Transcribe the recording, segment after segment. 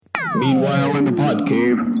Meanwhile, in the pod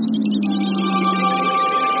cave.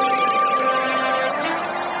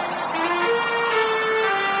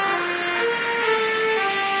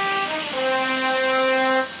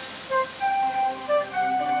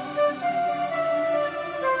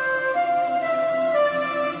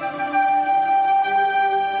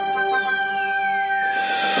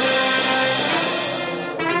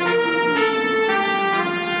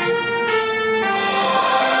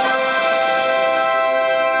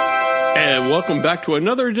 Welcome back to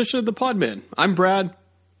another edition of the Podman. I'm Brad.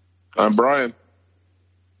 I'm Brian.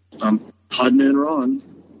 I'm Podman Ron.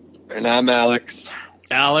 And I'm Alex.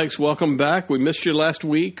 Alex, welcome back. We missed you last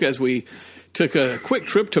week as we took a quick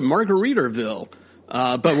trip to Margaritaville.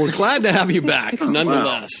 But we're glad to have you back,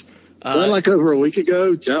 nonetheless. Wow. Was that like over a week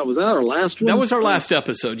ago? Was that our last one? That was our last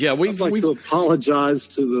episode, yeah. I'd like to apologize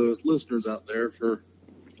to the listeners out there for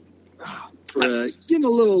getting a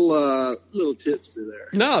little tipsy there.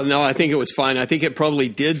 No, I think it was fine. I think it probably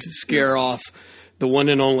did scare off the one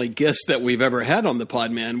and only guest that we've ever had on the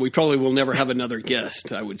Podman. We probably will never have another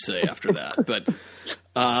guest, I would say, after that. But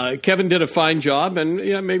Kevin did a fine job, and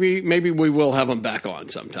yeah, maybe we will have him back on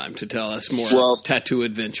sometime to tell us more tattoo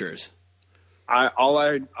adventures. All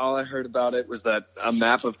I heard about it was that A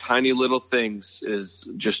Map of Tiny Little Things is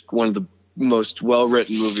just one of the most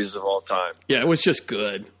well-written movies of all time. Yeah, it was just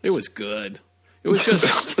good. It was good. It was just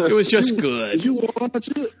good. Did you watch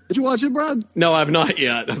it? Did you watch it, Brad? No, I've not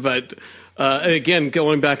yet. But again,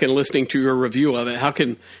 going back and listening to your review of it, how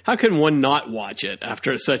can one not watch it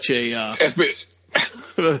after such a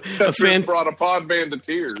it brought a Podman to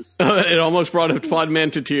tears. It almost brought a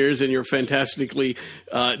Podman to tears in your fantastically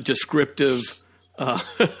descriptive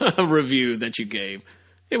review that you gave.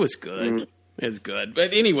 It was good. It's good.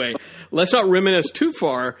 But anyway, let's not reminisce too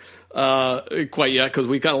far quite yet because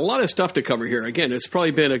we've got a lot of stuff to cover here. Again, it's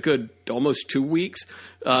probably been a good almost 2 weeks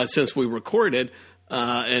since we recorded.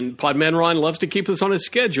 And Podman Ron loves to keep us on a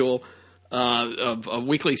schedule, a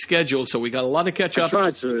weekly schedule. So we got a lot to catch up.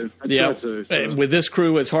 I try to. So. With this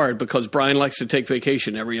crew, it's hard because Brian likes to take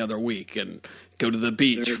vacation every other week and go to the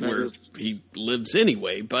beach where he lives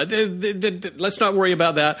anyway. But let's not worry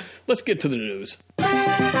about that. Let's get to the news.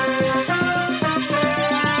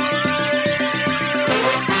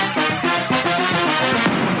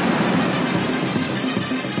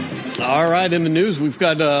 All right, in the news, we've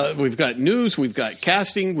got news, we've got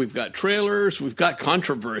casting, we've got trailers, we've got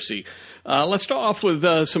controversy. Let's start off with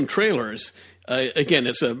some trailers. Again,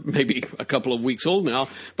 it's maybe a couple of weeks old now,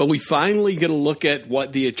 but we finally get a look at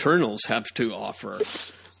what the Eternals have to offer.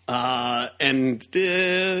 And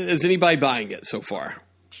is anybody buying it so far?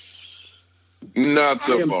 Not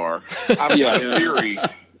so far. I've got a theory.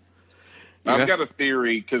 I've got a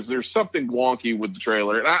theory because there's something wonky with the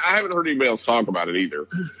trailer, and I haven't heard anybody else talk about it either.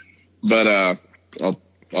 But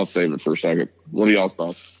I'll save it for a second. What are y'all's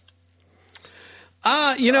thoughts?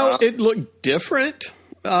 It looked different.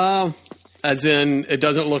 As in, it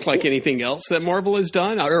doesn't look like anything else that Marvel has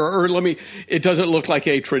done. It doesn't look like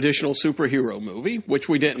a traditional superhero movie, which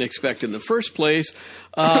we didn't expect in the first place.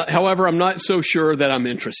 However, I'm not so sure that I'm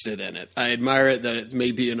interested in it. I admire it that it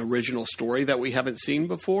may be an original story that we haven't seen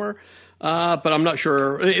before. But I'm not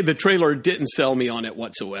sure. The trailer didn't sell me on it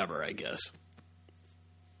whatsoever, I guess.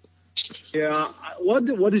 Yeah. What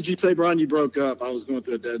did you say, Brian? You broke up. I was going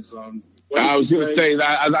through a dead zone. I was going to say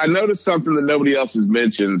that I noticed something that nobody else has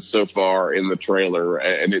mentioned so far in the trailer,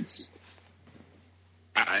 and it's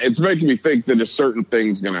making me think that a certain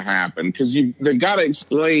thing's going to happen because they've got to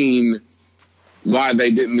explain why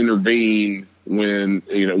they didn't intervene when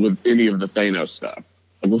with any of the Thanos stuff.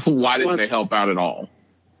 Why didn't they help out at all?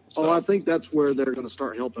 Oh, I think that's where they're going to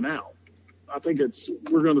start helping out. I think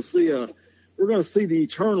we're going to see the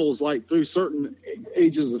Eternals like through certain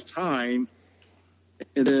ages of time.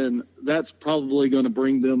 And then that's probably going to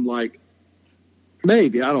bring them like,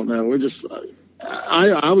 maybe, I don't know. We're just,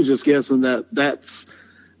 I was just guessing that's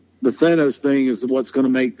the Thanos thing is what's going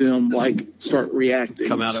to make them like start reacting.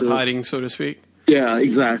 Come out of hiding, so to speak. Yeah,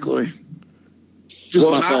 exactly. Just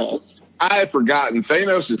my fault. I had forgotten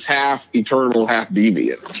Thanos is half eternal, half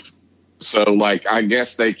deviant. So like, I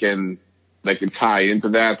guess they can tie into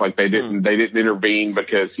that. Like they didn't intervene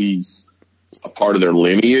because he's a part of their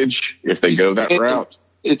lineage if they go that route.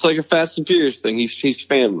 It's like a Fast and Furious thing. He's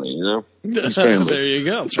family, He's family. There you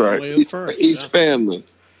go. That's right. He's family.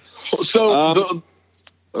 So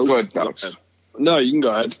go ahead, Alex. No, you can go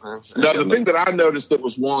ahead. No, the thing that I noticed that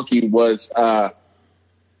was wonky was,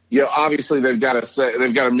 obviously they've got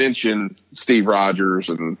to mention Steve Rogers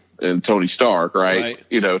and Tony Stark, right?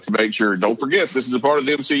 To make sure, don't forget, this is a part of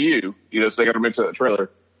the MCU, so they got to mention that trailer.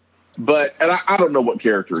 But, and I don't know what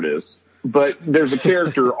character it is, but there's a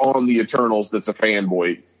character on the Eternals that's a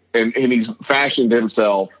fanboy, and he's fashioned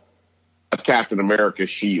himself a Captain America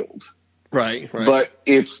shield. Right. But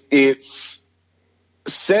it's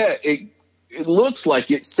set. It looks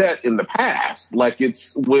like it's set in the past, like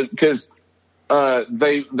it's because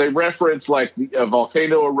they reference like a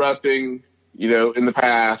volcano erupting, in the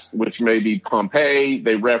past, which may be Pompeii.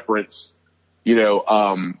 They reference,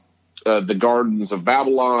 the gardens of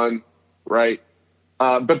Babylon, right?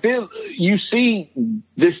 But then you see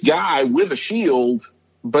this guy with a shield,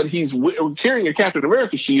 but he's carrying a Captain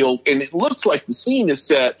America shield, and it looks like the scene is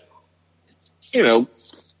set,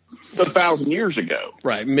 1,000 years ago.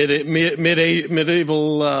 Right. Medieval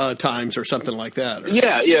times or something like that.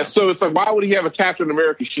 Yeah. So it's like, why would he have a Captain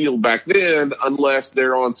America shield back then unless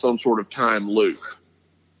they're on some sort of time loop?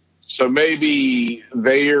 So maybe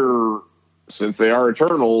since they are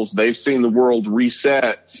Eternals, they've seen the world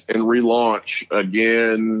reset and relaunch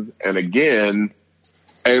again and again.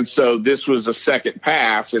 And so this was a second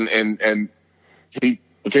pass, and he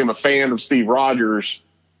became a fan of Steve Rogers.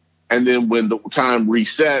 And then when the time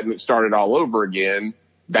reset and it started all over again,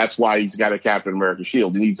 that's why he's got a Captain America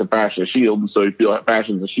shield. He needs to fashion a shield, and so he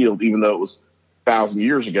fashions a shield, even though it was 1,000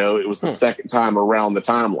 years ago. It was the second time around the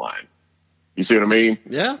timeline. You see what I mean?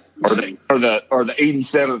 Yeah. Or the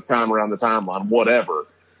 87th time around the timeline, whatever.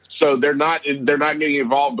 So they're not getting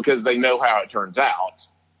involved because they know how it turns out.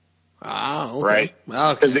 Okay. Right?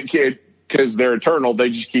 Okay. Because they're eternal,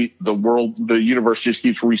 they just keep the universe just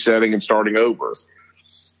keeps resetting and starting over.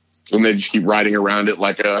 And they just keep riding around it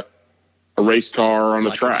like a race car on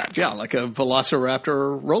a track. Like a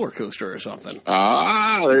Velociraptor roller coaster or something.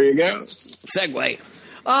 There you go. Segue.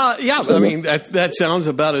 I mean, that sounds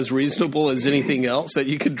about as reasonable as anything else that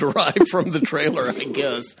you could derive from the trailer, I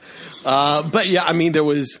guess. But yeah, I mean,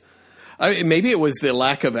 maybe it was the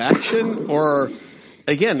lack of action, or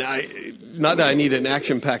again, not that I need an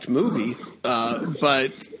action-packed movie,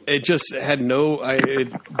 but it just had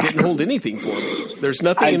it didn't hold anything for me. There's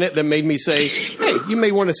nothing in it that made me say, hey, you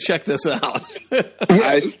may want to check this out.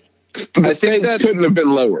 I think that couldn't have been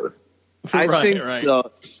lower.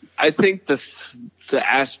 I think the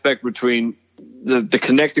aspect between the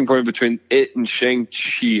connecting point between it and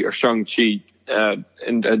Shang-Chi,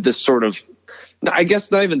 and this sort of, I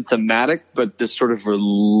guess not even thematic, but this sort of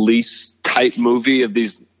release type movie of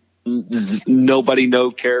these nobody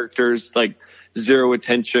know characters, like zero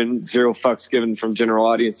attention, zero fucks given from general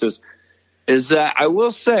audiences, is that I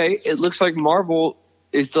will say it looks like Marvel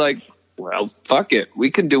is like, well, fuck it.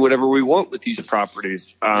 We can do whatever we want with these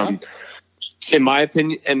properties. In my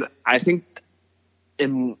opinion, and I think,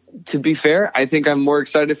 to be fair, I think I'm more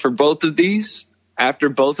excited for both of these after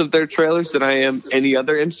both of their trailers than I am any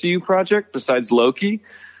other MCU project besides Loki.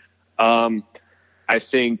 I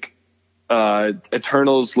think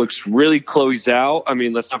Eternals looks really Chloe Zhao. I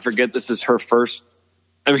mean, let's not forget this is her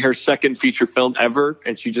second feature film ever,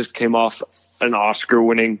 and she just came off an Oscar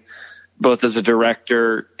winning both as a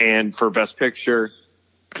director and for Best Picture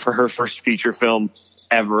for her first feature film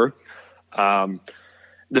ever.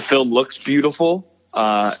 The film looks beautiful.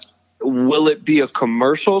 Will it be a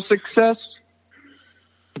commercial success?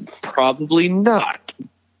 Probably not.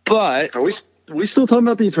 But are we still talking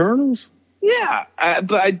about the Eternals? Yeah,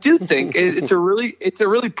 but I do think it's a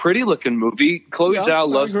really pretty looking movie. Chloe Zhao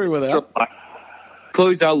loves. I agree with that.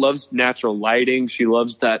 Chloe Zhao loves natural lighting. She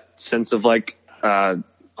loves that sense of like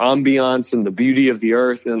ambiance and the beauty of the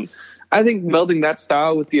earth. And I think melding that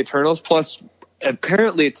style with the Eternals, plus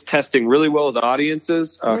apparently it's testing really well with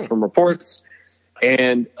audiences from reports.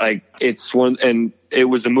 And like it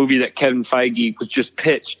was a movie that Kevin Feige was just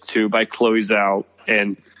pitched to by Chloe Zhao,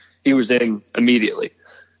 and he was in immediately.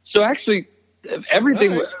 So actually,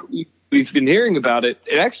 everything we've been hearing about it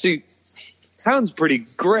actually sounds pretty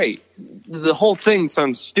great. The whole thing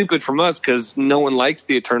sounds stupid from us because no one likes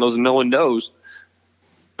the Eternals and no one knows.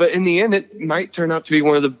 But in the end, it might turn out to be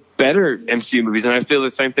one of the better MCU movies. And I feel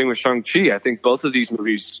the same thing with Shang-Chi. I think both of these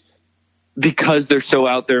movies, because they're so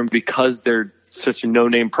out there and because they're such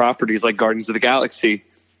no-name properties like Guardians of the Galaxy,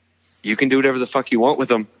 you can do whatever the fuck you want with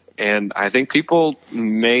them. And I think people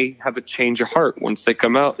may have a change of heart once they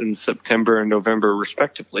come out in September and November,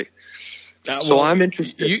 respectively. So I'm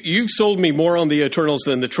interested. You've sold me more on the Eternals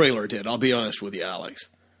than the trailer did. I'll be honest with you, Alex.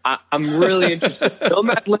 I'm really interested.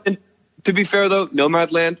 Nomadland, to be fair, though,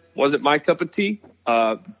 Nomadland wasn't my cup of tea,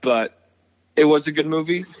 but it was a good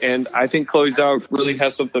movie. And I think Chloe Zhao really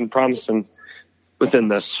has something promising within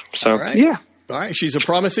this. So, yeah. All right, she's a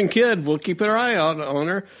promising kid. We'll keep our eye out on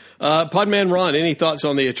her. Podman Ron, any thoughts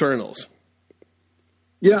on the Eternals?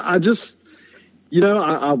 Yeah, I just,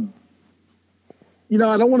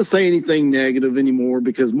 I don't want to say anything negative anymore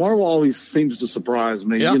because Marvel always seems to surprise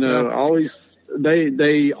me. Always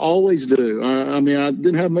they always do. I mean, I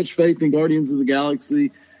didn't have much faith in Guardians of the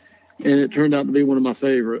Galaxy, and it turned out to be one of my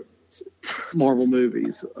favorite Marvel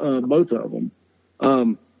movies, both of them.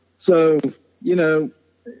 So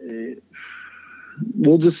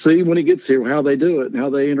we'll just see when it gets here how they do it and how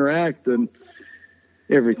they interact and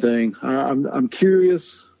everything. I'm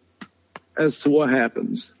curious as to what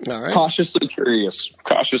happens. All right. Cautiously curious.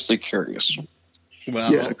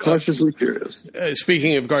 Well, yeah, cautiously curious.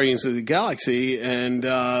 Speaking of Guardians of the Galaxy and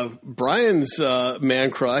Brian's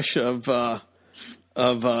man crush of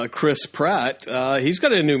Chris Pratt, he's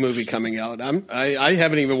got a new movie coming out. I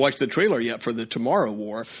haven't even watched the trailer yet for the Tomorrow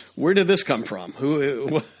War. Where did this come from?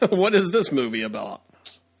 What is this movie about?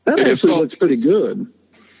 That actually looks pretty good.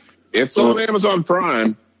 It's on Amazon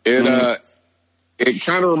Prime. It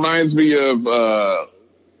kind of reminds me of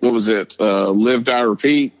what was it? Live, Die,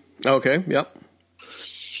 Repeat. Okay. Yep.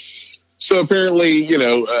 So apparently,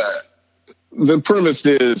 the premise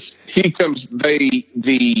is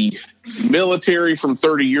the military from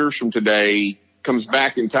 30 years from today comes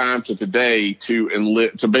back in time to today to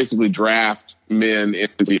basically draft men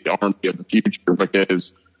into the army of the future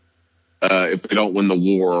because if they don't win the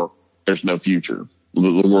war, there's no future.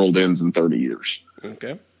 The world ends in 30 years.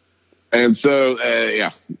 Okay. And so,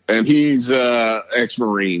 and he's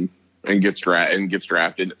ex-Marine and gets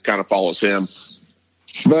drafted. It kind of follows him.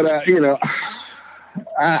 But, anytime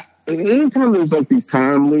there's like these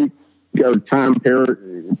time loop, time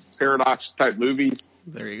paradox type movies.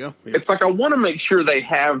 There you go. Yeah. It's like I want to make sure they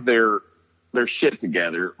have their shit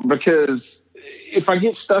together because if I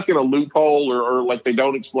get stuck in a loophole or like they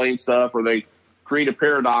don't explain stuff or they create a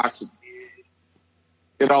paradox,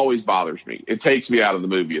 it always bothers me. It takes me out of the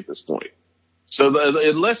movie at this point. So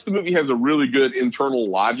unless the movie has a really good internal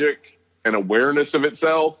logic and awareness of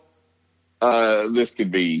itself, this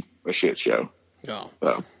could be a shit show. Oh.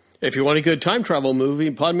 So. If you want a good time travel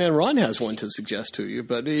movie, Podman Ron has one to suggest to you,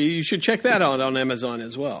 but you should check that out on Amazon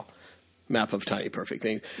as well. Map of Tiny Perfect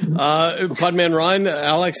Things. Podman Ron,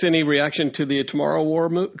 Alex, any reaction to the Tomorrow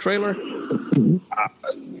War trailer?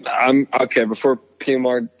 I'm okay. Before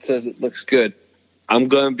PMR says it looks good, I'm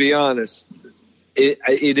going to be honest.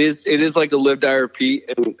 It is like a Live, Die, Repeat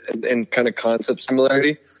and kind of concept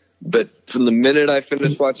similarity. But from the minute I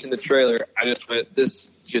finished watching the trailer, I just went,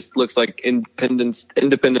 this just looks like Independence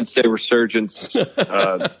Day Resurgence,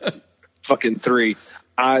 fucking 3.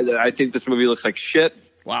 I think this movie looks like shit.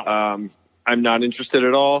 Wow. I'm not interested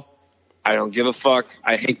at all. I don't give a fuck.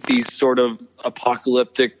 I hate these sort of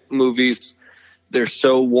apocalyptic movies. They're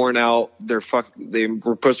so worn out. They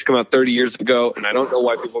were supposed to come out 30 years ago, and I don't know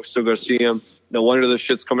why people still go see them. No wonder this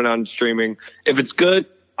shit's coming out in streaming. If it's good,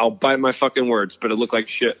 I'll bite my fucking words, but it looked like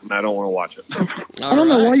shit, and I don't want to watch it. I don't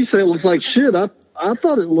know why you say it looks like shit. I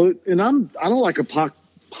thought it looked, and I don't like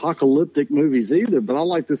apocalyptic movies either, but I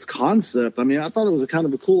like this concept. I mean, I thought it was a kind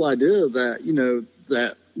of a cool idea that,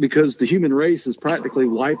 that because the human race is practically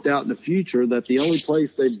wiped out in the future, that the only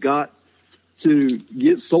place they've got to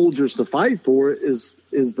get soldiers to fight for it is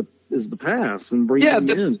the past and bring them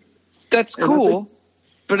in. That's cool.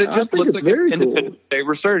 But it just looks like an Independence Day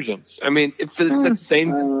Resurgence. I mean, it's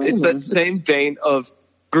that same vein of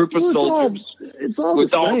group of soldiers. It's all the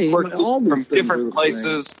same. All from different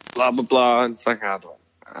places, blah, blah, blah. And it's like, I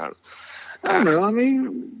don't know. I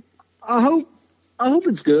mean, I hope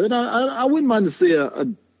it's good. I wouldn't mind to see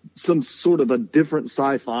some sort of a different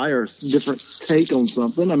sci-fi or different take on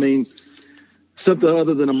something. I mean, something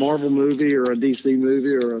other than a Marvel movie or a DC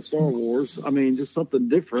movie or a Star Wars. I mean, just something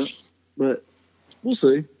different. But we'll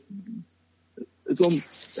see. It's on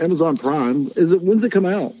Amazon Prime. When's it come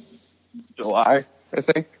out? July, I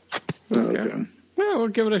think. Okay. Well, we'll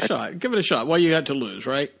give it a shot. Give it a shot. What you got to lose,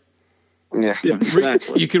 right? Yeah.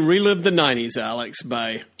 Exactly. You can relive the 90s, Alex,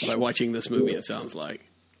 by watching this movie, it sounds like.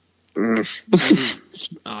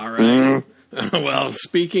 All right. Well,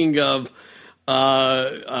 speaking of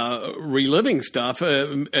reliving stuff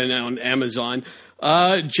and on Amazon,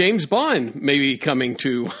 James Bond may be coming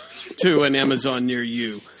to an Amazon near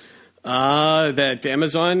you. That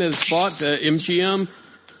Amazon has bought the MGM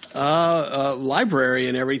library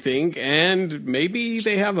and everything, and maybe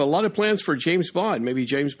they have a lot of plans for James Bond. Maybe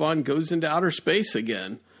James Bond goes into outer space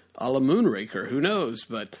again, a la Moonraker. Who knows?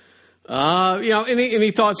 But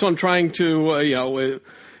any thoughts on trying to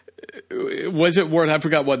was it worth? I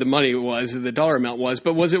forgot what the money was, the dollar amount was,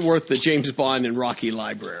 but was it worth the James Bond and Rocky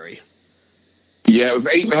library? Yeah, it was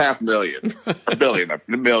 $8.5 million.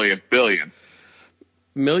 billion.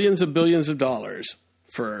 Millions of billions of dollars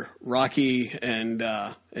for Rocky and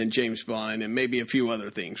James Bond and maybe a few other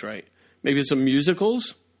things, right? maybe some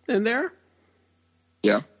musicals in there.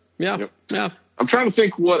 Yeah. Yeah. I'm trying to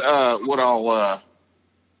think what all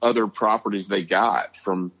other properties they got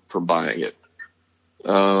from buying it.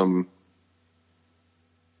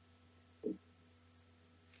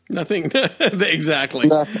 Nothing. Exactly.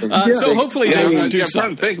 Nothing. So hopefully they will do I'm something.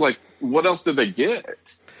 trying to think, like, what else did they get?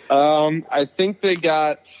 I think they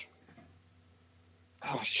got.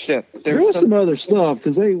 Oh shit! There was some other stuff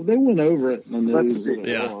because they went over it in the news.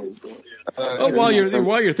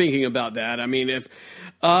 While you're thinking about that, I mean, if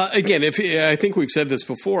I think we've said this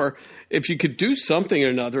before, if you could do something or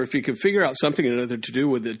another, if you could figure out something or another to do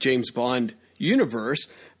with the James Bond universe,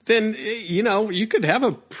 then, you could have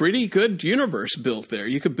a pretty good universe built there.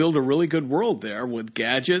 You could build a really good world there with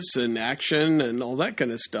gadgets and action and all that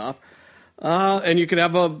kind of stuff. And you could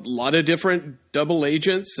have a lot of different double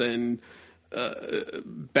agents and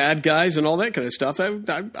bad guys and all that kind of stuff.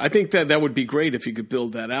 I think that would be great if you could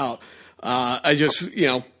build that out. I just,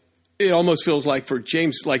 it almost feels like for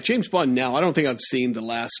James Bond now, I don't think I've seen the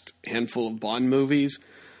last handful of Bond movies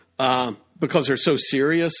because they're so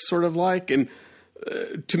serious, sort of like. And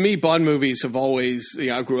to me, Bond movies have always,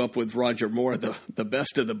 I grew up with Roger Moore, the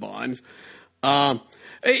best of the Bonds. The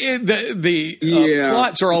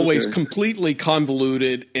plots are always completely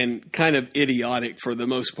convoluted and kind of idiotic for the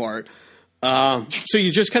most part. So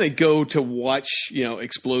you just kind of go to watch,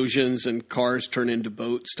 explosions and cars turn into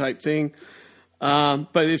boats type thing.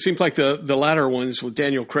 But it seems like the latter ones with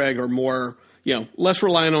Daniel Craig are more, less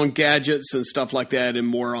reliant on gadgets and stuff like that and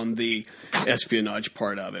more on the espionage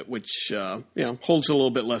part of it, which, holds a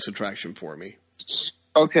little bit less attraction for me.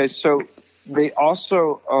 Okay, so they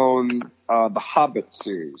also own the Hobbit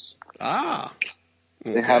series. Ah. Okay.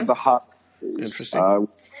 They have the Hobbit series. Interesting.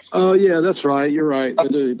 Oh, yeah, that's right. You're right. They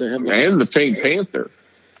do. They have And the Pink Panther.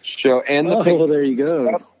 Show and the well, there you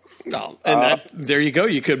go. Oh, and there you go.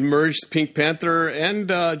 You could merge Pink Panther and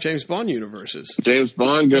James Bond universes. James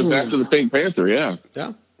Bond goes after the Pink Panther, yeah.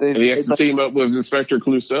 Yeah. And he has to team up with Inspector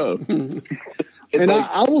Clouseau. And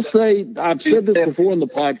I will say, I've said this before in the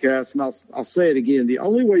podcast, and I'll say it again. The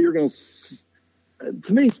only way you're going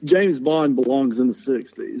to me, James Bond belongs in the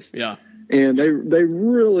 60s. Yeah. And they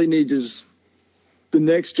really need to just, the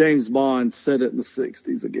next James Bond set it in the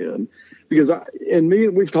 60s again. Because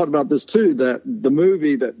we've talked about this too, that the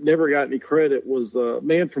movie that never got any credit was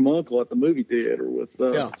Man from U.N.C.L.E. at the movie theater with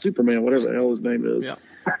Superman, whatever the hell his name is. Yeah.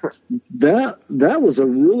 That was a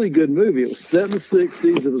really good movie. It was set in the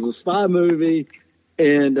 60s. It was a spy movie.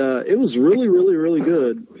 And it was really, really, really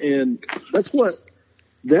good. And that's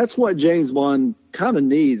what James Bond kind of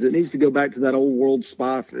needs. It needs to go back to that old world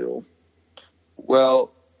spy feel.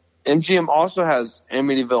 Well, MGM also has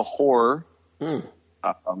Amityville Horror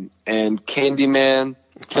and Candyman,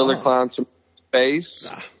 Killer Clowns from Space.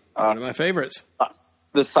 One of my favorites.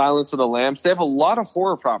 The Silence of the Lambs. They have a lot of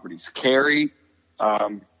horror properties. Carrie,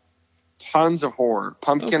 tons of horror.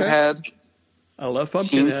 Pumpkinhead. I love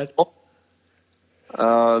Pumpkinhead.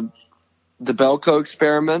 The Belko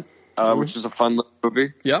Experiment, which is a fun little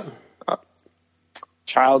movie. Yep.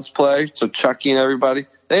 Child's Play, so Chucky and everybody.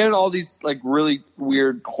 They had all these like really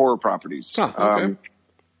weird horror properties. Okay.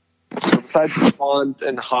 So besides Bond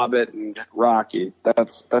and Hobbit and Rocky,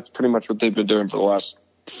 that's pretty much what they've been doing for the last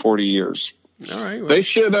 40 years. All right. Well. They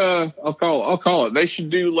should, I'll call it. They should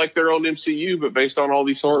do like their own MCU, but based on all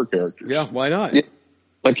these horror characters. Yeah, why not? Yeah.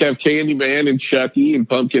 Like have Candyman and Chucky and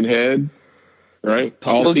Pumpkinhead, right?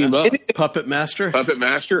 All team up. Puppet Master. Puppet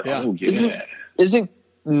Master. Yeah. Oh yeah.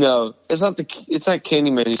 No, it's not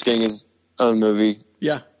Candyman. He's getting his own movie.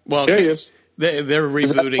 Yeah. Well, Yeah, he is. they're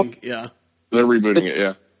rebooting. Yeah. They're rebooting it.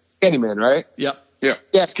 Yeah. Candyman, right? Yep. Yeah.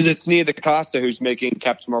 Yeah, because it's Nia DaCosta who's making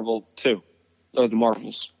Captain Marvel 2. Or the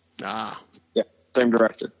Marvels. Ah. Yeah, same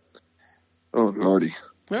director. Oh, Lordy.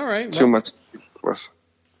 All right. Too much.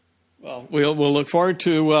 Well, we'll look forward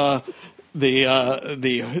to the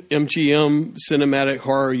MGM cinematic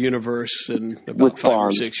horror universe in about With 5 or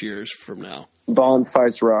Bond. 6 years from now. Bond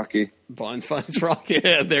fights Rocky. Bond finds Rocky.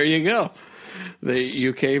 Yeah, there you go. The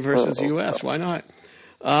UK versus US. Why not?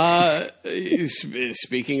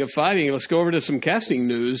 Speaking of fighting, let's go over to some casting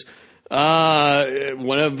news.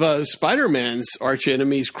 One of Spider-Man's arch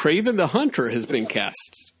enemies, Kraven the Hunter, has been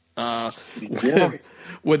cast.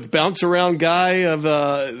 With bounce around guy of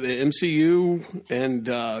the MCU and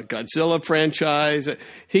Godzilla franchise.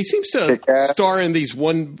 He seems to star in these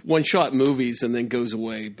one shot movies and then goes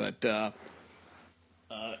away. But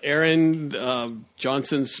Aaron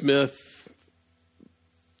Johnson Smith.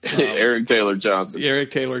 Eric Taylor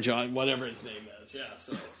Johnson. Whatever his name is. Yeah.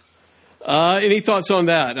 So, any thoughts on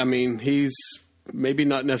that? I mean, he's maybe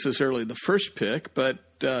not necessarily the first pick, but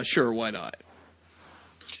sure, why not?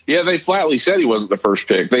 Yeah, they flatly said he wasn't the first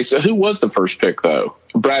pick. They said, who was the first pick, though?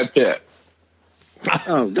 Brad Pitt.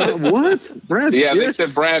 Oh, God, what? Brad Yeah, Pitt? they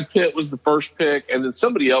said Brad Pitt was the first pick, and then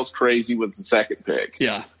somebody else crazy was the second pick.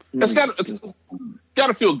 Yeah. It's got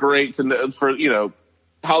to feel great for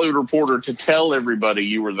Hollywood Reporter to tell everybody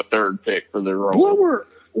you were the third pick for their role.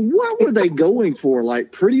 What were they going for?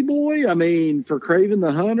 Like Pretty Boy? I mean, for Craven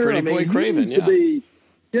the Hunter? Pretty Boy Craven,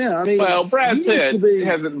 yeah. Well, Brad Pitt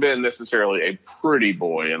hasn't been necessarily a pretty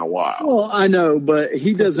boy in a while. Well, I know, but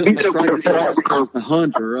he doesn't strike me as the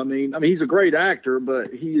Hunter. I mean, he's a great actor,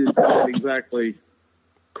 but he is not exactly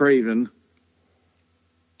Craven.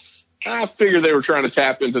 I figure they were trying to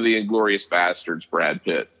tap into the Inglourious Bastards, Brad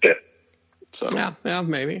Pitt. So yeah,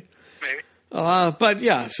 maybe. But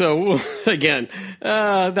yeah, so again,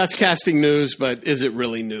 that's casting news, but is it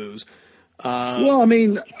really news? Well, I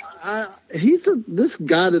mean, this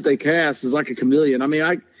guy that they cast is like a chameleon. I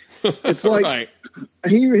mean, it's like right.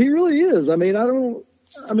 he really is. I mean, I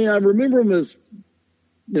remember him as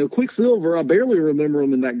Quicksilver. I barely remember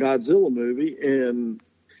him in that Godzilla movie, and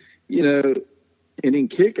and in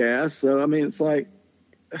Kick-Ass. So I mean, it's like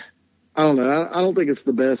I don't know. I don't think it's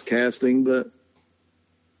the best casting, but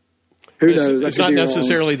who knows? It's not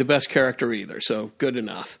necessarily the best character either. So good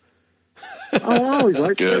enough. I always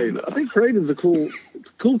liked Craven. I think Craven's a cool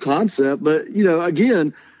concept, but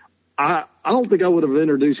again, I don't think I would have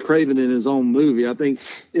introduced Craven in his own movie. I think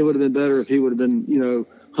it would have been better if he would have been,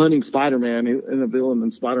 hunting Spider-Man and a villain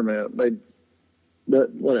in Spider-Man.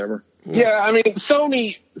 But whatever. Yeah, I mean,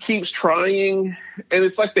 Sony keeps trying, and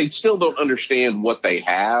it's like they still don't understand what they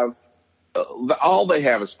have. All they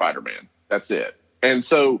have is Spider-Man. That's it. And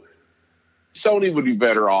so Sony would be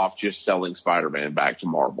better off just selling Spider-Man back to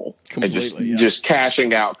Marvel completely, and just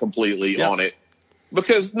cashing out completely on it,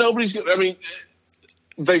 because nobody's. I mean,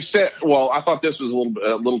 they've said. Well, I thought this was a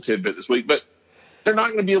little tidbit this week, but they're not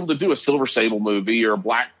going to be able to do a Silver Sable movie or a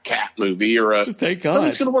Black Cat movie or a. Thank God.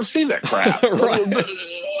 Nobody's going to want to see that crap. Right.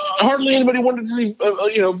 Hardly anybody wanted to see,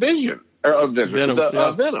 Vision or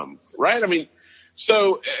Venom, right? I mean,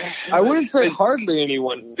 so I wouldn't say hardly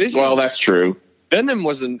anyone. Vision. Well, that's true. Venom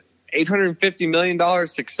was an $850 million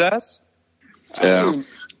success. Yeah.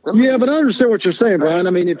 Yeah, but I understand what you're saying, Brian.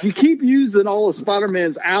 I mean, if you keep using all of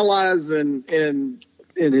Spider-Man's allies and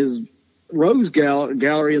his Rose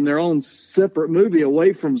Gallery in their own separate movie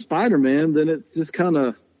away from Spider-Man, then it's just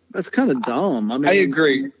that's kind of dumb. I mean, I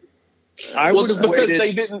agree. Because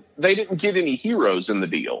they didn't get any heroes in the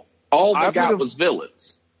deal. All they got was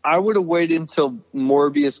villains. I would have waited until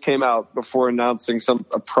Morbius came out before announcing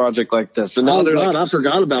a project like this. And now I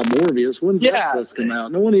forgot about Morbius. When's that supposed to come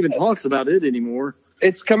out? No one even talks about it anymore.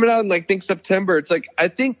 It's coming out in September. It's like, I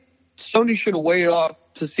think Sony should have waited off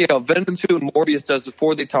to see how Venom 2 and Morbius does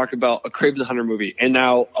before they talk about a Kraven the Hunter movie. And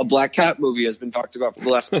now a Black Cat movie has been talked about for the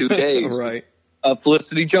last 2 days. Right.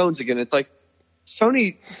 Felicity Jones again. It's like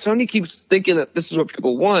Sony keeps thinking that this is what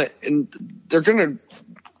people want, and they're going to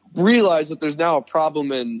realize that there's now a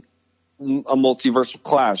problem in a multiversal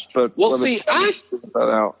clash. But I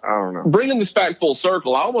don't know. Bringing this back full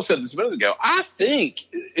circle, I almost said this a minute ago. I think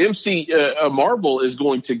Marvel is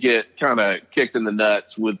going to get kind of kicked in the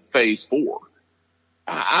nuts with Phase 4.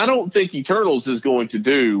 I don't think Eternals is going to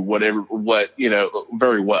do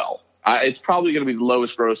very well. It's probably going to be the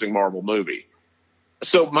lowest grossing Marvel movie.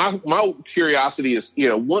 So my curiosity is,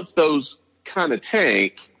 once those kind of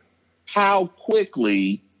tank, how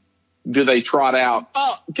quickly do they trot out?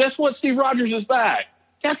 Oh, guess what? Steve Rogers is back.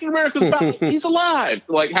 Captain America's back. He's alive.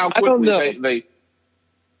 Like how quickly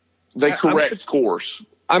they correct course.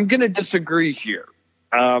 I'm going to disagree here.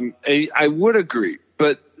 I would agree,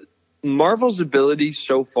 but Marvel's ability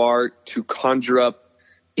so far to conjure up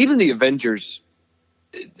even the Avengers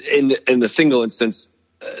in the single instance,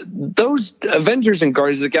 those Avengers and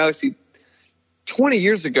Guardians of the Galaxy 20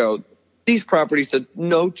 years ago, these properties had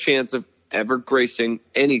no chance of ever gracing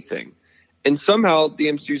anything. And somehow the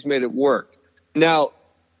MCU's made it work. Now,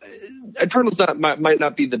 Eternals might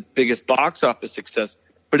not be the biggest box office success,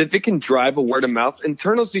 but if it can drive a word of mouth,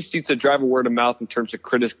 Eternals needs to drive a word of mouth in terms of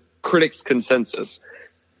critics' consensus.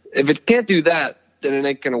 If it can't do that, then it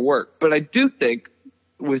ain't going to work. But I do think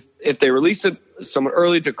if they release it somewhat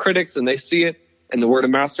early to critics and they see it and the word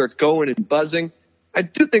of mouth starts going and buzzing, I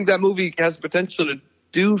do think that movie has the potential to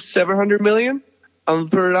do $700 million. I'm going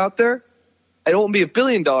to put it out there. I don't want to be a $1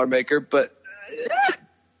 billion maker, but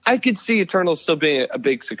I could see Eternals still being a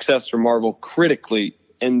big success for Marvel critically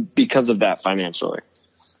and because of that financially,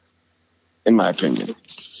 in my opinion.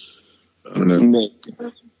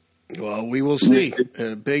 Well, we will see.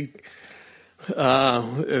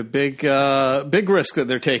 A big risk that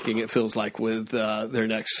they're taking, it feels like, with their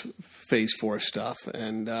next Phase 4 stuff.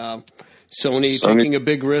 And Sony taking a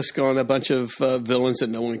big risk on a bunch of villains that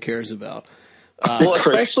no one cares about. Well,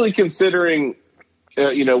 especially considering,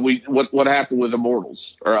 what happened with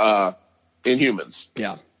Immortals or Inhumans.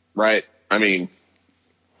 Yeah. Right? I mean,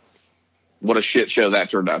 what a shit show that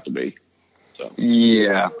turned out to be. So.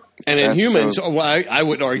 Yeah. And Inhumans, I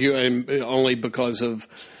would argue, and only because of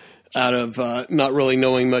out of not really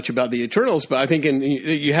knowing much about the Eternals, but I think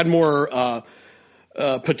you had more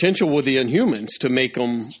potential with the Inhumans to make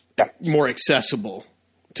them more accessible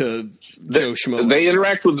to Joe Schmo. They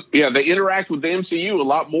interact with the MCU a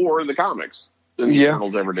lot more in the comics than the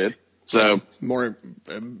Eternals ever did. So more,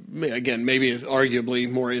 again, maybe arguably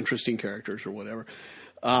more interesting characters or whatever.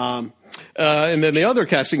 And then the other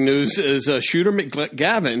casting news is Shooter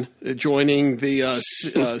McGavin joining the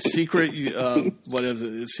Secret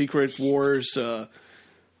Secret Wars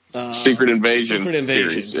Secret Invasion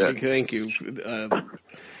series. Yeah. Thank you.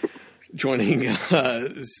 Joining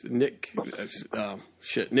Nick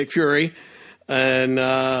Fury and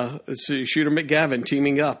Shooter McGavin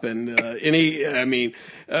teaming up, and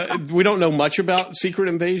we don't know much about Secret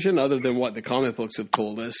Invasion other than what the comic books have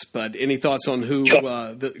told us. But any thoughts on who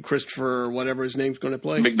Christopher, whatever his name's, going to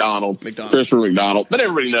play? McDonald. Christopher McDonald, but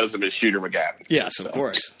everybody knows him as Shooter McGavin. Yes, of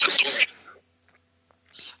course.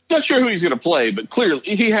 Not sure who he's going to play, but clearly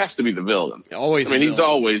he has to be the villain. Always. He's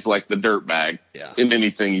always like the dirtbag in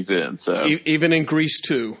anything he's in. So even in Grease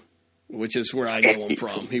 2. Which is where I know him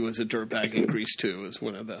from. He was a dirtbag in Grease 2 as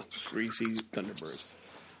one of the greasy Thunderbirds.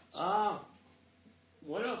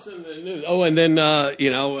 What else in the news? Oh, and then,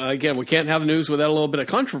 again, we can't have news without a little bit of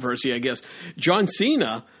controversy, I guess. John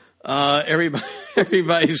Cena,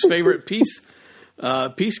 everybody's favorite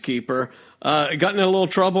peacekeeper, got in a little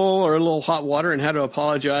trouble or a little hot water and had to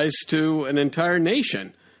apologize to an entire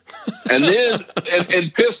nation. And then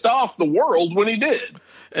and pissed off the world when he did.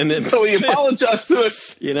 And then, so he apologized to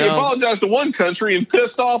us. He apologized to one country and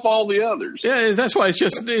pissed off all the others. Yeah, that's why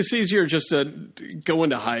it's easier just to go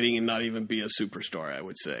into hiding and not even be a superstar, I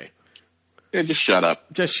would say. Yeah, just shut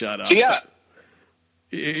up. Just shut up. So, yeah.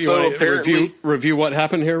 You want to review what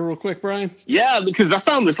happened here real quick, Brian? Yeah, because I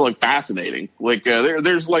found this fascinating.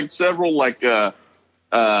 There's several kind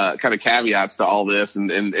of caveats to all this and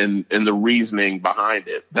the reasoning behind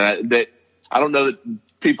it that I don't know that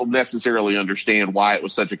people necessarily understand why it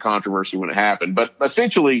was such a controversy when it happened. But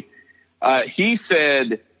essentially, he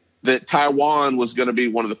said that Taiwan was going to be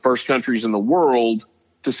one of the first countries in the world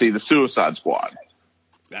to see the Suicide Squad.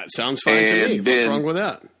 That sounds fine to me. What's wrong with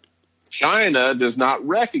that? China does not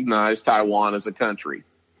recognize Taiwan as a country.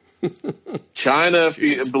 China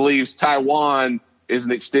believes Taiwan is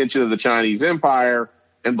an extension of the Chinese Empire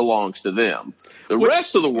and belongs to them. The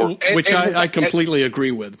rest of the world... Which I completely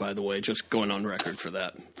agree with, by the way, just going on record for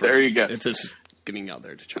that. There you go. If this is getting out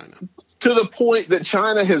there to China. To the point that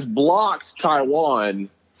China has blocked Taiwan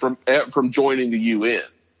from joining the UN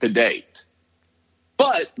to date.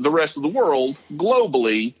 But the rest of the world,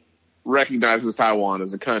 globally, recognizes Taiwan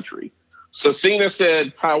as a country. So Cena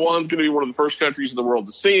said Taiwan's going to be one of the first countries in the world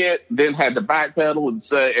to see it, then had to backpedal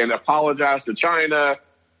and apologize to China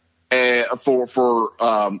for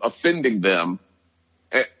offending them.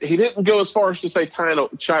 He didn't go as far as to say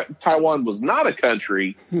Taiwan was not a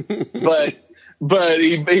country, but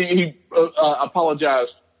he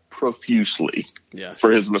apologized profusely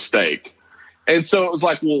for his mistake. And so it was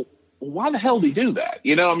like, well, why the hell did he do that?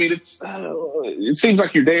 It seems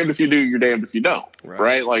like you're damned if you do, you're damned if you don't,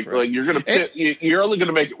 right? Like you're you're only going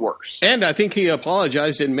to make it worse. And I think he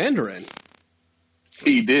apologized in Mandarin.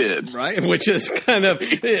 He did. Right? Which is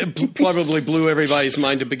it probably blew everybody's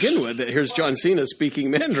mind to begin with. Here's John Cena speaking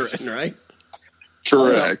Mandarin, right?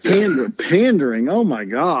 Correct. Pandering. Oh, my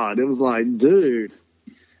God. It was like, dude.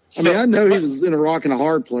 I know he was in a rock and a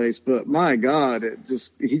hard place, but my God,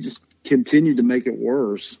 he just continued to make it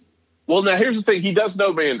worse. Well, now here's the thing. He does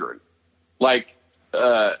know Mandarin.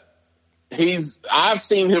 I've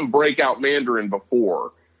seen him break out Mandarin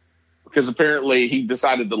before because apparently he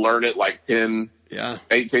decided to learn it 10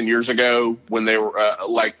 years ago when they were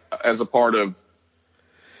as a part of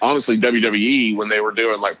honestly WWE when they were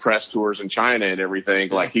doing press tours in China and everything.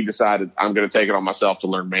 He decided I'm going to take it on myself to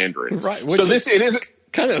learn Mandarin. Right. So it isn't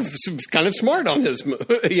kind of smart on his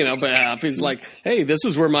behalf. He's like, hey, this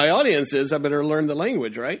is where my audience is. I better learn the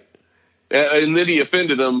language, right? And then he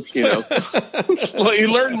offended them. He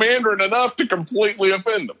learned Mandarin enough to completely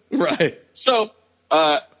offend them. Right. So.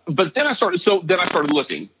 But then I started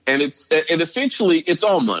looking, and essentially it's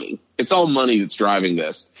all money. It's all money that's driving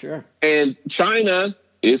this. Sure. And China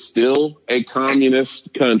is still a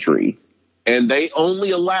communist country. and they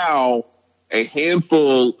only allow a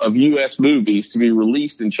handful of U.S. movies to be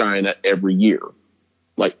released in China every year,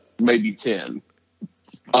 like maybe 10.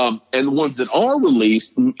 And the ones that are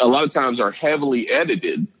released, a lot of times are heavily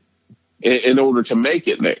edited in order to make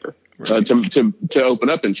it there, to open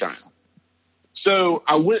up in China. So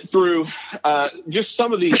I went through just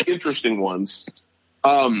some of these interesting ones.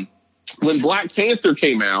 When Black Panther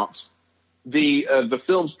came out, the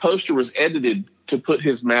film's poster was edited to put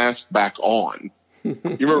his mask back on. You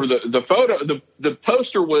remember the photo? The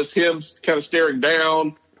poster was him kind of staring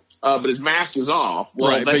down, but his mask is off.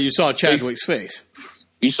 Well, right, but you saw Chadwick's face.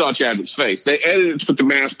 You saw Chadwick's face. They edited to put the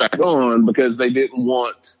mask back on because they didn't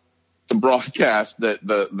want to broadcast that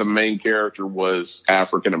the main character was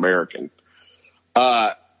African American.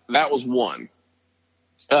 That was one.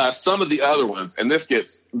 Some of the other ones, and this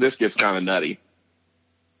gets kind of nutty.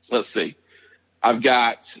 Let's see. I've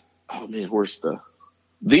got. Oh man, where's the?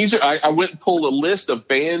 These are. I went and pulled a list of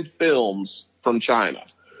banned films from China,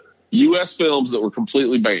 U.S. films that were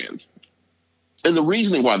completely banned, and the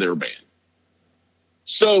reasoning why they were banned.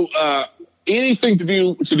 So anything to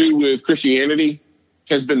do with Christianity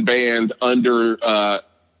has been banned under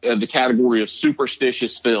the category of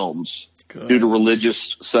superstitious films due to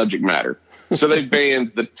religious subject matter. So they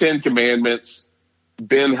banned the 10 Commandments,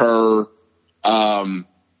 Ben-Hur, and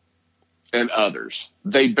others.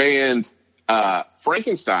 They banned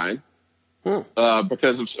Frankenstein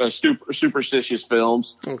because of superstitious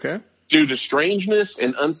films due to strangeness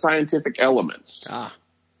and unscientific elements.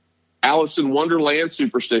 Alice in Wonderland,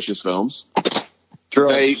 superstitious films.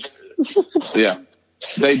 They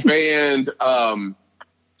banned,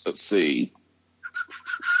 let's see,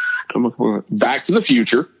 Back to the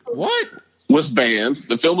Future. What? Was banned.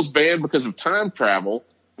 The film was banned because of time travel,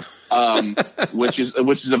 which is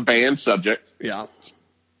a banned subject. Yeah.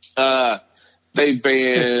 They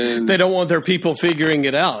banned. They don't want their people figuring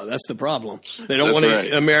it out. That's the problem. They don't want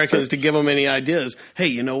Americans to give them any ideas. Hey,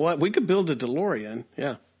 you know what? We could build a DeLorean.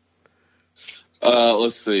 Yeah.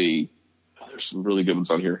 Let's see. There's some really good ones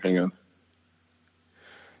on here. Hang on.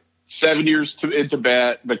 7 years in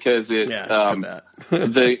Tibet because it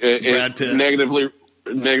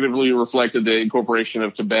negatively reflected the incorporation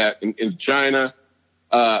of Tibet into China.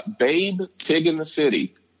 Babe, Pig in the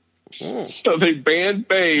City. So they banned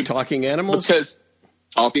Babe. Talking animals? Because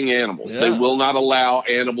talking animals. Yeah. They will not allow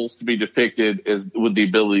animals to be depicted with the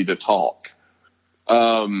ability to talk.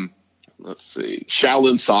 Let's see.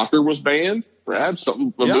 Shaolin Soccer was banned. Perhaps a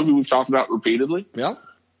movie we've talked about repeatedly. Yeah.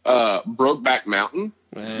 Brokeback Mountain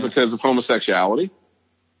because of homosexuality.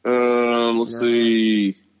 Let's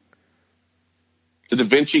see. The Da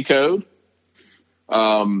Vinci Code.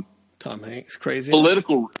 Tom Hanks, crazy.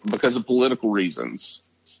 Because of political reasons.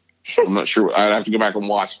 I'm not sure. I'd have to go back and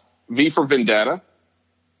watch. V for Vendetta.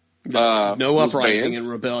 No uprising and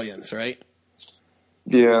rebellions, right?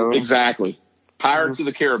 Yeah, exactly. Pirates of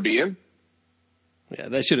the Caribbean. Yeah,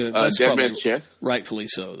 that should have. That's Dead Man's Chest. Rightfully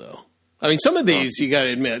so, though. I mean, some of these you got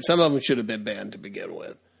to admit, some of them should have been banned to begin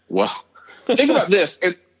with. Well, think about this.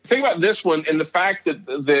 Think about this one, and the fact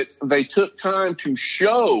that they took time to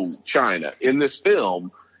show China in this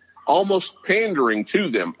film, almost pandering to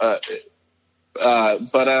them. But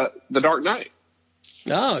The Dark Knight.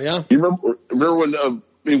 Oh yeah. You remember when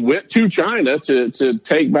we went to China to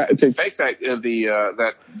take back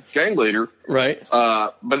that gang leader, right?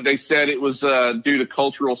 But they said it was due to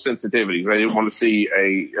cultural sensitivities. They didn't want to see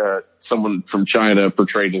someone from China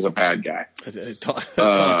portrayed as a bad guy. A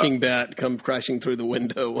talking bat come crashing through the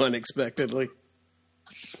window unexpectedly.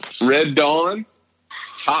 Red Dawn,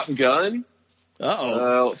 Top Gun.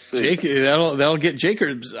 Let's see. That'll get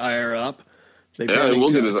Jacob's ire up. They we'll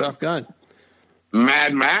get Top Gun.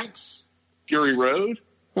 Mad Max, Fury Road.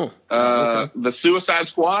 The Suicide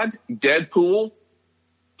Squad, Deadpool,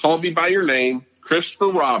 Call Me By Your Name,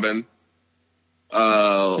 Christopher Robin.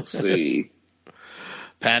 Let's see.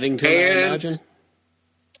 Paddington, I imagine.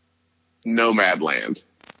 Nomadland.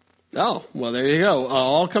 Oh, well, there you go.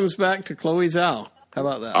 All comes back to Chloe Zhao. How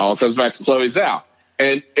about that? All comes back to Chloe Zhao.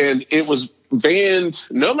 And it was banned.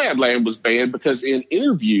 Nomadland was banned because in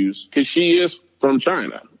interviews, because she is from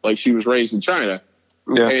China, like she was raised in China,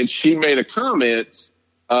 and she made a comment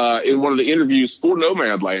in one of the interviews for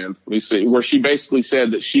Nomadland, where she basically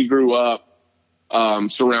said that she grew up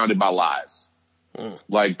surrounded by lies.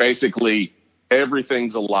 Like basically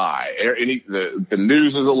everything's a lie. The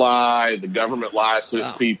news is a lie. The government lies to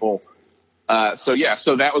its people. So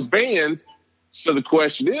that was banned. So the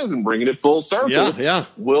question is, and bringing it full circle, yeah.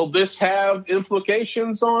 will this have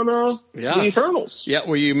implications on the Eternals? Yeah,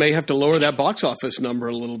 well, you may have to lower that box office number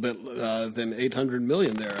a little bit than 800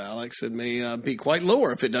 million there, Alex. It may be quite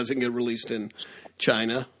lower if it doesn't get released in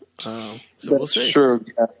China. So we'll see. True.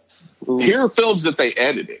 Yeah. Here are films that they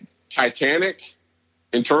edited: Titanic,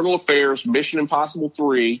 Internal Affairs, Mission Impossible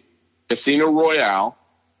 3, Casino Royale,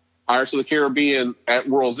 Pirates of the Caribbean at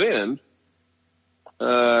World's End,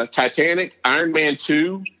 Titanic, Iron Man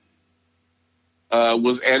 2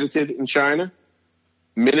 was edited in China,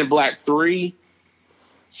 Men in Black 3,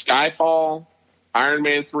 Skyfall, Iron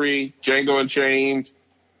Man 3, Django Unchained,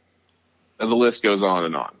 and the list goes on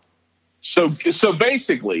and on. So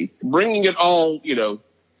basically, bringing it all,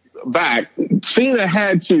 back, Cena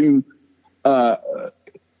had to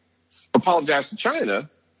apologize to China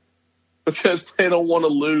because they don't want to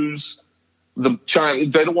lose they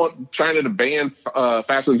don't want China to ban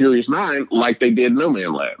Fast and Furious 9 like they did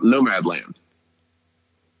Nomadland.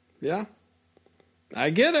 Yeah. I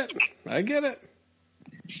get it.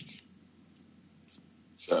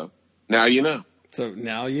 So now you know. So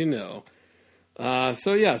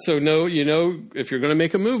if you're going to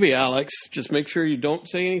make a movie, Alex, just make sure you don't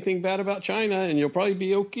say anything bad about China and you'll probably be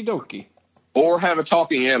okie dokie. Or have a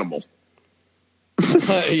talking animal.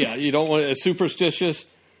 Yeah, you don't want a superstitious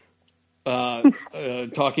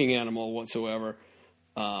talking animal whatsoever.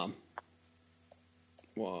 Well,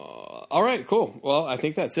 all right, cool. Well, I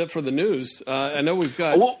think that's it for the news. I know we've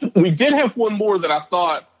got... Well, we did have one more that I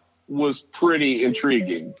thought was pretty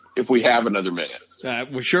intriguing if we have another minute.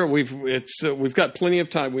 Well, sure. We've got plenty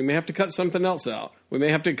of time. We may have to cut something else out. We may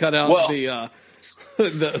have to cut out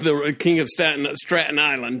the King of Stratton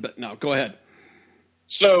Island, but no, go ahead.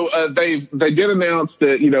 So they did announce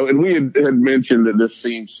that, and we had mentioned that this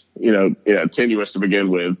seems, tenuous to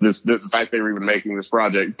begin with, the fact they were even making this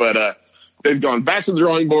project. But they've gone back to the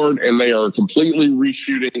drawing board and they are completely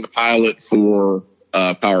reshooting the pilot for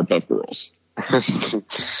Powerpuff Girls.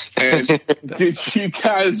 And did you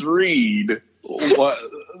guys read what?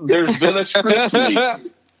 There's been a script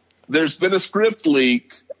leak. There's been a script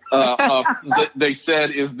leak that they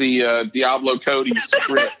said is the Diablo Cody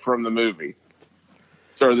script from the movie.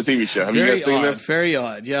 Or the TV show. Have you guys seen this? Very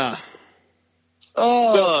odd, yeah.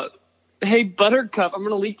 Hey, Buttercup, I'm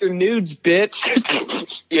going to leak your nudes,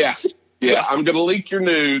 bitch. Yeah, I'm going to leak your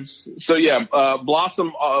nudes. So,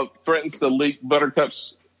 Blossom threatens to leak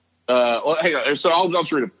Buttercup's... hang on, so I'll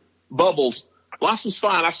just read it. Bubbles. Blossom's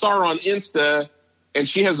fine. I saw her on Insta, and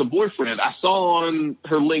she has a boyfriend. I saw on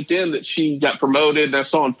her LinkedIn that she got promoted, and I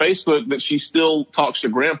saw on Facebook that she still talks to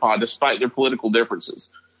Grandpa despite their political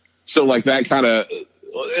differences. So, like, that kind of...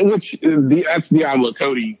 that's Diablo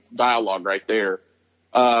Cody dialogue right there.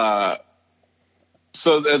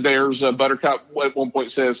 So there's Buttercup at one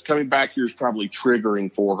point says, coming back here is probably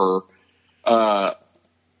triggering for her.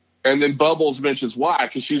 And then Bubbles mentions why,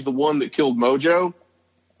 because she's the one that killed Mojo.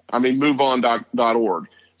 I mean, moveon.org.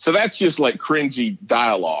 So that's just like cringy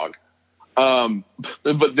dialogue. But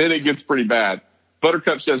then it gets pretty bad.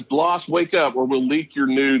 Buttercup says, Bloss, wake up or we'll leak your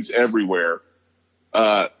nudes everywhere.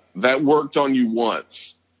 That worked on you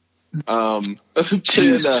once.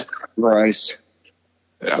 Jesus Christ.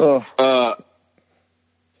 Yeah.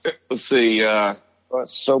 Let's see.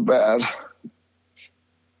 That's so bad.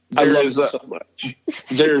 I love it so much.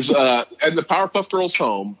 There's at the Powerpuff Girls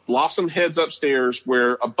home, Blossom heads upstairs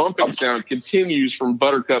where a bumping sound continues from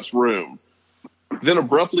Buttercup's room. Then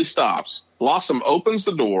abruptly stops. Blossom opens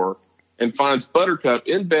the door and finds Buttercup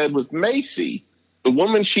in bed with Macy, the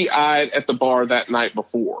woman she eyed at the bar that night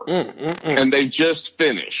before. And they've just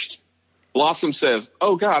finished. Blossom says,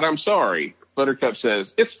 oh, God, I'm sorry. Buttercup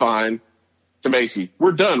says, it's fine. To Macy,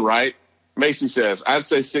 we're done, right? Macy says, I'd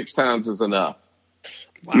say 6 times is enough.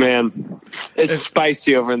 Wow. Man, it's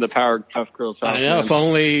spicy over in the Powerpuff Girls house. I know, man. if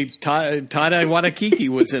only Tada Watakiki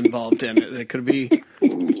was involved in it. It could be.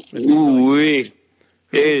 Ooh-wee.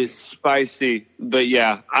 It is spicy, but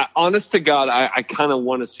yeah, honest to God, I kind of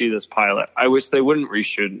want to see this pilot. I wish they wouldn't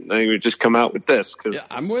reshoot. They would just come out with this. Cause yeah,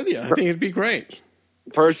 I'm with you. I think it'd be great.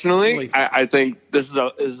 Personally, I think this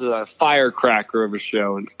is a firecracker of a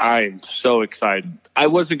show, and I'm so excited. I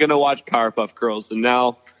wasn't going to watch Powerpuff Girls, and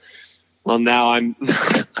now I'm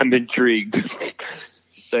I'm intrigued, to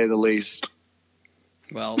say the least.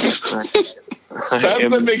 Well, how does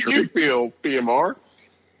that make you feel, PMR?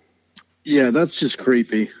 Yeah, that's just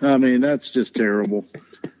creepy. I mean, that's just terrible.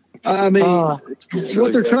 I mean,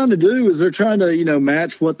 what they're trying to do is they're trying to,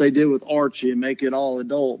 match what they did with Archie and make it all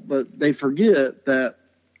adult, but they forget that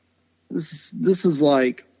this is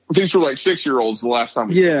like... These were like 6-year-olds the last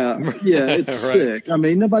time. Yeah, it's right. Sick. I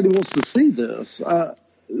mean, nobody wants to see this.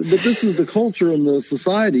 but this is the culture and the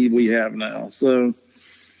society we have now. So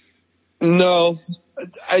no,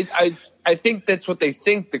 I think that's what they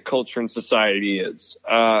think the culture and society is.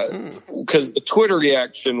 Because the Twitter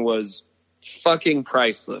reaction was fucking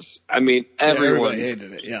priceless. I mean, everyone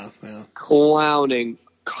hated it. Yeah. Clowning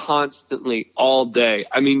constantly all day.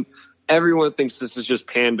 I mean, everyone thinks this is just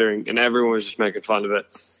pandering, and everyone was just making fun of it.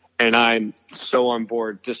 And I'm so on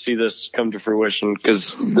board to see this come to fruition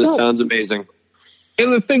because this sounds amazing.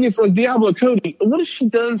 And the thing is, like, Diablo Cody, what has she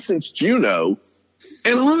done since Juno?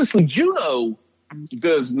 And honestly, Juno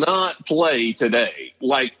does not play today.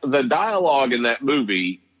 Like, the dialogue in that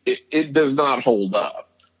movie, it does not hold up.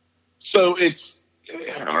 So it's,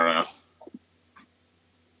 I don't know.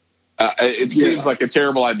 It seems like a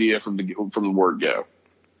terrible idea from the word go.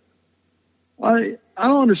 I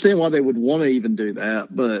don't understand why they would want to even do that,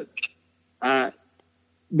 but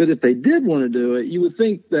if they did want to do it, you would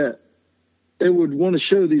think that they would want to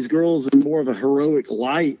show these girls in more of a heroic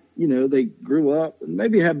light. You know, they grew up and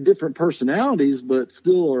maybe have different personalities, but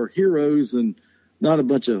still are heroes and not a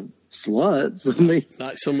bunch of sluts. I mean,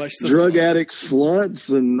 not so much the drug addicts,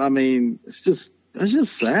 sluts, and I mean, that's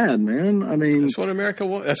just sad, man. I mean, that's what America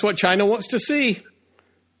wants. That's what China wants to see.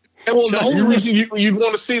 And well, the only reason you'd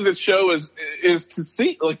want to see this show is to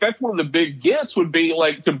see, like, that's one of the big gets would be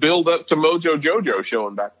like to build up to Mojo Jojo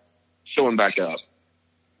showing back up.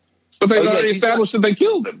 But they've already established that they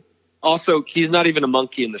killed him. Also, he's not even a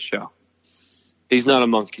monkey in the show. He's not a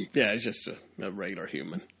monkey. Yeah, he's just a regular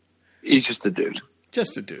human. He's just a dude.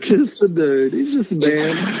 Just a dude. Just a dude. He's just a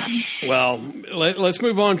man. Well, let's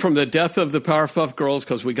move on from the death of the Powerpuff Girls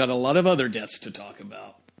because we got a lot of other deaths to talk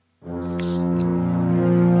about.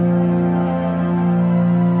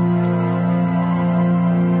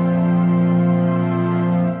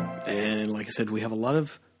 And like I said, we have a lot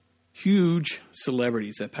of huge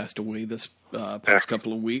celebrities that passed away this past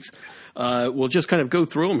couple of weeks. We'll just kind of go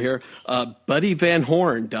through them here. Buddy Van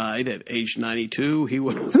Horn died at age 92. He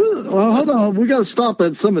was. Well, hold on. We got to stop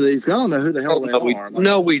at some of these. I don't know who the hell they are.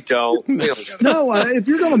 No, we don't. No, if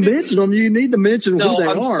you're going to mention them, you need to mention who they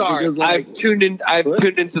are. Sorry. Because, like, I've tuned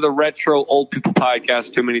into the retro old people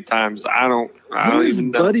podcast too many times. I don't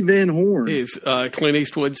even know. Buddy Van Horn. He's Clint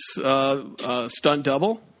Eastwood's stunt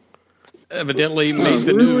double. Evidently made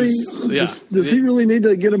the news. Yeah. Does he really need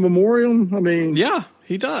to get a memorial? I mean, yeah,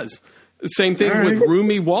 he does. Same thing with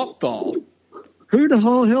Rumi Walthall. Who the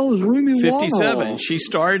hell is Rumi 57. Walthall? She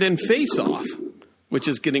starred in Face Off, which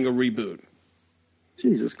is getting a reboot.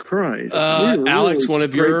 Jesus Christ. Alex,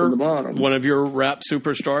 really one of your rap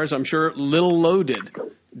superstars, I'm sure, Lil Loaded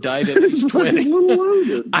died at age 20. Lil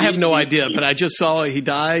Loaded? I have no idea, but I just saw he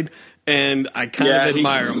died, and I kind of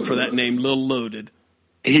admire him for that name, Lil Loaded.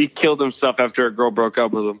 He killed himself after a girl broke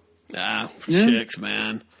up with him. Chicks,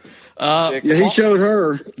 man. He showed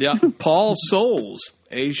her. Yeah, Paul Souls,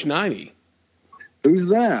 age 90. Who's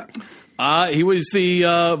that? He was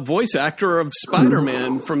the voice actor of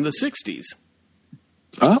Spider-Man from the 60s.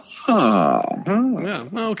 Yeah.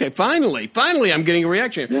 Okay. Finally, I'm getting a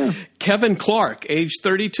reaction. Yeah. Kevin Clark, age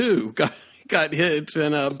 32, got hit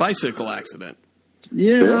in a bicycle accident.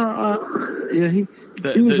 Yeah.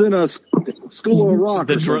 He was in a School of Rock.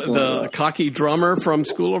 The cocky drummer from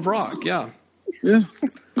School of Rock. Yeah. Yeah.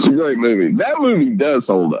 It's a great movie. That movie does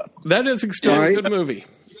hold up. That is a good movie.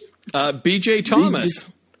 B.J. Thomas,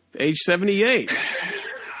 age 78. I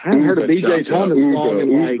haven't heard a B.J. Thomas song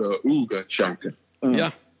in like... Ooga Chaka.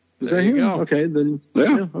 Yeah. Is that him? Go. Okay, then.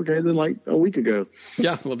 Yeah. Okay, then like a week ago.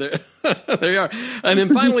 Yeah, well, there you are. And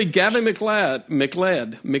then finally, Gavin McLeod.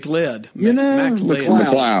 McLeod.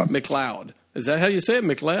 Is that how you say it,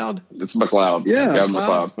 McLeod? It's McLeod. Yeah. Gavin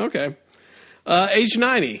McLeod. Okay. Age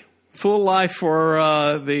 90. Full life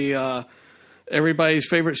for the everybody's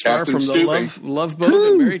favorite star Captain from Stubing. the Love Boat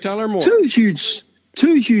and Mary Tyler Moore. Two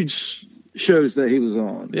huge shows that he was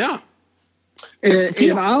on. Yeah.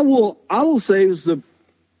 And I will say it was the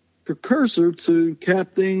precursor to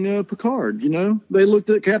Captain Picard. You know, they looked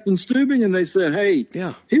at Captain Stubing and they said, "Hey,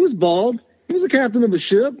 he was bald. He was a captain of a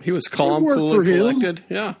ship. He was calm, cool, and collected.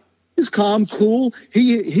 Yeah, he was calm, cool.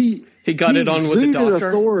 He got it on with the doctor.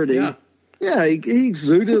 Authority. Yeah, he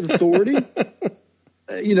exuded authority.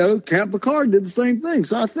 You know, Captain Picard did the same thing.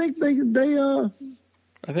 So I think they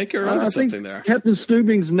I think you're onto something there. Captain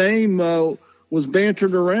Stubing's name was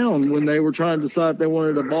bantered around when they were trying to decide if they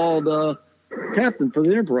wanted a bald captain for the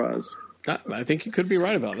Enterprise. I think you could be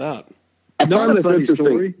right about that. Not a funny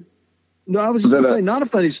story. No, I was just going to say, not a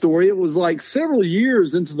funny story. It was like several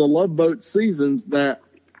years into the Love Boat seasons that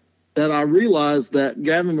I realized that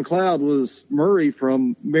Gavin McLeod was Murray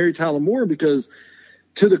from Mary Tyler Moore, because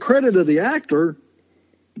to the credit of the actor,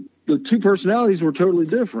 the two personalities were totally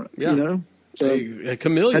different. Yeah. You know, so A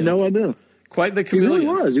chameleon. had no idea. Quite the He really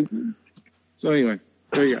chameleon. was. So anyway,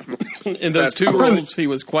 there you go. In those two roles, he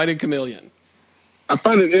was quite a chameleon. I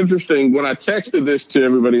find it interesting when I texted this to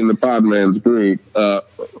everybody in the Podman's group.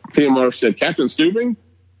 PMR said Captain Stubing.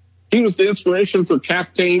 He was the inspiration for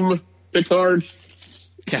Captain Picard.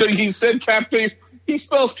 So he said Captain. He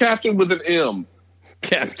spells Captain with an M.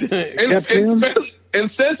 Captain. And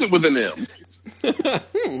says it with an M.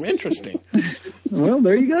 Interesting. Well,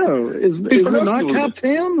 there you go. Is it not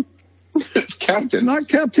Captain? It's Captain. Not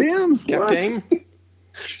Captain? Captain. What?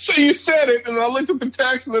 So you said it, and I looked at the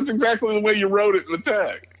text, and that's exactly the way you wrote it in the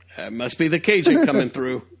text. That must be the Cajun coming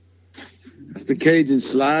through. It's the Cajun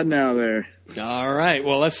sliding out there. All right.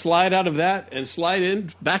 Well, let's slide out of that and slide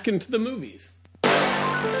in back into the movies.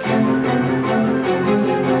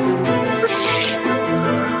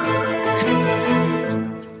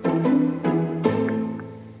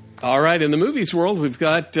 All right. In the movies world, we've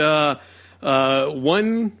got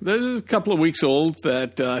one that is a couple of weeks old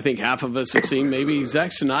that I think half of us have seen. Maybe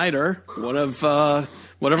Zack Snyder, one of our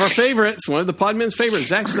favorites, one of the Podmen's favorites.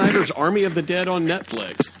 Zack Snyder's Army of the Dead on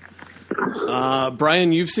Netflix.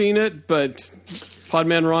 Brian, you've seen it, but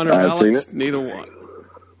Podman Ron or I've seen Alex, it. neither one.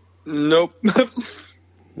 Nope.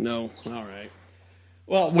 No. All right.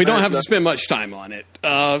 Well, we don't have to spend much time on it.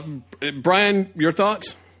 Brian, your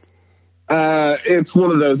thoughts? It's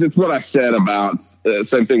one of those. It's what I said about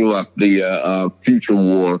same thing about the Future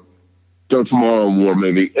War, Go Tomorrow War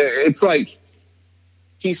movie. It's like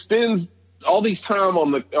he spends all this time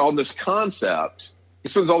on this concept. He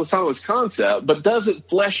spends all this time on this concept, but doesn't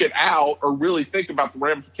flesh it out or really think about the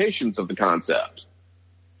ramifications of the concept.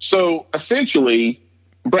 So essentially,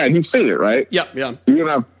 Brad, you've seen it, right? Yeah. You're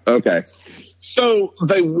gonna okay. So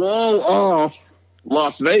they wall off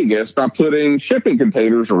Las Vegas by putting shipping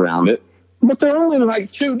containers around it, but they're only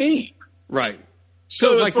like 2 deep. Right.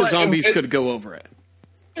 So it's like the zombies and- could go over it.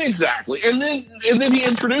 Exactly. And then he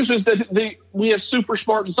introduces that we have super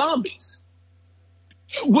smart zombies.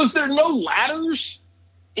 Was there no ladders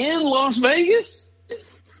in Las Vegas?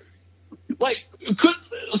 Like,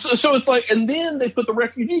 so it's like, and then they put the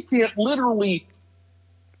refugee camp literally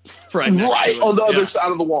Right on the other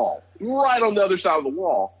side of the wall. Right on the other side of the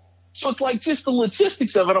wall. So it's like just the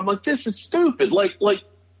logistics of it. I'm like, this is stupid. Like,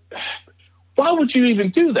 why would you even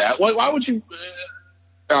do that? Why would you?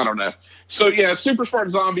 I don't know. So yeah, super smart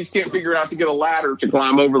zombies can't figure out to get a ladder to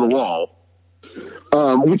climb over the wall,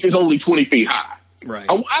 which is only 20 feet high. Right.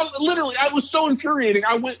 I was so infuriating.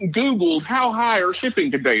 I went and Googled how high are shipping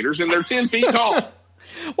containers, and they're 10 feet tall.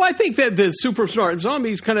 Well, I think that the super smart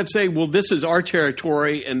zombies kind of say, well, this is our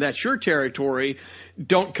territory and that's your territory.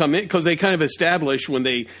 Don't come in, because they kind of establish when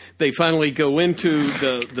they finally go into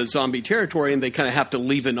the zombie territory, and they kind of have to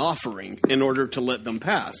leave an offering in order to let them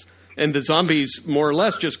pass. And the zombies more or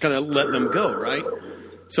less just kind of let them go, right?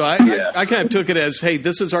 So I kind of took it as, hey,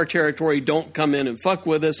 this is our territory. Don't come in and fuck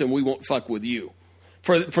with us, and we won't fuck with you.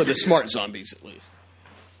 For the smart zombies, at least.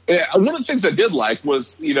 Yeah, one of the things I did like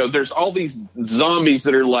was, there's all these zombies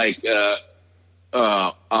that are like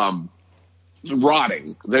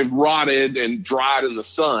rotting. They've rotted and dried in the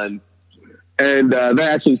sun, and they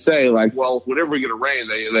actually say, like, well, whenever we get a rain,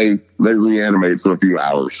 they reanimate for a few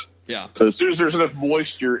hours. Yeah. So as soon as there's enough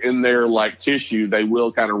moisture in their like tissue, they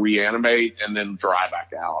will kind of reanimate and then dry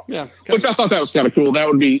back out. Yeah. Which I thought that was kind of cool. That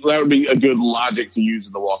would be a good logic to use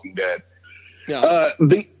in The Walking Dead. Yeah.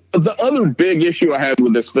 The other big issue I had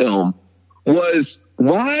with this film was,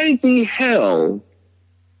 why the hell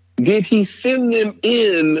did he send them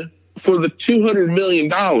in for the $200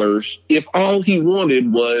 million if all he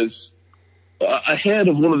wanted was a head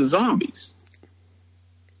of one of the zombies?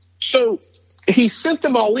 So he sent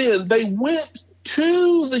them all in. They went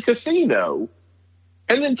to the casino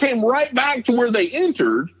and then came right back to where they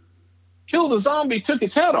entered, killed a zombie, took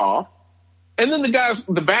its head off. And then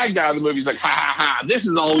the bad guy of the movie is like, ha, ha, ha, this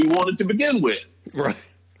is all we wanted to begin with. Right.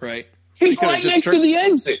 He's right next to the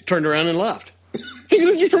exit. Turned around and left. He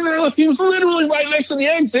was literally right next to the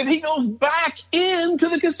exit. He goes back into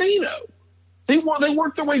the casino. They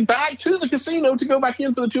worked their way back to the casino to go back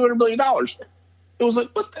in for the $200 million. It was like,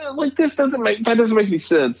 what the, like, that doesn't make any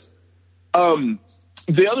sense. The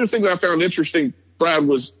other thing that I found interesting, Brad,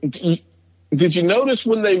 was, did you notice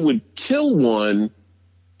when they would kill one,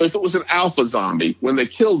 if it was an alpha zombie, when they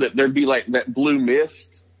killed it, there'd be like that blue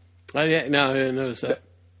mist? Oh, yeah, no, I didn't notice that.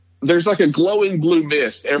 There's like a glowing blue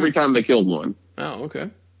mist every time they killed one. Oh, okay.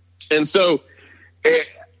 And so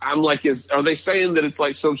I'm like, are they saying that it's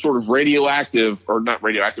like some sort of radioactive, or not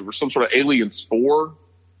radioactive, or some sort of alien spore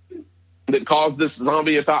that caused this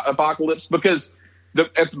zombie apocalypse? Because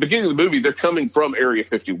at the beginning of the movie, they're coming from Area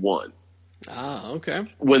 51. Ah, okay.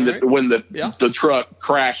 When the truck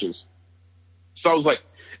crashes. So I was like,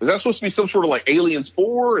 is that supposed to be some sort of like Aliens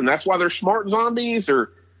 4, and that's why they're smart zombies?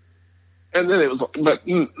 And then it was, but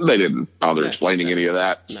they didn't bother explaining any of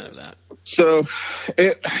that. None of that. So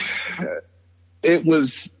it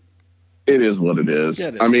is what it is.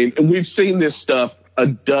 Yeah, I mean, we've seen this stuff a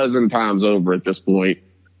dozen times over at this point.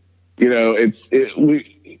 You know,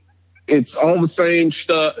 it's all the same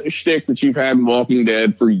shtick that you've had in Walking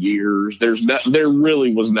Dead for years. There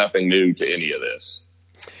really was nothing new to any of this.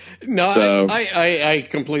 No, so, I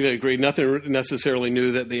completely agree. Nothing necessarily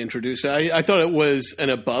new that they introduced. I thought it was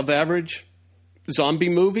an above average zombie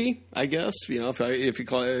movie, I guess. You know, if you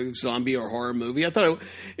call it a zombie or horror movie, I thought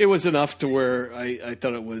it was enough to where I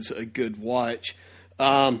thought it was a good watch.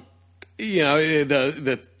 You know,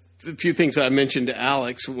 the few things I mentioned to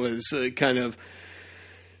Alex was kind of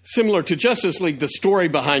similar to Justice League. The story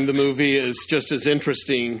behind the movie is just as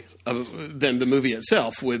interesting than the movie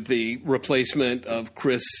itself, with the replacement of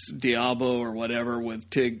Chris Diablo or whatever with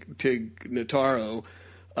Tig Notaro,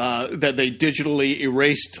 that they digitally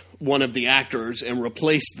erased one of the actors and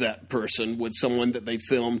replaced that person with someone that they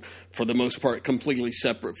filmed for the most part completely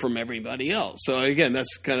separate from everybody else. So again,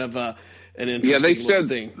 that's kind of an interesting they said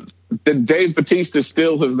thing. That Dave Bautista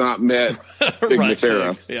still has not met Tig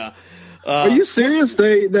Notaro. Yeah. Are you serious?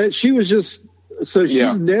 That she was just so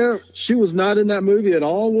she's there. She was not in that movie at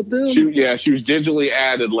all with them. She was digitally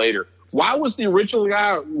added later. Why was the original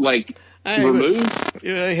guy removed? He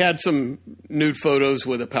had some nude photos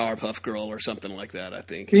with a Powerpuff Girl or something like that. I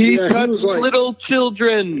think he touched little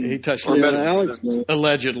children. He touched Alex,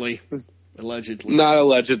 allegedly. Not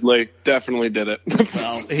allegedly. Definitely did it.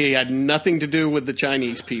 Well, he had nothing to do with the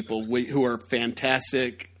Chinese people, who are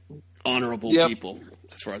fantastic, honorable people.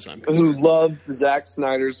 As far as I'm concerned. Who love Zack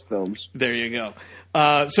Snyder's films. There you go.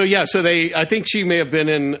 I think she may have been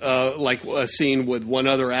in like a scene with one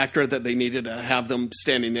other actor that they needed to have them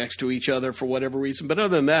standing next to each other for whatever reason. But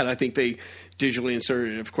other than that, I think they digitally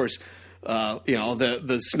inserted it. Of course, you know,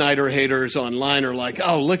 the Snyder haters online are like,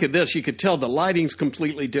 oh, look at this. You could tell the lighting's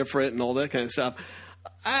completely different and all that kind of stuff.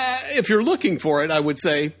 If you're looking for it, I would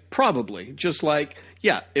say probably. Just like,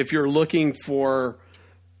 if you're looking for,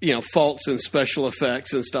 you know, faults in special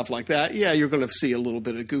effects and stuff like that, you're going to see a little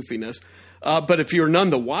bit of goofiness. But if you're none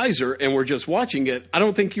the wiser and we're just watching it, I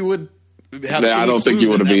don't think you would have. I don't think you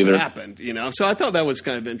would have either. Happened, you know. So I thought that was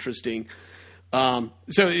kind of interesting. So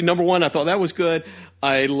number one, I thought that was good.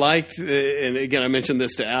 I liked, and again, I mentioned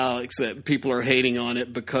this to Alex, that people are hating on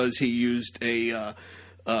it because he used a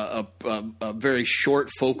very short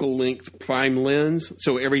focal length prime lens,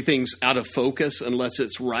 so everything's out of focus unless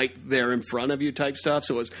it's right there in front of you type stuff.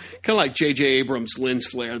 So it's kind of like J.J. Abrams' lens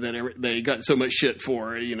flare that they got so much shit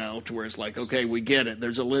for, you know, to where it's like, okay, we get it,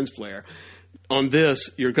 there's a lens flare. On this,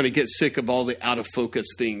 you're going to get sick of all the out of focus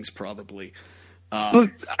things probably.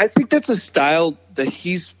 Look, I think that's a style that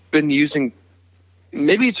he's been using.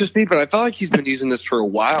 Maybe it's just me, but I felt like he's been using this for a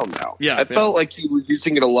while now. I felt like he was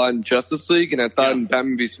using it a lot in Justice League, and I thought in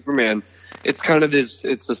Batman v Superman, it's kind of it's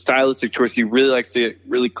a stylistic choice. He really likes to get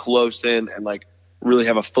really close in and like really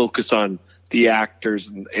have a focus on the actors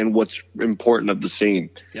and what's important of the scene.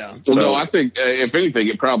 Yeah. So, no, I think if anything,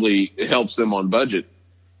 it probably helps them on budget.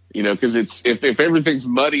 You know, because it's if everything's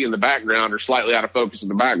muddy in the background or slightly out of focus in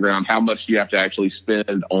the background, how much do you have to actually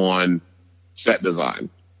spend on set design?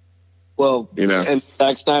 Well, you know, in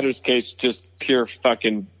Zack Snyder's case, just pure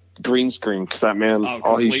fucking green screen, because that man,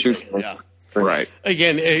 all he shoots. Right.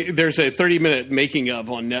 Again, there's a 30-minute making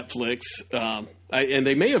of on Netflix, and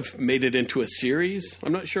they may have made it into a series.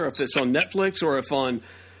 I'm not sure if it's on Netflix or if on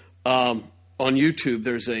YouTube.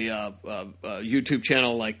 There's a YouTube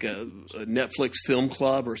channel like a Netflix Film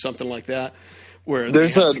Club or something like that, where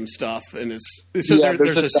there's some stuff, and there's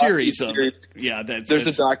a series of it. Yeah, there's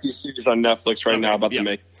a docu-series on Netflix right now about the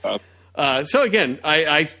making of. So again,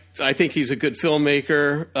 I think he's a good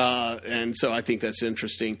filmmaker, and so I think that's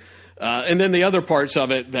interesting. And then the other parts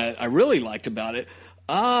of it that I really liked about it,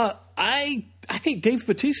 I think Dave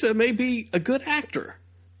Bautista may be a good actor.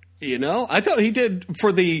 You know, I thought he did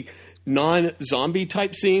for the non-zombie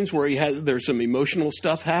type scenes where there's some emotional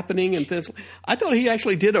stuff happening and things. I thought he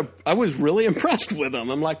actually did I was really impressed with him.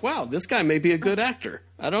 I'm like, wow, this guy may be a good actor.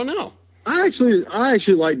 I don't know. I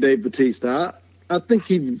actually like Dave Bautista. I think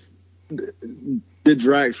he did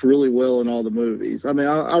Drax really well in all the movies. I mean,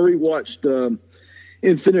 I rewatched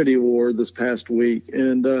Infinity War this past week,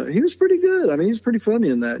 and he was pretty good. I mean, he's pretty funny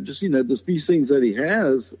in that. Just, you know, the few scenes that he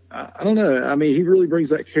has, I don't know. I mean, he really brings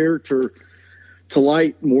that character to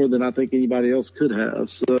light more than I think anybody else could have.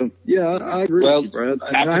 So yeah, I agree with you, Brad.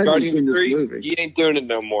 I after haven't seen this Guardians 3, movie. he ain't doing it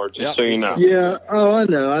no more, just so you know. Yeah. Oh, I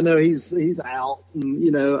know. He's out. And,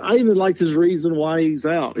 you know, I even liked his reason why he's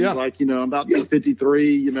out. He's like, you know, I'm about to be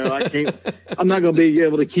 53. You know, I'm not going to be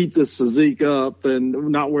able to keep this physique up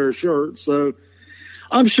and not wear a shirt. So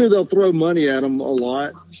I'm sure they'll throw money at him a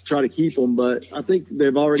lot to try to keep him. But I think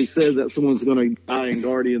they've already said that someone's going to die in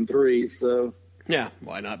Guardian 3. So. Yeah,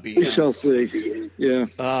 why not be? We shall see. Yeah.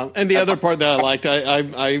 And the other part that I liked,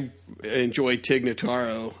 I enjoyed Tig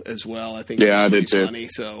Notaro as well. I think I did too. Funny,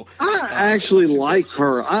 so I actually like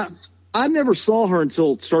her. I never saw her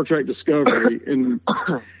until Star Trek Discovery, and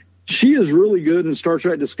she is really good in Star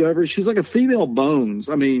Trek Discovery. She's like a female Bones.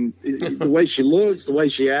 I mean, the way she looks, the way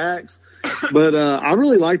she acts. But I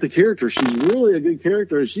really like the character. She's really a good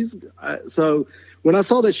character. So. When I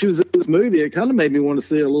saw that she was in this movie, it kind of made me want to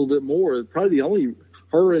see it a little bit more. Probably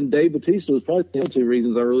her and Dave Bautista was probably the only two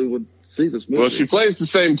reasons I really would see this movie. Well, she plays the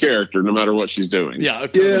same character no matter what she's doing. Yeah,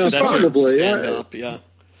 that's probably. Stand up, yeah.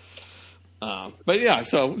 But yeah,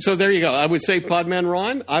 so there you go. I would say Podman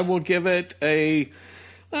Ron. I will give it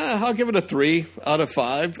I'll give it a 3 out of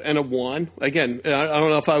 5 and a 1. Again, I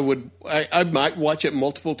don't know if I would. I might watch it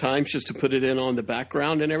multiple times just to put it in on the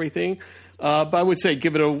background and everything. But I would say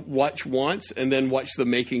give it a watch once and then watch the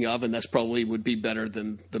making of, and that's probably would be better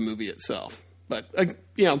than the movie itself. But,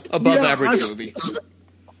 above average movie.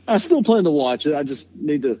 I still plan to watch it. I just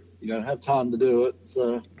need to, have time to do it.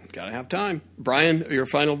 So gotta have time. Brian, your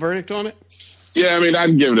final verdict on it? Yeah, I mean,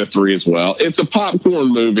 I'd give it a 3 as well. It's a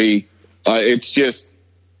popcorn movie. It's just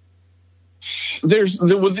with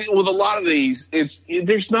a lot of these,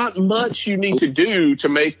 there's not much you need to do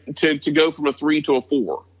to go from a 3 to a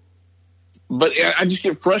 4. But I just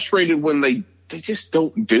get frustrated when they just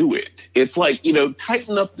don't do it. It's like,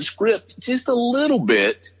 tighten up the script just a little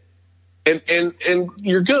bit and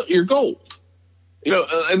you're gold.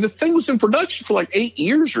 And the thing was in production for like 8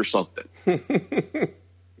 years or something.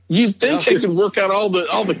 You'd think they could work out all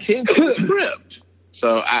the kinks in the script.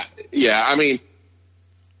 So I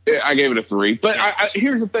gave it a 3. But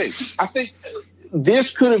here's the thing. I think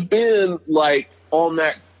this could have been like on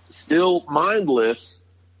that Still Mindless.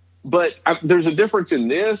 But there's a difference in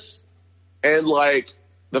this and like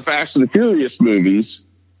the Fast and the Furious movies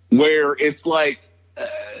where it's like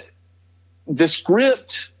the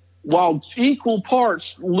script, while equal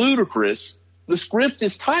parts ludicrous, the script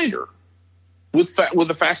is tighter with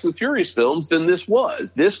the Fast and the Furious films than this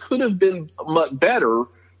was. This could have been much better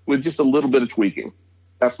with just a little bit of tweaking.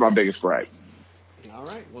 That's my biggest gripe. All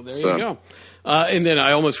right. Well, there you go. And then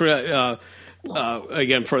I almost forgot.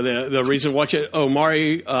 Again, for the reason to watch it,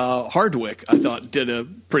 Omari Hardwick, I thought did a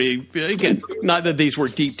pretty, again, not that these were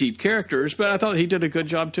deep characters, but I thought he did a good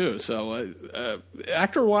job too. So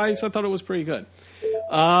actor-wise, I thought it was pretty good.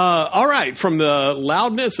 All right, from the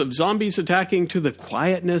loudness of zombies attacking to the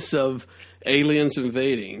quietness of aliens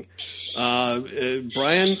invading.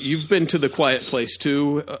 Brian, you've been to the quiet place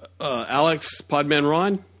too. Alex, Podman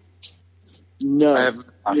Ron? No.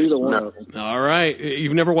 Neither one of them. All right.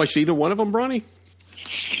 You've never watched either one of them, Bronny?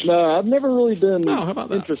 No, I've never really been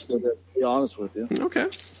interested in it, to be honest with you. Okay.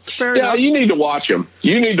 Fair enough. You need to watch them.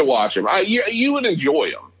 You would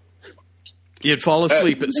enjoy them. You'd fall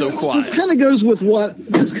asleep. It's so quiet. This kind of goes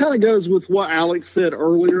with what Alex said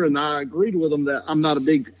earlier, and I agreed with him that I'm not a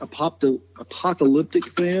big apocalyptic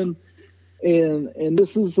fan. And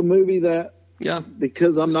this is a movie that,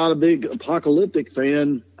 because I'm not a big apocalyptic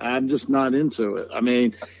fan, I'm just not into it. I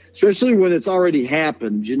mean, especially when it's already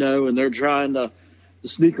happened, and they're trying to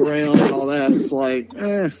sneak around and all that. It's like,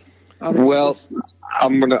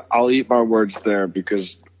 I'll eat my words there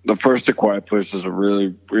because the first A Quiet Place is a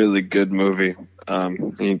really, really good movie.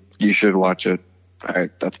 You should watch it. All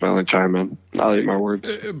right, that's my only chime in. I'll eat my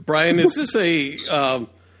words. Brian, is this a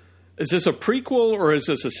prequel or is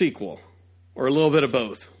this a sequel? Or a little bit of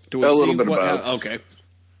both? A little bit of both. Okay.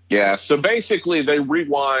 Yeah, so basically they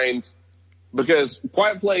rewind because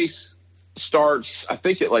Quiet Place starts, I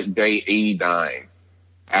think, at like day 89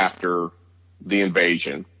 after the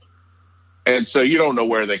invasion. And so you don't know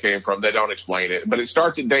where they came from. They don't explain it. But it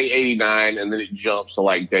starts at day 89 and then it jumps to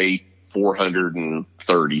like day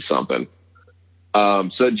 430 something.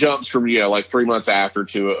 So it jumps from, like 3 months after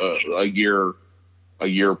to a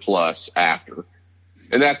year plus after.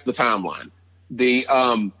 And that's the timeline.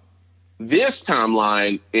 This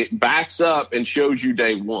timeline, it backs up and shows you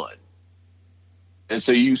day 1. And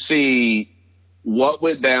so you see what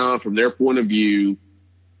went down from their point of view,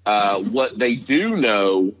 what they do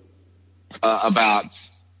know about,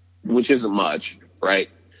 which isn't much, right?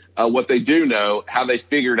 what they do know, how they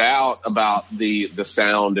figured out about the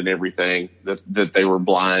sound and everything, that they were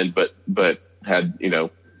blind, but had,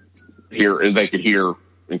 they could hear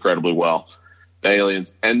incredibly well, the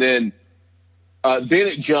aliens. And then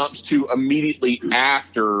it jumps to immediately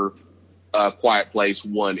after Quiet Place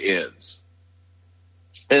 1 ends.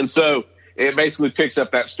 And so it basically picks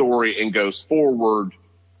up that story and goes forward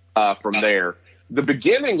from there. The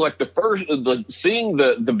beginning, like seeing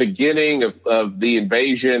the beginning of the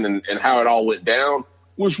invasion and how it all went down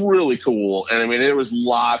was really cool. And I mean, there was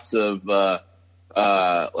lots of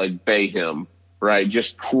like mayhem, right?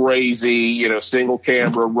 Just crazy, single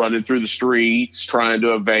camera running through the streets trying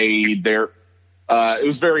to evade there. It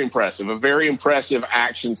was very impressive, a very impressive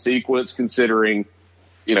action sequence considering,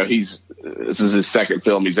 this is his second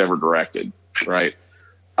film he's ever directed, right?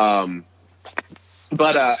 And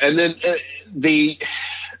then the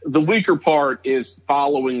weaker part is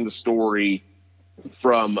following the story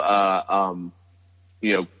from,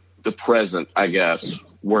 the present, I guess,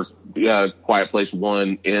 where Quiet Place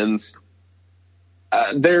 1 ends.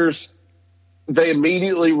 They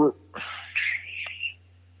immediately, do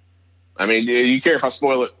you care if I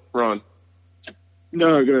spoil it, Ron?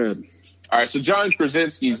 No, go ahead. All right, so John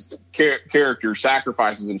Krasinski's character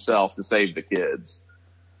sacrifices himself to save the kids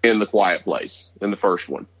in The Quiet Place, in the first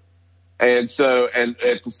one. And so, and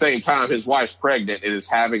at the same time, his wife's pregnant and is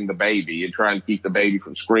having the baby and trying to keep the baby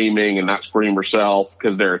from screaming and not scream herself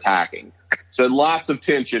because they're attacking. So lots of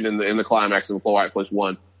tension in the climax of The Quiet Place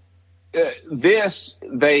 1.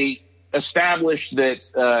 They established that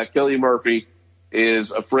Cillian Murphy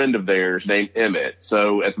is a friend of theirs named Emmett.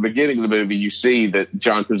 So at the beginning of the movie, you see that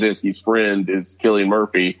John Krasinski's friend is Cillian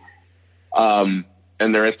Murphy, and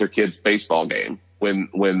they're at their kid's baseball game when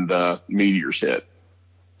the meteors hit.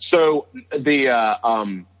 So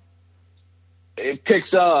it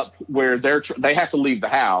picks up where they have to leave the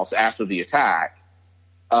house after the attack,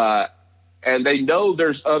 and they know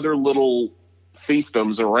there's other little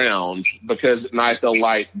fiefdoms around because at night they'll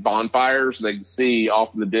light bonfires. They can see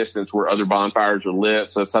off in the distance where other bonfires are lit,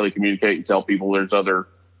 so that's how they communicate and tell people there's other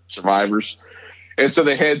survivors. And so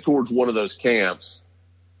they head towards one of those camps,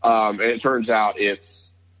 and it turns out it's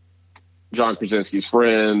John Krasinski's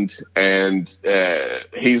friend, and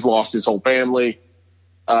he's lost his whole family.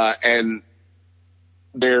 And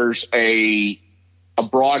there's a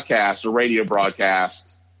radio broadcast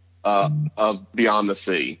of Beyond the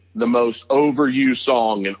Sea, the most overused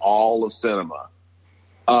song in all of cinema.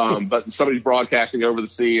 But somebody's broadcasting over the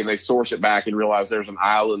sea, and they source it back and realize there's an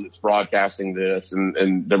island that's broadcasting this,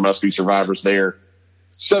 and there must be survivors there.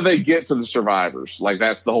 So they get to the survivors. Like,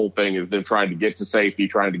 that's the whole thing, is them trying to get to safety,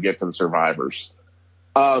 trying to get to the survivors.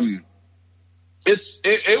 It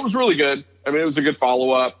was really good. I mean, it was a good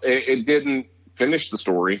follow-up. It didn't finish the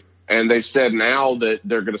story, and they've said now that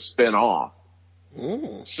they're going to spin off.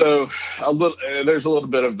 Ooh. So there's a little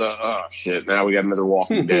bit of the, shit, now we got another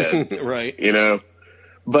Walking Dead. Right.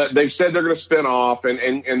 But they've said they're going to spin off,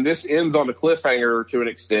 and this ends on a cliffhanger to an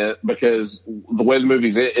extent because the way the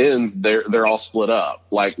movie ends, they're all split up.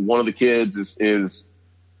 Like, one of the kids is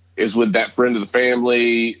with that friend of the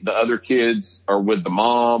family. The other kids are with the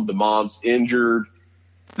mom. The mom's injured.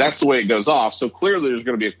 That's the way it goes off. So clearly there's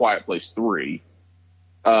going to be a Quiet Place 3.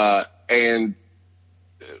 But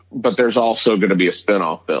there's also going to be a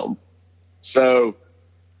spin-off film. So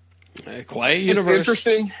Quiet Universe. It's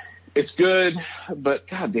interesting. It's good, but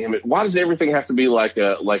god damn it, why does everything have to be like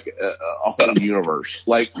a whole universe?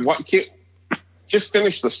 Like, what? Just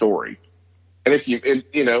finish the story. And if you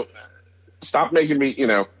stop making me,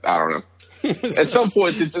 I don't know. At some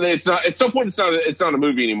point, it's not a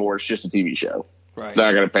movie anymore. It's just a TV show. Right. That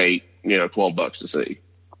I got to pay $12 to see.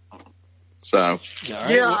 So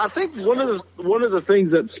yeah, I think one of the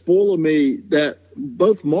things that spoiled me, that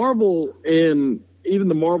both Marvel and even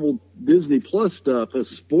the Marvel Disney Plus stuff has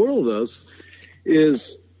spoiled us,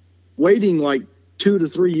 is waiting like 2 to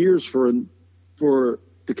 3 years for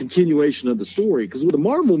the continuation of the story. Because with a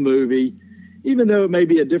Marvel movie, even though it may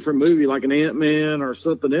be a different movie like an Ant-Man or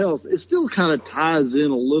something else, it still kind of ties in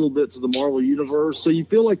a little bit to the Marvel universe. So you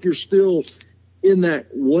feel like you're still in that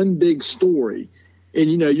one big story. And,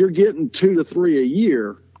 you're getting 2 to 3 a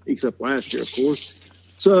year, except last year, of course.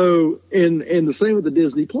 So, and the same with the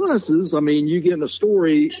Disney Pluses. I mean, you get a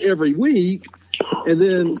story every week, and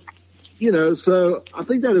then, so I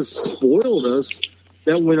think that has spoiled us,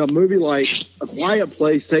 that when a movie like A Quiet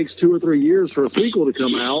Place takes 2 or 3 years for a sequel to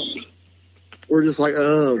come out, we're just like,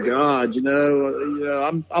 oh God,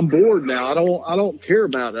 I'm bored now. I don't care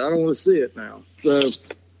about it. I don't want to see it now. So,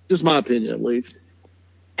 just my opinion, at least.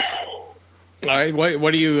 All right,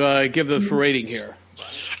 what do you give the rating here?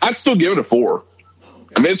 I'd still give it a 4.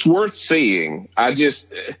 I mean, it's worth seeing. It's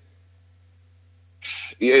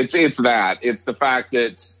that. It's the fact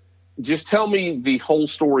that just tell me the whole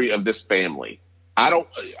story of this family. I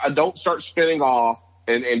don't start spinning off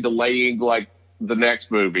and delaying like the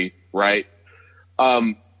next movie, right?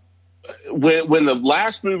 When the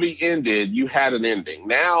last movie ended, you had an ending.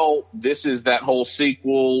 Now this is that whole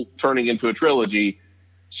sequel turning into a trilogy.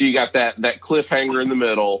 So you got that cliffhanger in the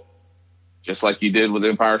middle, just like you did with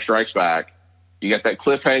Empire Strikes Back. You got that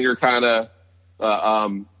cliffhanger kind of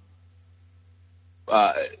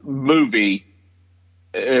movie,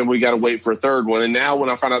 and we got to wait for a third one. And now when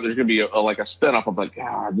I find out there's going to be a spinoff, I'm like,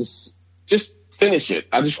 just finish it.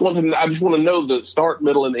 I just want to know the start,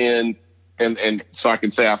 middle, and end, and so I can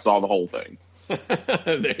say I saw the whole thing.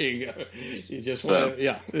 There you go. You just want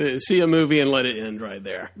to see a movie and let it end right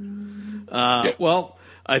there. Well,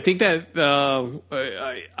 I think that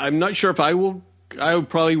I'm not sure if I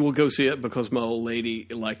probably will go see it because my old lady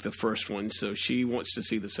liked the first one, so she wants to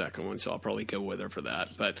see the second one. So I'll probably go with her for that.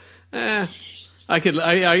 But I could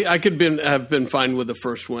have been fine with the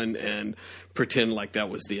first one and pretend like that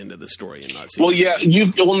was the end of the story and not see. Well,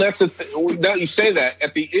 and that's now you say that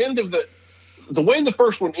at the end of the way the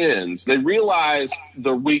first one ends, they realize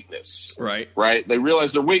their weakness. Right. They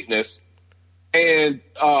realize their weakness, and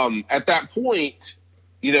at that point,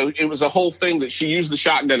 it was a whole thing that she used the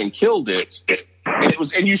shotgun and killed it.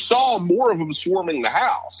 And you saw more of them swarming the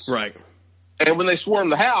house. Right. And when they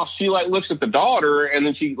swarmed the house, she looks at the daughter, and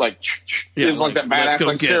then she it was like that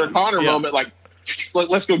badass Sarah Connor moment,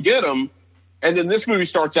 let's go get them. And then this movie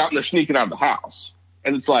starts out and they're sneaking out of the house.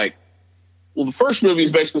 And it's like, well, the first movie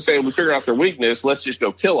is basically saying we figured out their weakness, let's just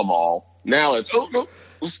go kill them all. Now it's, oh no,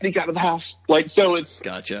 let's sneak out of the house. So it's,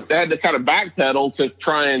 gotcha. They had to kind of backpedal to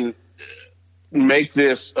try and make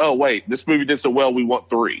this, oh wait, this movie did so well, we want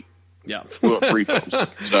 3. Yeah. We want 3 films.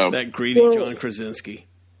 So that greedy John Krasinski.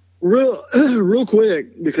 Real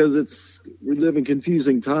quick, because we live in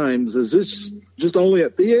confusing times. Is this just only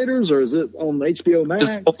at theaters, or is it on HBO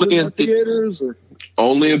Max? Only in theaters, or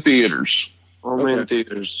only in theaters. Only in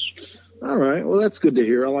theaters. All right. Well, that's good to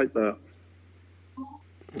hear. I like that.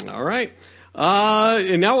 All right.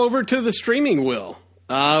 And now over to the streaming wheel.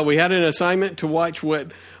 We had an assignment to watch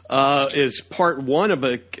what is part 1 of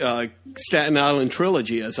a Staten Island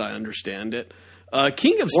trilogy, as I understand it.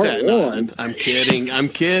 King of Staten Island. I'm kidding. The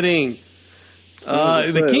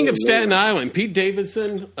King of Staten Island, Pete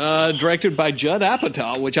Davidson, directed by Judd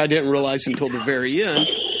Apatow, which I didn't realize until the very end.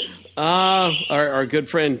 Our good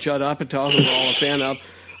friend Judd Apatow, who we're all a fan of.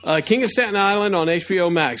 King of Staten Island on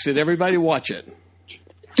HBO Max. Did everybody watch it?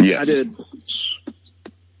 Yes. I did.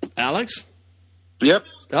 Alex? Yep.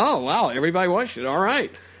 Oh, wow. Everybody watched it. All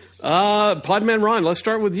right. Podman Ron, let's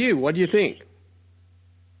start with you. What do you think?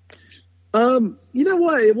 You know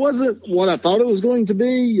what? It wasn't what I thought it was going to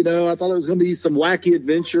be. I thought it was going to be some wacky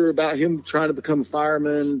adventure about him trying to become a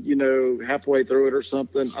fireman, halfway through it or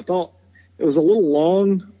something. I thought it was a little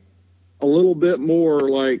long, a little bit more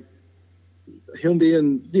like him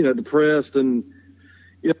being, depressed, and,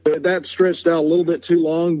 that stretched out a little bit too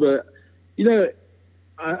long. But,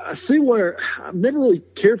 I see where I've never really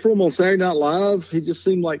cared for him on Saturday Night Live. He just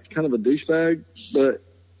seemed like kind of a douchebag, but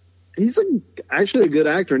he's actually a good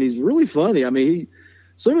actor, and he's really funny. I mean,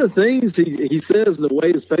 some of the things he says and the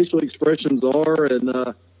way his facial expressions are,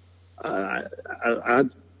 and I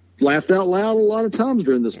laughed out loud a lot of times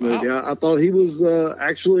during this movie. Wow. I thought he was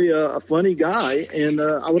actually a funny guy, and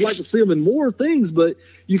I would like to see him in more things, but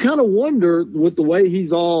you kind of wonder with the way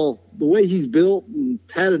he's built and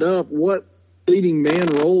tatted up, what leading man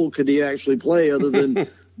role could he actually play other than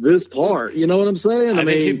this part? You know what I'm saying? I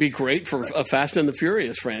think he'd be great for a Fast and the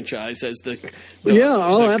Furious franchise as the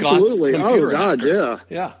absolutely. God, actor.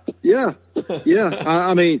 Yeah.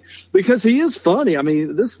 I mean, because he is funny. I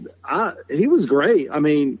mean, he was great. I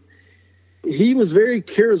mean, he was very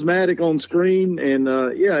charismatic on screen, and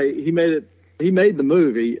he made it. He made the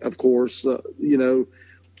movie, of course. Well,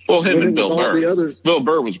 him and Bill Burr. Bill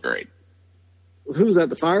Burr was great. Who was that?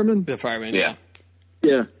 The fireman? The fireman. Yeah.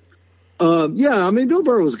 Yeah. I mean, Bill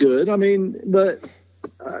Burr was good. I mean, but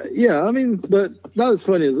not as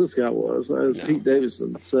funny as this guy was, Pete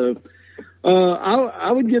Davidson. So,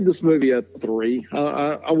 I would give this movie a 3.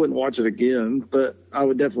 I wouldn't watch it again, but I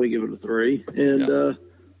would definitely give it a 3 and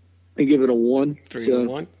give it a 1. 3 and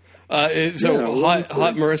 1. Hot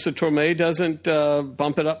Marissa Tomei doesn't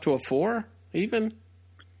bump it up to a 4 even?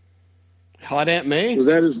 Hot Aunt May?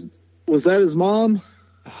 Was that his mom?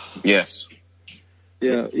 Yes.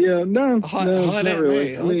 Yeah. No, hot not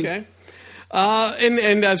really. Okay.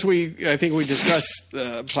 And as I think we discussed,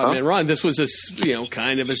 Podman Ron, this was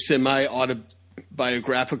kind of a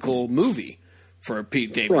semi-autobiographical movie for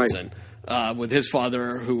Pete Davidson, with his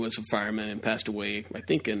father, who was a fireman and passed away, I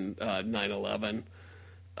think, in 9/11.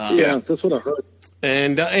 Yeah, that's what I heard.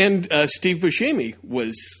 And Steve Buscemi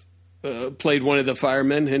played one of the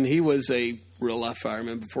firemen, and he was a real life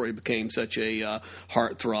fireman before he became such a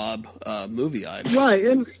heartthrob movie idol. Right,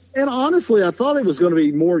 and honestly, I thought it was going to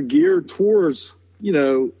be more geared towards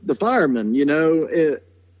the firemen,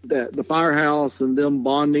 the firehouse and them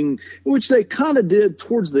bonding, which they kind of did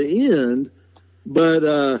towards the end, but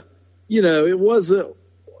it wasn't.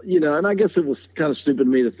 And I guess it was kind of stupid of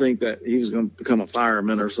me to think that he was going to become a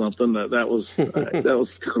fireman or something. That was that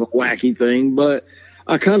was kind of a wacky thing. But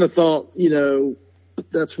I kind of thought,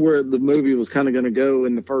 that's where the movie was kind of going to go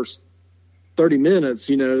in the first 30 minutes.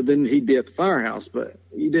 Then he'd be at the firehouse, but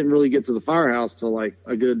he didn't really get to the firehouse till like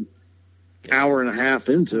a good hour and a half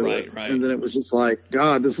into it. Right. And then it was just like,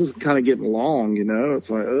 God, this is kind of getting long. It's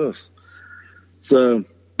like, ugh. So.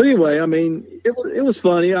 But anyway, I mean, it was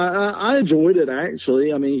funny. I enjoyed it,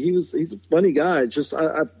 actually. I mean, he's a funny guy. Just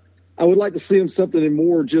I would like to see him something in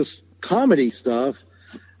more just comedy stuff,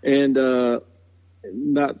 and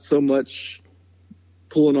not so much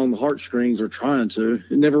pulling on the heartstrings or trying to.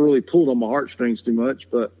 It never really pulled on my heartstrings too much.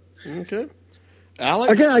 But okay,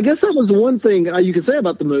 Alex. I guess that was one thing you could say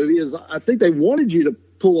about the movie is I think they wanted you to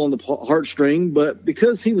pull on the heartstring, but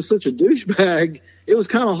because he was such a douchebag, it was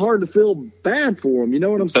kind of hard to feel bad for him. You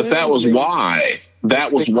know what I'm saying? But that was why.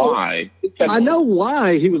 That was why. I know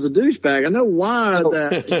why he was a douchebag. I know why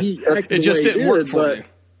that he acted it just didn't work for but you.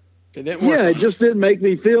 It didn't work. Yeah, it just didn't make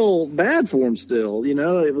me feel bad for him still.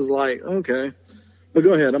 It was like, okay. But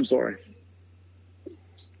go ahead. I'm sorry.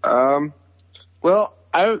 Well,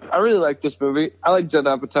 I really like this movie. I like Judd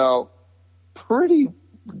Apatow pretty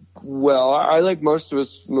well. I like most of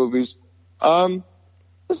his movies.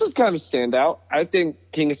 This is kind of a standout. I think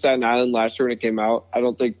King of Staten Island last year when it came out, I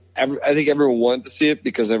think everyone wanted to see it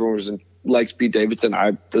because everyone likes Pete Davidson.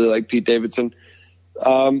 I really like Pete Davidson.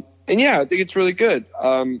 And yeah, I think it's really good.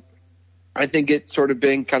 I think it sort of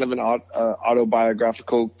being kind of an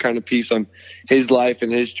autobiographical kind of piece on his life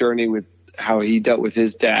and his journey with how he dealt with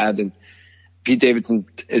his dad, and Pete Davidson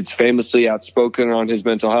is famously outspoken on his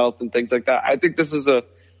mental health and things like that. I think this is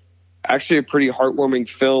actually a pretty heartwarming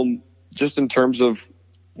film just in terms of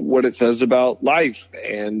what it says about life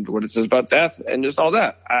and what it says about death and just all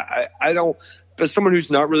that. I don't, as someone who's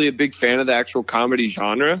not really a big fan of the actual comedy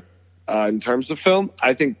genre, in terms of film,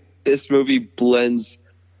 I think this movie blends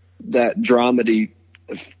that dramedy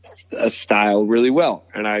style really well.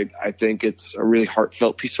 And I think it's a really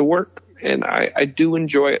heartfelt piece of work, and I do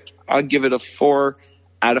enjoy it. I'll give it a 4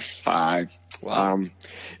 out of 5. Wow.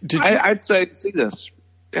 I'd say see this.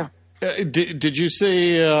 Yeah. Did you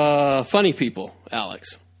say Funny People,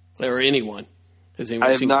 Alex, or anyone? Has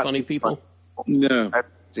anyone seen Funny People? No, I've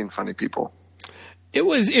seen Funny People.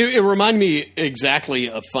 It reminded me exactly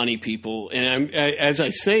of Funny People, and as I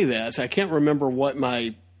say this, I can't remember what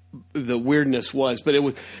the weirdness was, but it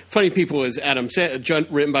was Funny People is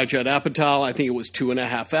written by Judd Apatow. I think it was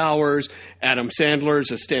 2.5 hours. Adam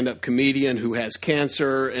Sandler's a stand-up comedian who has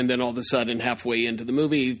cancer, and then all of a sudden, halfway into the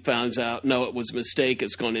movie, he finds out, no, it was a mistake.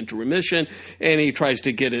 It's gone into remission, and he tries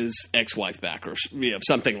to get his ex-wife back, or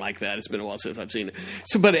something like that. It's been a while since I've seen it.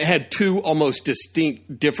 But it had two almost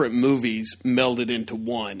distinct, different movies melded into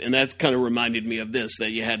one, and that kind of reminded me of this.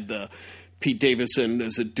 That you had the Pete Davidson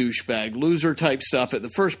as a douchebag loser type stuff at the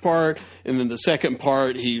first part, and then the second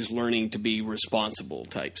part, he's learning to be responsible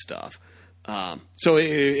type stuff. So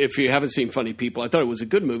if you haven't seen Funny People, I thought it was a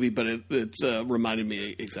good movie, but it's reminded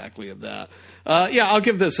me exactly of that. I'll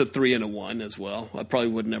give this a 3 and a 1 as well. I probably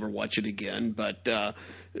would never watch it again, but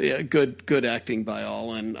good acting by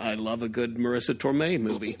all, and I love a good Marissa Tomei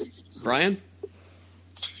movie. Brian?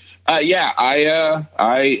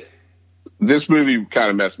 This movie kind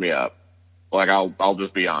of messed me up. Like I'll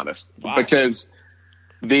just be honest, because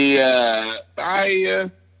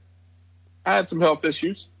I had some health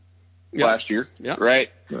issues last year, right?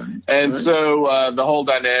 And so the whole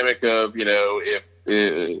dynamic of if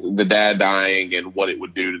the dad dying and what it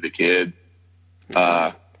would do to the kid,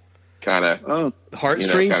 kind of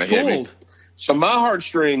heartstrings pulled. So my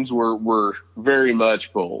heartstrings were very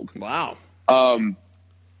much pulled. Wow.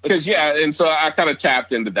 Because and so I kind of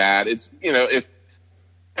tapped into that. It's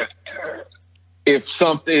if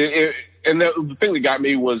something, and the thing that got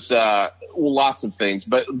me was lots of things,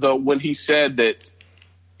 but when he said that,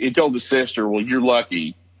 he told his sister, "Well, you're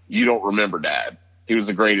lucky you don't remember Dad. He was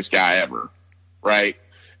the greatest guy ever," right?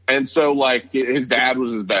 And so, like, his dad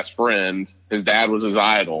was his best friend. His dad was his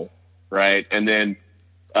idol, right? And then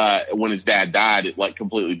when his dad died, it like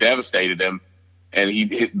completely devastated him.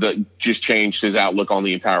 and just changed his outlook on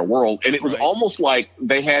the entire world. And it was almost like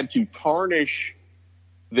they had to tarnish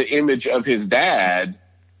the image of his dad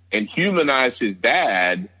and humanize his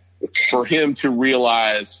dad for him to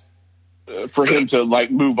realize, for him to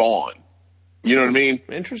like move on. You know what I mean?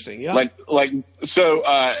 Interesting. Yeah. So,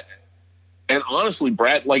 and honestly,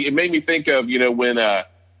 Brad, like it made me think of, you know, when I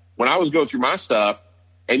was going through my stuff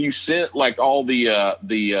and you sent like all the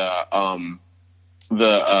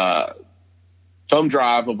thumb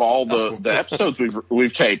drive of all the episodes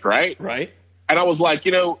we've taped, right? Right. And I was like,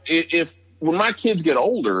 you know, if when my kids get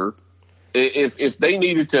older, if they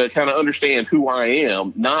needed to kind of understand who I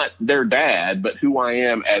am, not their dad, but who I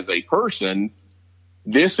am as a person,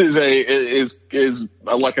 this is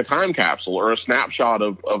like a time capsule or a snapshot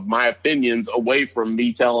of my opinions away from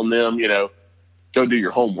me telling them, you know, go do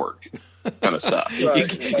your homework kind of stuff.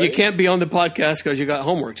 You can't be on the podcast because you got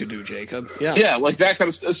homework to do, Jacob. Yeah. Yeah. Like that kind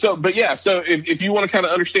of stuff. So if you want to kind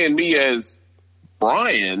of understand me as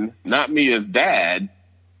Brian, not me as dad,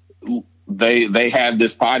 they have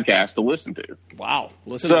this podcast to listen to. Wow.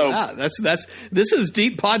 Listen to that. This is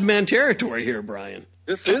deep Podman territory here, Brian.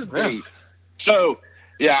 This is deep. So,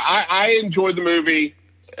 yeah, I enjoyed the movie.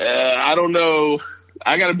 I don't know.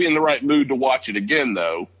 I got to be in the right mood to watch it again,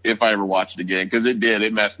 though, if I ever watch it again, because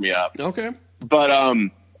it messed me up. Okay. But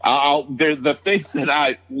the thing that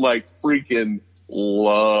I like freaking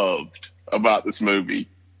loved about this movie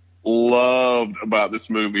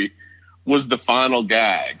was the final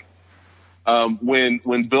gag.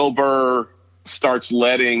 When Bill Burr starts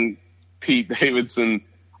letting Pete Davidson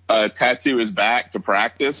tattoo his back to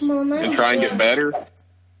practice and try and get better.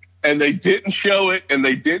 And they didn't show it, and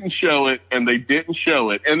they didn't show it, and they didn't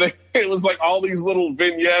show it. And it was like all these little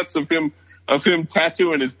vignettes of him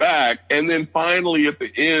tattooing his back. And then finally at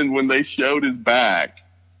the end, when they showed his back.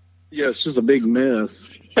 Yeah, it's just a big mess.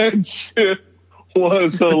 That shit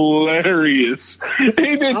was hilarious. He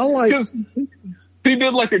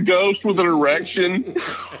did like a ghost with an erection.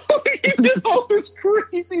 He did all this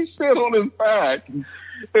crazy shit on his back.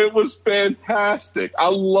 It was fantastic. I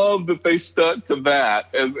love that they stuck to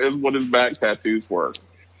that as what his back tattoos were.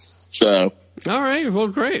 So. All right. Well,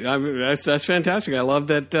 great. I mean, that's fantastic. I love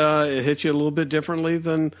that it hit you a little bit differently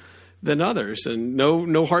than others, and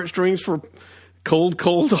no heartstrings for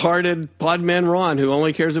cold-hearted Podman Ron, who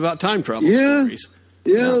only cares about time travel stories.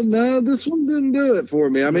 Yeah. No, this one didn't do it for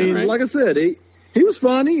me. I mean, like I said, he was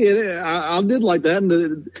funny, and I did like that.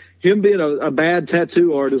 And him being a bad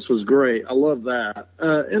tattoo artist was great. I love that.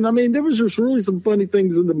 And I mean, there was just really some funny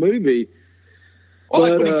things in the movie. Well,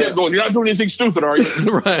 like when he kept going, "You're not doing anything stupid, are you?"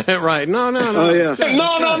 right. No. Oh yeah.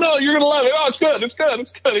 No. You're gonna love it. Oh, it's good.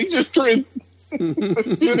 He's just trying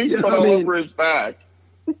all over his back.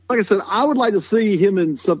 Like I said, I would like to see him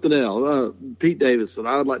in something else. Pete Davidson.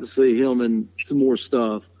 I would like to see him in some more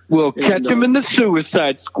stuff. We'll catch him in the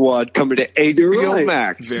Suicide Squad coming to HBO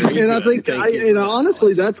Max. I think,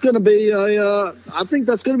 honestly, that's going to be I think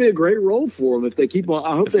that's going to be a great role for him if they keep on.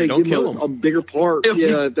 I hope they give him a bigger part.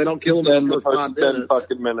 If they don't kill him in the first 10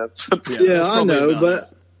 fucking minutes. Yeah, I know,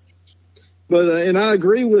 but and I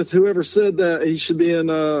agree with whoever said that he should be in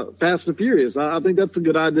Fast and Furious. I think that's a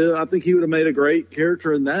good idea. I think he would have made a great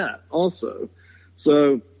character in that also.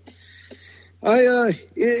 So.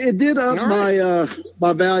 It did up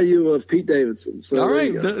my value of Pete Davidson. So all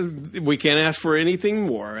right, we can't ask for anything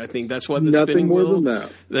more. I think that's what the nothing more than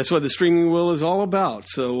that. That's what the streaming wheel is all about.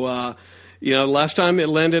 So, last time it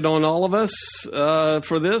landed on all of us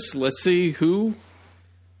for this. Let's see who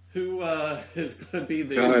is going to be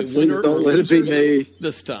the winner. Please don't let it be me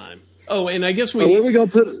this time. Oh, and I guess where are we going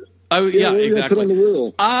to put it? Exactly. Put on the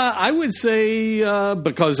wheel? I would say,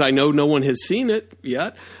 because I know no one has seen it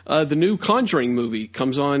yet, the new Conjuring movie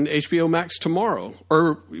comes on HBO Max tomorrow.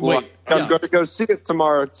 I'm going to go see it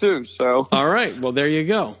tomorrow, too. So. All right. Well, there you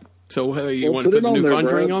go. So you want to put the new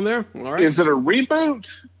Conjuring on there? All right. Is it a reboot?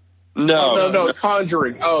 No,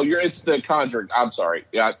 Conjuring. Oh, it's the Conjuring. I'm sorry.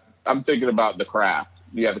 Yeah, I'm thinking about The Craft.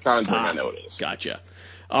 Yeah, the Conjuring, I know it is. Gotcha.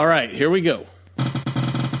 All right, here we go.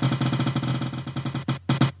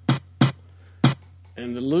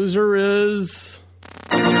 And the loser is...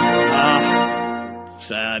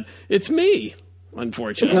 sad. It's me,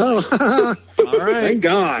 unfortunately. All right. Thank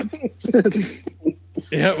God.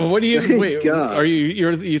 Yeah, well, what do you... Wait, are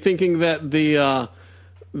you thinking that that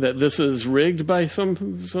this is rigged by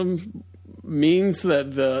some means,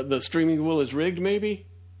 that the streaming wheel is rigged, maybe?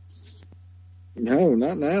 No,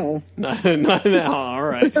 not now. Not now. All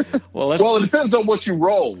right. Well, it depends on what you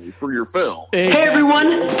roll for your film. Hey, everyone.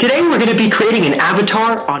 Today we're going to be creating an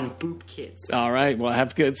avatar on Boop Kids. All right. Well, I have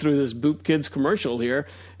to get through this Boop Kids commercial here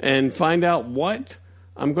and find out what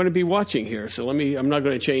I'm going to be watching here. So I'm not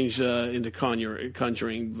going to change into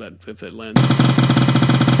Conjuring, but if it lands. All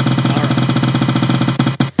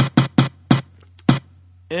right.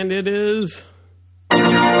 And it is.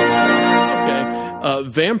 Okay.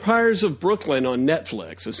 Vampires of Brooklyn on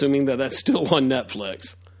Netflix, assuming that that's still on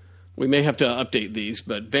Netflix. We may have to update these,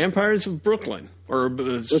 but Vampires of Brooklyn.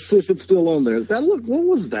 Let's see if it's still on there. What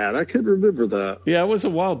was that? I couldn't remember that. Yeah, it was a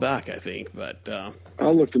while back, I think, but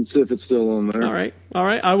I'll look and see if it's still on there. All right.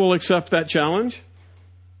 I will accept that challenge.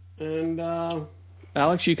 And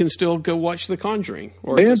Alex, you can still go watch The Conjuring.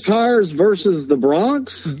 Or Vampires versus the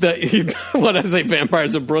Bronx? What did I say?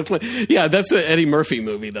 Vampires of Brooklyn? Yeah, that's the Eddie Murphy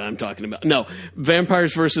movie that I'm talking about. No,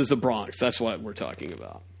 Vampires versus the Bronx. That's what we're talking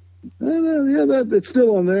about. It's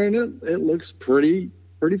still on there, and it looks pretty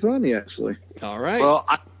funny, actually. All right. Well,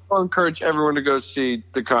 I will encourage everyone to go see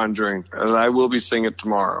The Conjuring, and I will be seeing it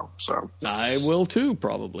tomorrow. So I will too,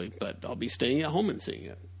 probably, but I'll be staying at home and seeing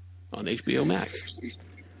it on HBO Max.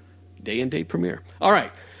 Day and date premiere. All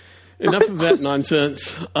right. Enough of that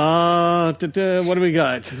nonsense. What do we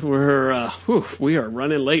got? We are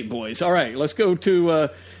running late, boys. All right, let's go to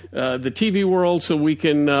the TV world so we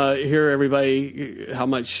can hear everybody how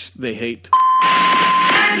much they hate. All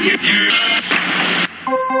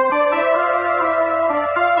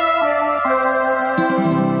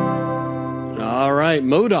right,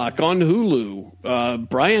 MODOK on Hulu.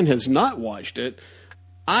 Brian has not watched it.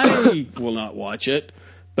 I will not watch it.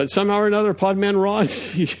 But somehow or another, Podman Ron,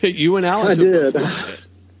 you and Alex did. Watched it.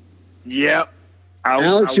 Yep.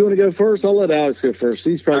 Alex, you want to go first? I'll let Alex go first.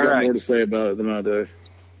 He's probably got right. more to say about it than I do.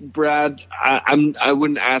 Brad, I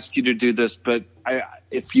wouldn't ask you to do this, but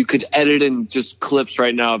if you could edit in just clips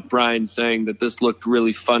right now of Brian saying that this looked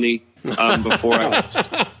really funny before I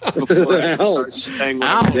start saying what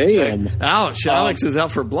I'm saying. Ouch. Alex is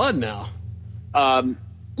out for blood now.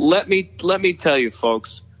 Let me tell you,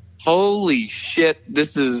 folks. Holy shit!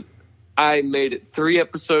 I made it 3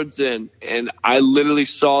 episodes in, and I literally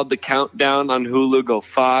saw the countdown on Hulu go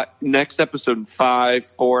 5. Next episode 5,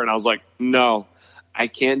 4, and I was like, no, I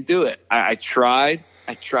can't do it. I tried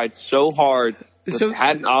so hard. But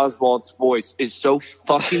Patton Oswalt's voice is so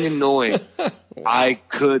fucking annoying. Wow.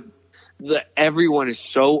 Everyone is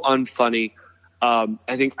so unfunny. I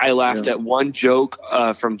think I laughed at one joke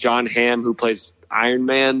from John Hamm, who plays Iron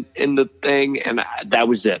Man in the thing, and that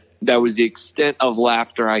was it. That was the extent of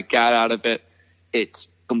laughter I got out of it. It's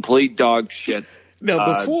complete dog shit.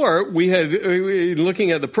 Now, before we had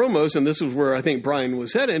looking at the promos, and this is where I think Brian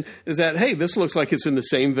was heading, is that, hey, this looks like it's in the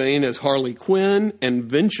same vein as Harley Quinn and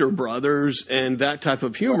Venture Brothers and that type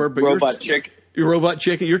of humor. But Robot Chicken. Robot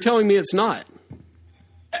Chicken. You're telling me it's not.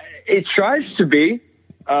 It tries to be.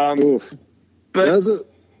 But does it?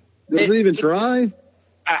 Does it even try?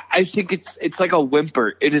 I think it's like a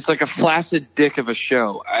whimper. It is like a flaccid dick of a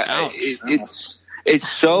show. It's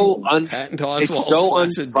so unfunny.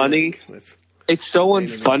 It's so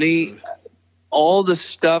unfunny. All the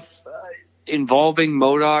stuff involving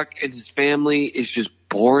MODOK and his family is just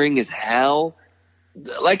boring as hell.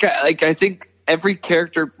 I think every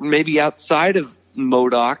character, maybe outside of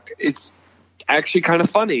MODOK, is actually kind of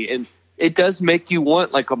funny, and it does make you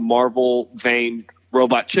want like a Marvel vein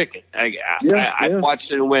Robot Chicken. I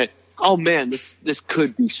watched it and went, oh man, this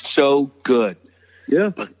could be so good.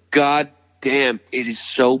 Yeah. But god damn, it is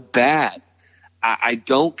so bad. I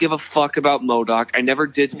don't give a fuck about MODOK. I never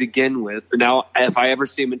did to begin with. Now, if I ever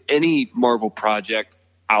see him in any Marvel project,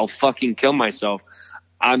 I'll fucking kill myself.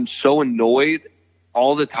 I'm so annoyed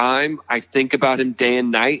all the time. I think about him day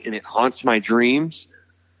and night, and it haunts my dreams.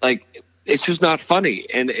 Like, it's just not funny,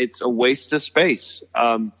 and it's a waste of space.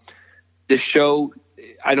 The show,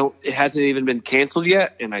 it hasn't even been canceled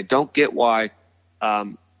yet, and I don't get why.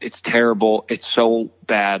 It's terrible. It's so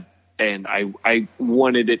bad, and I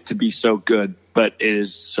wanted it to be so good, but it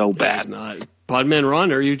is so bad. It's not. Podman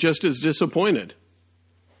Ron, are you just as disappointed?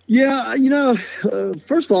 Yeah,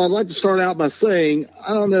 first of all, I'd like to start out by saying,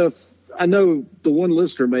 I know the one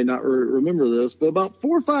listener may not remember this, but about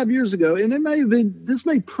 4 or 5 years ago, and this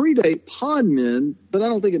may predate Podmen, but I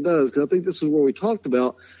don't think it does, because I think this is where we talked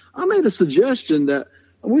about, I made a suggestion that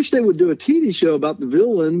I wish they would do a TV show about the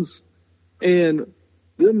villains and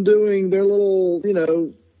them doing their little,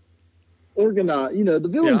 organize, the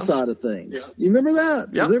villain side of things. Yeah. You remember that?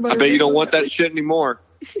 Yeah. I bet you don't want that shit anymore.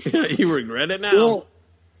 You regret it now. Well,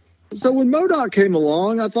 so when MODOK came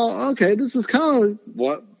along, I thought, okay, this is kind of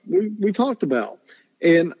what we talked about.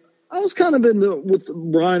 And I was kind of with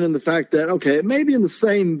Brian in the fact that, okay, it may be in the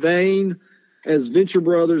same vein as Venture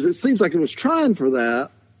Brothers. It seems like it was trying for that.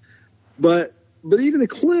 But even the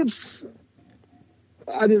clips,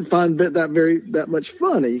 I didn't find that much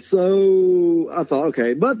funny. So I thought,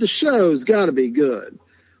 okay, but the show's got to be good.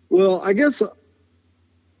 Well, I guess a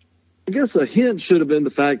hint should have been the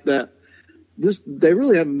fact that they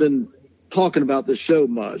really haven't been talking about this show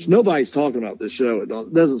much. Nobody's talking about this show.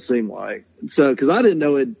 It doesn't seem like. So, because I didn't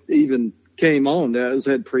know it even came on. It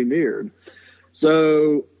had premiered.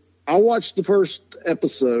 So I watched the first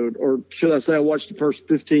episode, or should I say I watched the first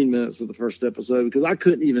 15 minutes of the first episode, because I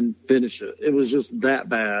couldn't even finish it. It was just that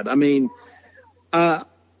bad. I mean,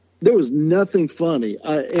 there was nothing funny.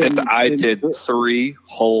 I did 3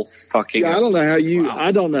 whole fucking. Yeah, I don't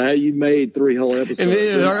know how you made 3 whole episodes.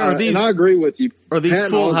 And I agree with you. Are these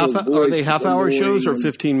full half-hour shows or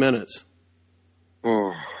 15 minutes?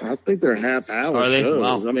 Oh. I think they're half-hour Are they? shows.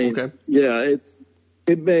 Wow. I mean, okay. Yeah,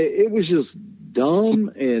 it was just dumb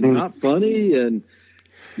and not funny, and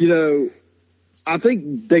I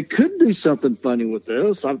think they could do something funny with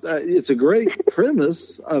this. It's a great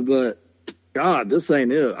premise, but God, this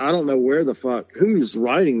ain't it. I don't know who's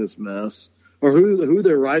writing this mess, or who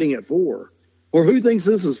they're writing it for, or who thinks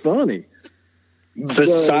this is funny.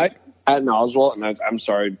 Besides Patton Oswalt, and I'm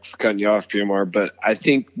sorry for cutting you off, PMR, but I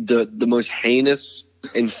think the most heinous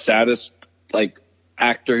and saddest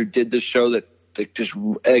actor who did this show that just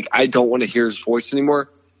I don't want to hear his voice anymore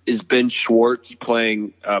is Ben Schwartz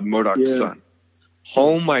playing MODOK's son.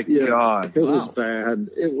 Oh my God. It was bad.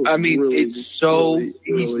 It was it's so,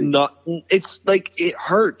 he's not, it's like, it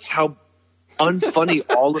hurts how unfunny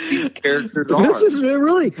all of these characters are. This is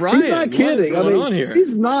really, Brian, he's not kidding. What's going on here?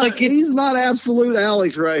 He's not, he's not absolute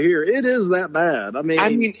Alex right here. It is that bad.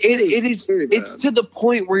 It is it's to the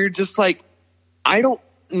point where you're just like, I don't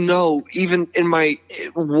know, even in my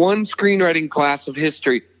one screenwriting class of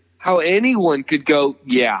history, how anyone could go,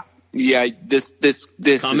 this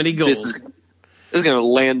comedy gold. This is going to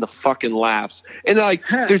land the fucking laughs. And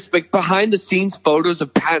there's behind the scenes photos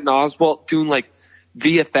of Patton Oswalt doing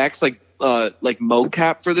VFX,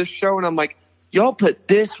 mocap for this show. And I'm like, y'all put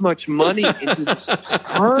this much money into this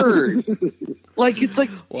turd.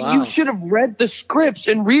 Wow. You should have read the scripts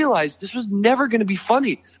and realized this was never going to be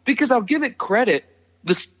funny, because I'll give it credit.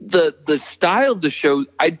 The style of the show,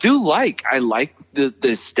 I do like. I like the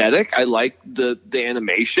aesthetic. I like the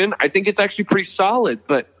animation. I think it's actually pretty solid,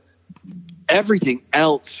 but everything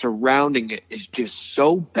else surrounding it is just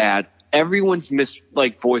so bad. Everyone's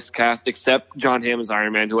voice cast except John Hamm as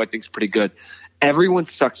Iron Man, who I think is pretty good. Everyone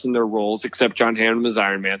sucks in their roles except John Hamm as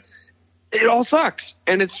Iron Man. It all sucks,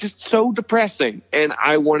 and it's just so depressing. And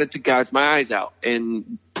I wanted to gouge my eyes out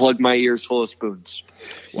and plug my ears full of spoons.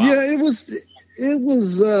 Wow. Yeah, it was.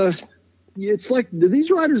 It's like, did these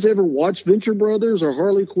writers ever watch Venture Brothers or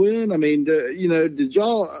Harley Quinn? I mean, did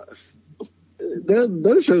y'all?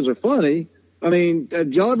 Those shows are funny. I mean,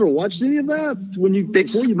 have y'all ever watched any of that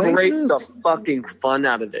before you make this? The fucking fun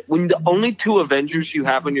out of it. When the only 2 Avengers you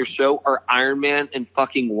have on your show are Iron Man and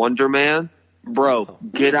fucking Wonder Man, bro,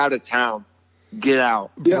 get out of town. Get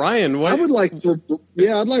out. Yeah, Brian, what? I'd like for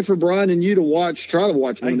Brian and you to try to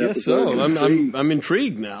watch one I guess episode. so. I'm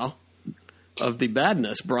intrigued now of the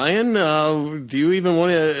badness. Brian, do you even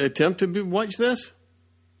want to attempt to watch this?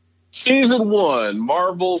 Season 1,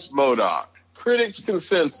 Marvel's MODOK. Critics'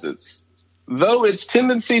 consensus. Though its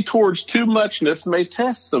tendency towards too muchness may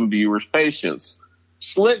test some viewers' patience,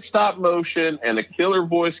 slick stop motion and a killer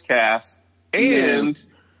voice cast and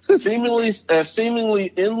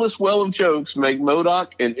seemingly endless well of jokes make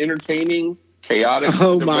MODOK an entertaining, chaotic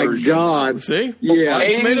diversion. My God. See? Yeah.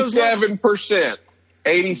 87%.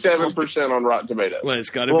 87% on Rotten Tomatoes. Well, it's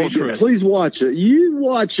got to be true. Please watch it. You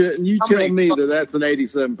watch it and you tell me that's an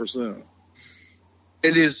 87%.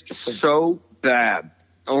 It is so bad.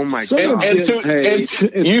 Oh my God.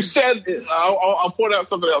 And you said, I'll point out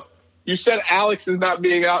something else. You said Alex is not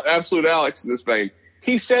being absolute Alex in this vein.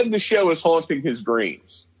 He said the show is haunting his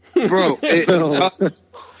dreams. Bro, it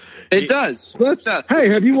does. Hey,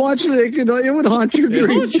 have you watched it? It would haunt your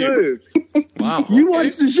dreams too. Wow. You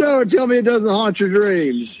watch the show and tell me it doesn't haunt your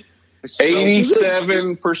dreams.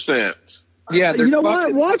 87%. Yeah, you know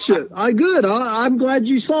what? Watch it. I'm glad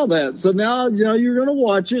you saw that. So now you're going to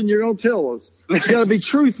watch it and you're going to tell us. But you got to be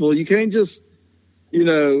truthful. You can't just,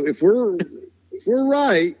 if we're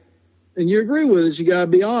right and you agree with us, you got to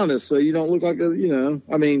be honest. So you don't look like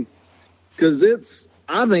because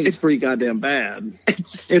I think it's pretty goddamn bad.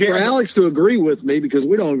 And for Alex to agree with me, because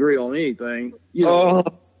we don't agree on anything,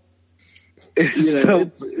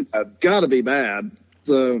 it's got to be bad.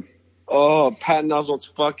 So. Oh, Patton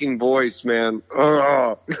Oswalt's fucking voice, man.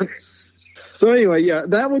 Oh. So anyway,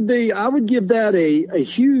 I would give that a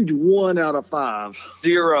huge 1 out of 5.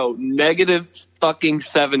 0, negative fucking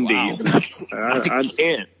 70. Wow. I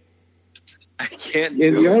can't. I can't.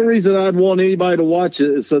 And the only reason I'd want anybody to watch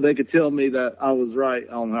it is so they could tell me that I was right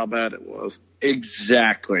on how bad it was.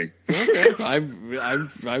 Exactly. Okay.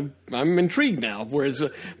 I'm intrigued now. Whereas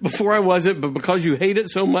before I wasn't, but because you hate it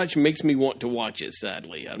so much, makes me want to watch it.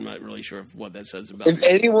 Sadly, I'm not really sure what that says about If me.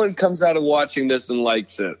 anyone comes out of watching this and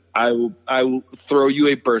likes it, I will throw you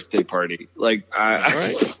a birthday party. Like, All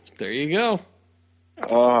right, there you go.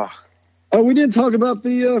 Oh, we didn't talk about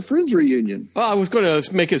the Friends reunion. Well, I was going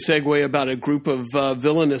to make a segue about a group of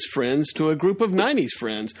villainous friends to a group of 90s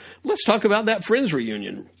friends. Let's talk about that Friends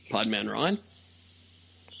reunion, Podman Ron.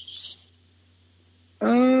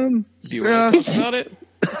 Do you want to talk about it?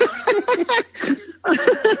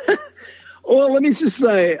 Well, let me just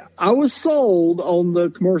say, I was sold on the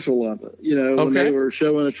commercial of it, when Okay. they were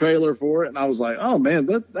showing a trailer for it, and I was like, oh, man,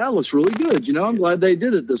 that looks really good. I'm glad they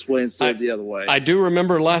did it this way instead of the other way. I do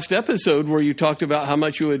remember last episode where you talked about how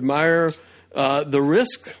much you admire the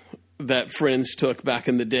risk that Friends took back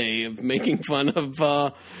in the day of making fun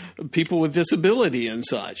of people with disability and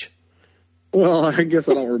such. Well, I guess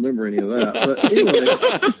I don't remember any of that. But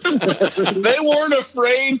anyway. They weren't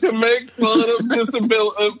afraid to make fun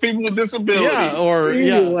of people with disabilities. Yeah, or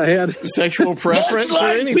Anyway, sexual preference Much or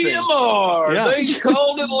like anything. PMR. Yeah. They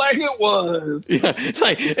called it like it was. Yeah, it's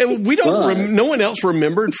like we don't. No one else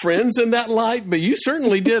remembered Friends in that light, but you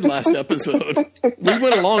certainly did last episode. We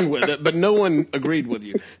went along with it, but no one agreed with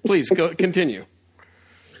you. Please continue.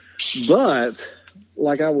 But,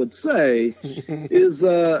 like I would say, is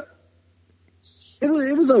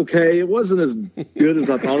it was okay. It wasn't as good as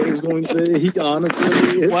I thought it was going to be.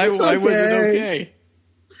 Honestly, Why was it okay?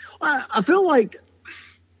 I feel like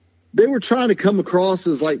they were trying to come across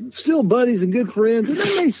as like still buddies and good friends, and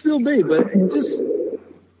they may still be, but it just,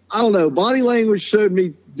 I don't know. Body language showed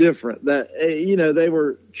me different. That they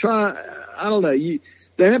were trying. I don't know.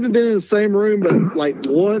 They haven't been in the same room, but like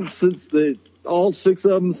once since all six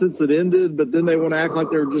of them since it ended. But then they want to act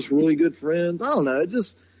like they're just really good friends. I don't know. It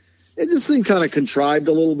just seemed kind of contrived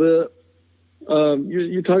a little bit.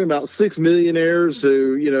 You're talking about 6 millionaires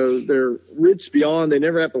who, they're rich beyond, they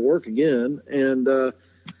never have to work again. And, I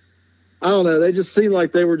don't know. They just seemed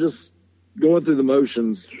like they were just going through the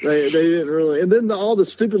motions. They didn't really, and then all the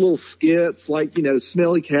stupid little skits like,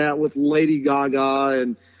 Smelly Cat with Lady Gaga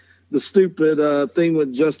and the stupid, thing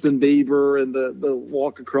with Justin Bieber and the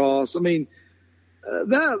walk across. I mean,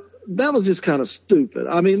 that was just kind of stupid.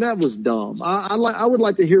 I mean, that was dumb. I would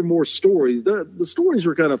like to hear more stories. The stories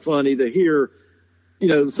were kind of funny to hear,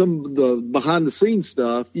 some of the behind the scenes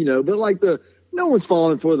stuff, but like no one's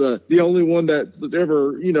falling for the only one that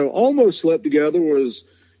ever, almost slept together was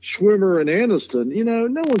Schwimmer and Aniston.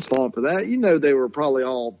 No one's falling for that. They were probably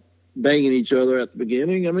all banging each other at the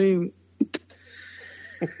beginning. I mean,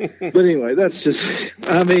 but anyway, that's just,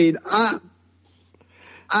 I mean,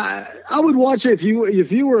 I would watch it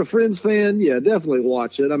if you were a Friends fan. Yeah, definitely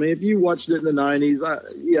watch it. I mean, if you watched it in the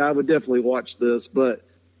 90s, I would definitely watch this. But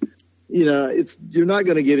you're not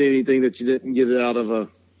going to get anything that you didn't get out of a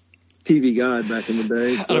TV Guide back in the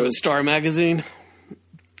day. So. Out of a Star magazine.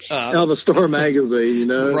 Out of a Star magazine,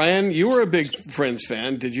 Brian, you were a big Friends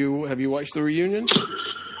fan. Have you watched the reunion?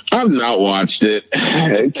 I've not watched it.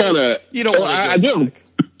 Kind of. You don't want to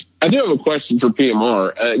I do have a question for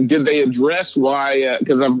PMR. Did they address why?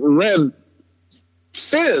 Because I've read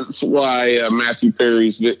since why Matthew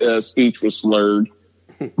Perry's speech was slurred,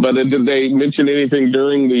 but did they mention anything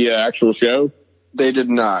during the actual show? They did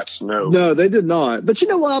not. No, they did not. But you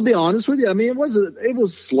know what? I'll be honest with you. I mean, it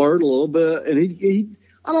was slurred a little bit, and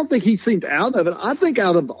I don't think he seemed out of it. I think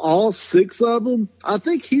out of all 6 of them, I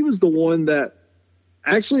think he was the one that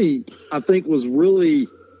actually I think was really,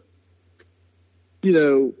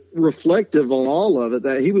 reflective on all of it,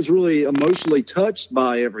 that he was really emotionally touched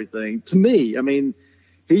by everything. To me, I mean,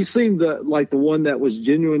 he seemed like the one that was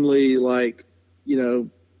genuinely like,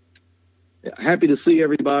 happy to see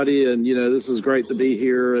everybody, and this is great to be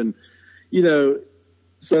here, and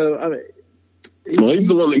so I mean, He's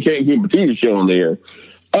the one that can't keep a TV show on the air.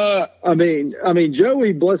 I mean,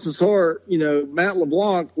 Joey, bless his heart, Matt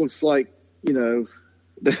LeBlanc looks like,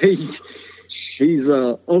 he's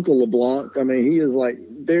Uncle LeBlanc. I mean, he is like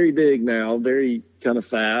very big now, very kind of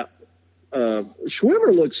fat.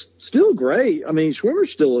 Schwimmer looks still great. I mean, Schwimmer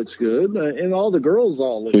still looks good, and all the girls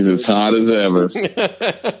all look He's good. as hot as ever.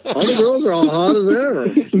 All the girls are all hot as ever.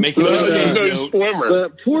 Making jokes.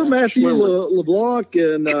 But poor Matthew LeBlanc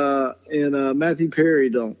and Matthew Perry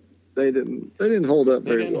they didn't hold up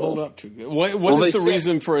very well. They didn't hold up too good. What is the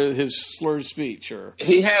reason for his slurred speech? Or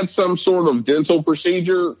he had some sort of dental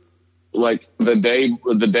procedure, like the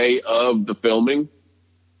day of the filming.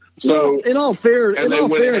 So in all fairness, they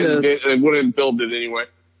went ahead and filmed it anyway.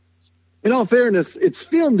 in all fairness, it's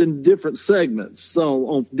filmed in different segments, so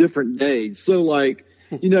on different days. So like,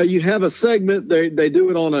 you have a segment, they do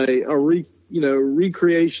it on a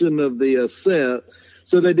recreation of the set.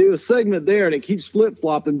 So they do a segment there, and it keeps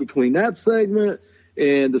flip-flopping between that segment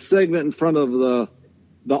and the segment in front of the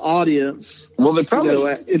audience. Well, they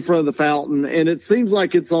probably in front of the fountain, and it seems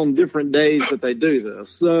like it's on different days that they do this.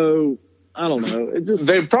 So I don't know.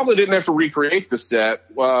 They probably didn't have to recreate the set.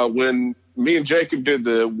 When me and Jacob did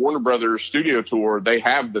the Warner Brothers studio tour, they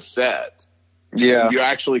have the set. Yeah. You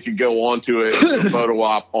actually could go onto it and photo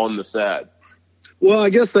op on the set. Well, I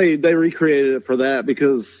guess they recreated it for that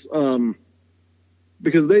because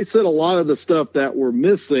they said a lot of the stuff that were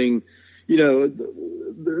missing,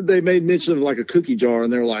 they made mention of like a cookie jar,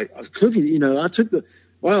 and they're like, a cookie, I took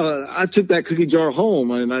that cookie jar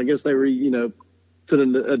home, and I guess they recreated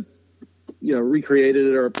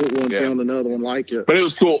it or put one, found another one like it. But it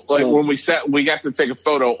was cool. Like when we got to take a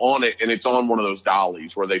photo on it, and it's on one of those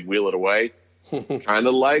dollies where they'd wheel it away. Kind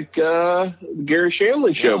of like Gary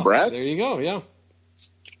Shandling show, Brad. There you go. Yeah.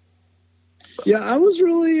 Yeah, I was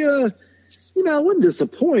really, I wasn't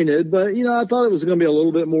disappointed, but, I thought it was going to be a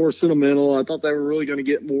little bit more sentimental. I thought they were really going to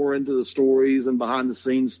get more into the stories and behind the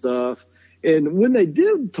scenes stuff. And when they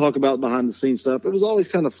did talk about behind the scenes stuff, it was always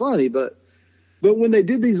kind of funny, but when they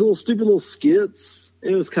did these stupid little skits,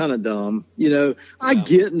 it was kind of dumb. I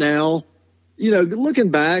get now,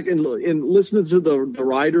 looking back and listening to the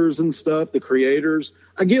writers and stuff, the creators,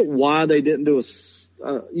 I get why they didn't do a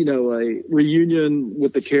reunion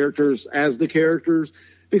with the characters as the characters,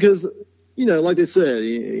 because, like they said,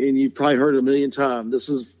 and you probably heard it a million times, this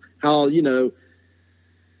is how, it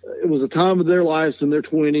was a time of their lives in their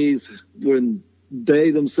 20s when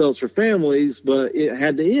they themselves were families, but it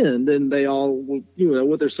had to end, and they all,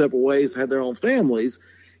 with their separate ways, had their own families,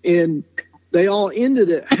 and they all ended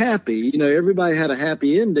it happy. Everybody had a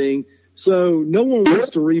happy ending, so no one wants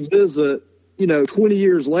to revisit, 20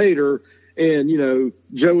 years later, and,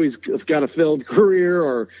 Joey's got a failed career,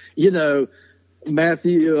 or,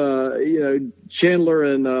 Matthew, Chandler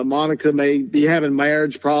and Monica may be having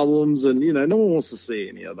marriage problems, and, no one wants to see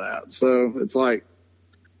any of that. So it's like,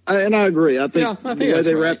 I agree. I think the way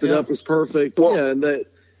they wrapped it up was perfect. Well, and that,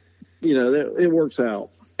 it works out.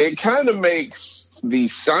 It kind of makes the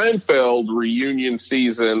Seinfeld reunion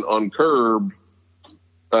season on Curb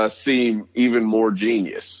seem even more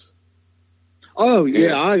genius. Oh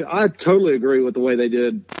yeah, I totally agree with the way they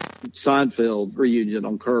did Seinfeld reunion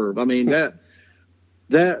on Curb. I mean that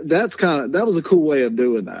was a cool way of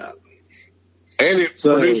doing that. And it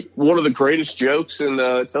produced one of the greatest jokes in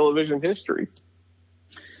television history.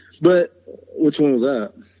 But which one was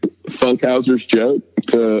that? Funkhauser's joke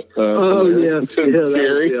to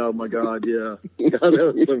Jerry. Oh my God, yeah. God,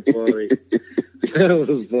 that was so funny. That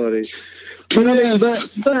was funny. But I mean,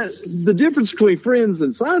 but the difference between Friends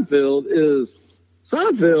and Seinfeld is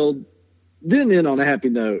Seinfeld didn't end on a happy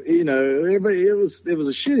note. Everybody, it was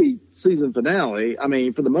a shitty season finale. I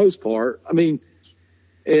mean, for the most part. I mean,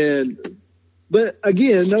 but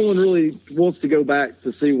again, no one really wants to go back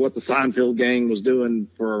to see what the Seinfeld gang was doing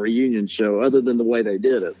for a reunion show other than the way they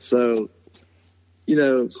did it. So,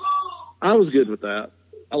 I was good with that.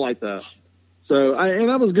 I like that. So,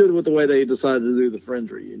 I was good with the way they decided to do the Friends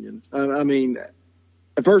reunion. I mean,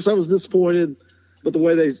 at first I was disappointed, but the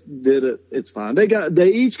way they did it, it's fine. They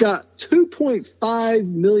each got $2.5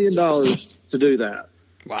 million to do that.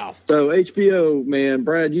 Wow. So HBO, man,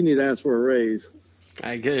 Brad, you need to ask for a raise.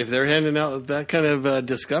 If they're handing out that kind of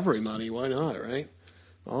Discovery money, why not, right?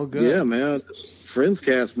 All good. Yeah, man. Friends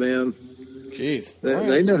cast, man. Jeez.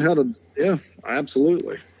 They know how to, yeah,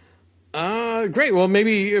 absolutely. Great. Well,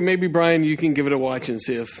 maybe Brian, you can give it a watch and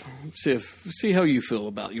see how you feel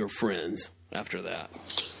about your Friends after that.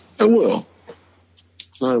 I will.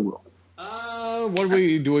 What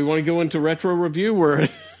do we want to go into retro review? We're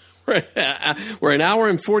an hour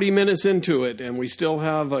and 40 minutes into it, and we still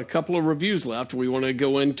have a couple of reviews left. We want to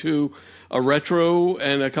go into a retro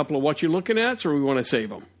and a couple of what you're looking at, or we want to save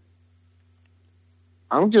them?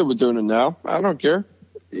 I'm good with doing it now. I don't care.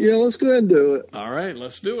 Yeah, let's go ahead and do it. All right,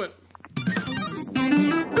 let's do it.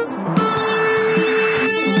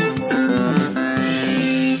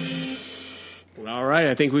 All right,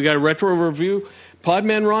 I think we got a retro review.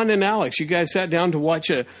 Podman Ron and Alex, you guys sat down to watch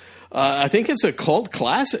I think it's a cult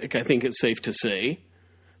classic, I think it's safe to say,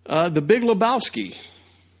 The Big Lebowski.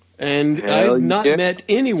 And I've not met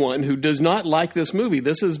anyone who does not like this movie.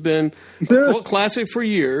 This has been a cult classic for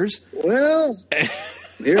years. Well,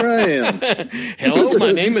 here I am. Hello,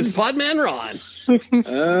 my name is Podman Ron.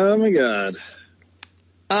 Oh, my God.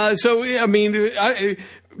 So, I mean,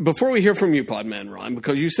 before we hear from you, Podman Ron,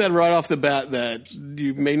 because you said right off the bat that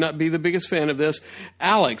you may not be the biggest fan of this.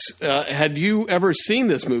 Alex, had you ever seen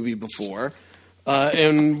this movie before?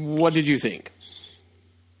 And what did you think?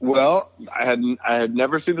 Well, I had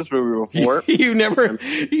never seen this movie before. You never.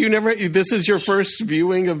 This is your first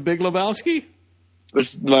viewing of Big Lebowski?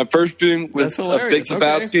 This is my first viewing with Big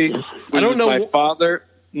Lebowski. Okay. I don't know. My father,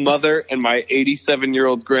 mother, and my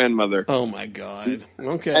 87-year-old grandmother. Oh my God.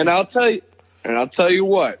 Okay. And I'll tell you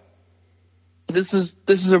what. This is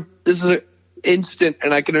a instant,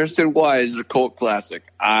 and I can understand why it's a cult classic.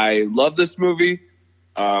 I love this movie.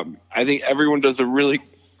 I think everyone does a really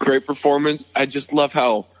great performance. I just love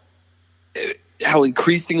how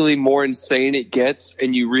increasingly more insane it gets,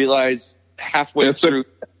 and you realize halfway through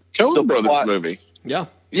Coen Brothers movie. Yeah.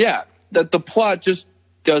 Yeah, that the plot just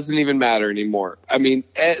doesn't even matter anymore. I mean,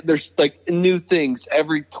 there's like new things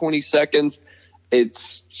every 20 seconds.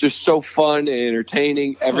 It's just so fun and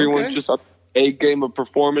entertaining. Everyone's just a game of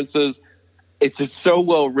performances. It's just so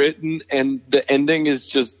well written, and the ending is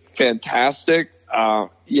just fantastic. I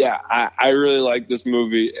really like this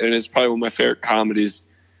movie, and it's probably one of my favorite comedies.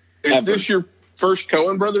 Is this your first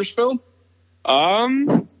Coen Brothers film?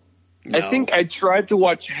 No. I think I tried to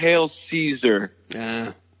watch Hail Caesar.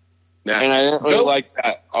 Yeah. And I didn't really like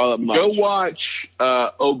that all that much. Go watch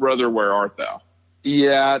Oh Brother, Where Art Thou?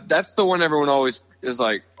 Yeah, that's the one everyone always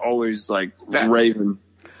raving.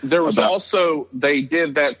 There was also, they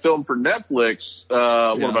did that film for Netflix,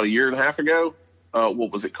 about a year and a half ago?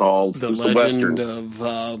 What was it called? The it was Legend the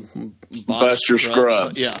Western. of Buster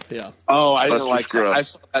Scruggs. Yeah. Oh, I didn't Buster like Scruggs. that. I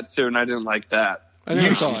saw that too, and I didn't like that. I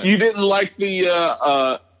never saw it. You didn't like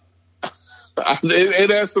the, it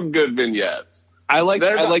has some good vignettes. I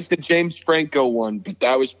like the James Franco one, but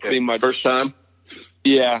that was pretty much first time.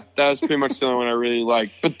 Yeah, that was pretty much the only one I really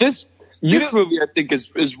liked. But this movie I think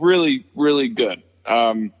is really, really good.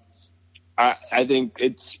 I think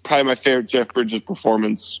it's probably my favorite Jeff Bridges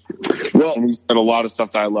performance. Well, and he's done a lot of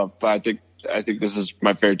stuff that I love, but I think this is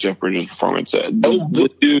my favorite Jeff Bridges performance. The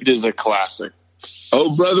dude is a classic.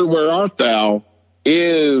 Oh Brother, Where Art Thou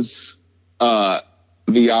is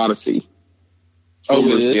the Odyssey.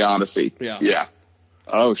 It's the Odyssey. Yeah.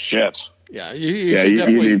 Oh shit. Yeah, you should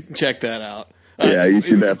definitely check that out. Yeah, you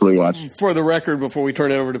should definitely watch. For the record, before we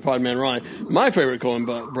turn it over to Podman Ryan, my favorite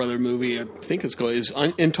Coen Brother movie, I think it's called, is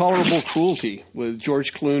Intolerable Cruelty with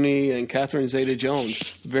George Clooney and Catherine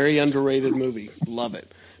Zeta-Jones. Very underrated movie. Love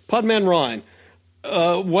it. Podman Ryan,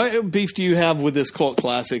 what beef do you have with this cult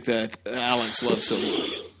classic that Alex loves so much?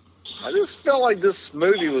 I just felt like this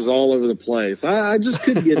movie was all over the place. I just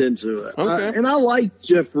couldn't get into it. Okay. And I like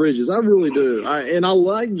Jeff Bridges. I really do. And I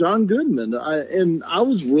like John Goodman. And I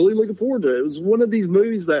was really looking forward to it. It was one of these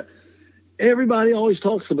movies that everybody always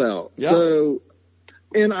talks about. Yeah. So,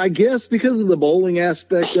 and I guess because of the bowling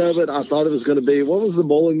aspect of it, I thought it was going to be, what was the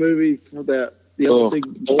bowling movie for that? Big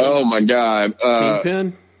bowling? Oh my God.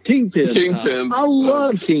 Kingpin. I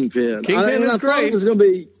love Kingpin. Kingpin is great. Thought it was going to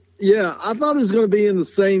be, I thought it was going to be in the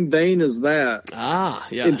same vein as that.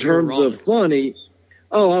 In terms of funny.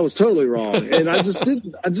 Oh, I was totally wrong. And I just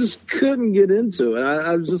couldn't get into it.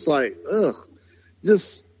 I was just like, ugh.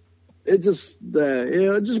 It just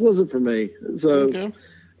wasn't for me. So,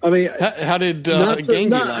 I mean. How did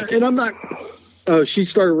Gangy like it? And I'm not, she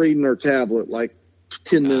started reading her tablet like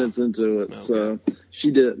 10 minutes into it. Okay. So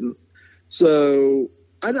she didn't. So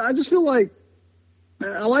I just feel like,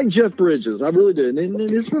 I like Jeff Bridges. I really did. And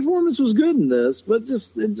his performance was good in this, but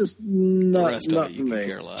not for me.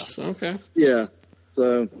 Care less. Okay. Yeah.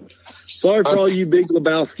 So, sorry for all you Big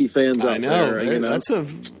Lebowski fans out there. I know. That's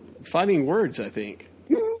fighting words, I think.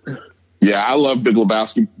 Yeah, I love Big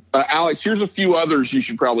Lebowski. Alex, here's a few others you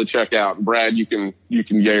should probably check out. Brad, you can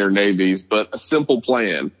yay or nay these, but A Simple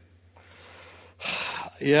Plan.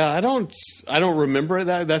 Yeah, I don't remember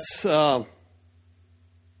that. That's,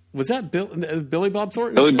 was that Billy Bob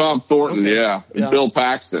Thornton? Billy Bob Thornton, okay. Yeah. Bill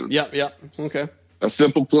Paxton. Yep. Okay. A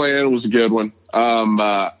Simple Plan was a good one.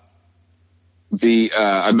 Another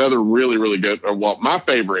really, really good, my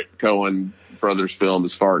favorite Coen Brothers film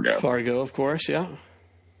is Fargo. Fargo, of course, yeah.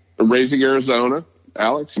 Raising Arizona.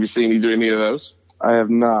 Alex, have you seen any of those? I have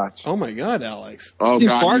not. Oh my God, Alex. Oh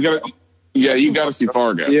God, you got to see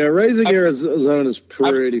Fargo. Yeah, Raising Arizona is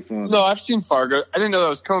pretty fun. No, I've seen Fargo. I didn't know that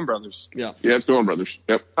was Coen Brothers. Yeah, it's Coen Brothers.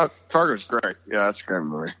 Yep. Fargo's great. Yeah, that's a great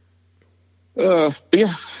movie.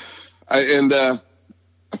 I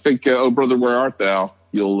think Oh Brother, Where Art Thou?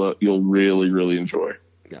 You'll really, really enjoy.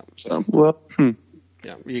 Yeah. So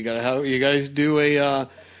yeah, you gotta do a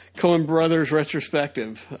Coen Brothers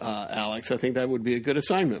retrospective, Alex. I think that would be a good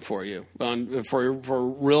assignment for you for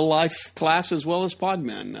real life class as well as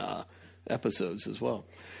Podman episodes as well.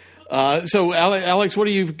 So, Alex, what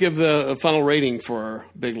do you give the final rating for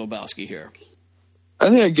Big Lebowski here? I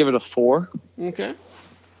think I'd give it a 4. Okay.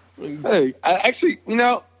 Hey, I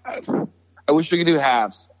wish we could do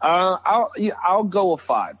halves. I'll go a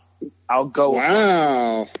 5. I'll go.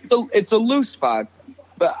 Wow. It's a loose 5,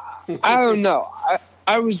 but I don't know.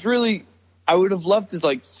 I would have loved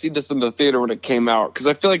to see this in the theater when it came out, because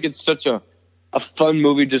I feel like it's such a fun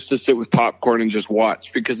movie just to sit with popcorn and just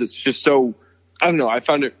watch, because it's just so, I don't know. I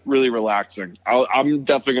found it really relaxing. I'm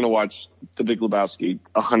definitely going to watch The Big Lebowski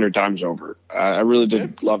 100 times over. I really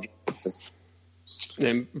did love it.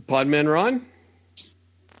 And Podman Ron?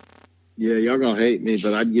 Yeah, y'all gonna hate me,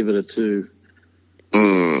 but I'd give it a 2.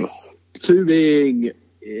 2 being,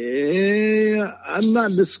 I'm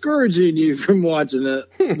not discouraging you from watching it,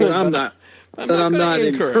 but I'm not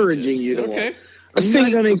encouraging you to watch. I'm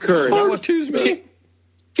not going to encourage. What 2's mean?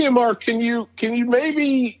 Mark, can you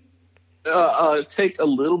maybe take a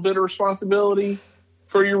little bit of responsibility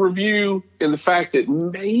for your review in the fact that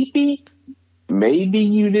maybe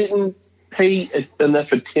you didn't pay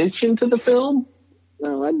enough attention to the film?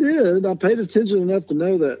 No, I did. I paid attention enough to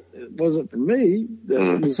know that it wasn't for me. That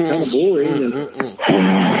it was kind of boring. And I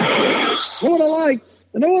know what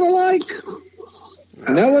I like.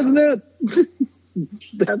 And that wasn't it.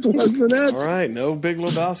 That wasn't it. All right. No Big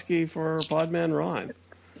Lebowski for Podman Ron.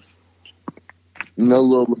 No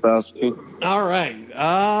Lil Loaded. All right.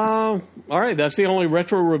 All right. That's the only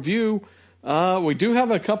retro review. We do have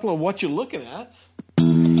a couple of what you're looking at.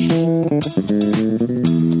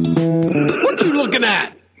 What you looking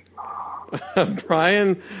at?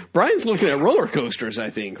 Brian's looking at roller coasters, I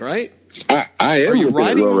think, right? I am. Are you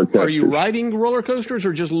riding roller coasters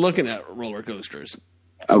or just looking at roller coasters?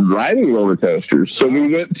 I'm riding roller coasters. So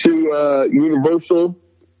we went to Universal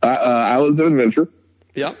Islands of Adventure.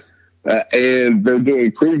 Yep. And they're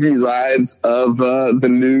doing preview rides of the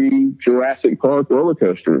new Jurassic Park roller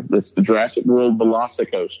coaster. That's the Jurassic World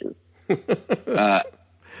Velocicoaster.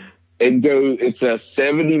 It's a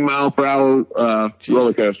 70-mile-per-hour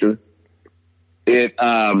roller coaster. It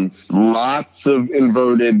lots of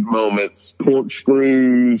inverted moments,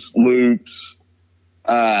 corkscrews, loops.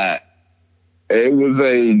 It was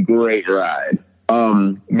a great ride.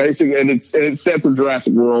 Basically, and it's set for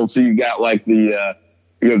Jurassic World, so you got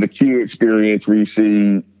the Q experience where you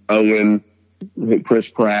see Owen, Chris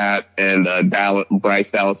Pratt, and Bryce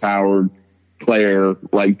Dallas Howard, Claire,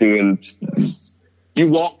 doing. You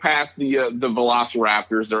walk past the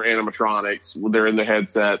Velociraptors, they're animatronics. They're in the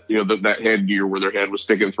headset, that headgear where their head was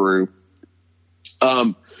sticking through.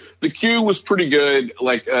 The queue was pretty good,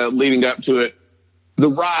 leading up to it. The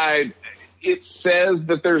ride, it says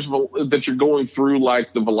that that you're going through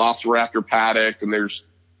the Velociraptor paddock, and there's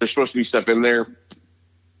supposed to be stuff in there.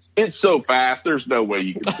 It's so fast, there's no way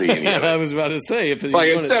you can see any of it. I was about to say, if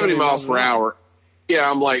it's 70 miles per hour. Yeah,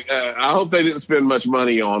 I'm I hope they didn't spend much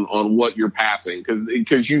money on what you're passing,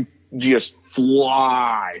 because you just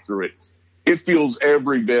fly through it. It feels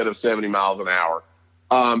every bit of 70 miles an hour.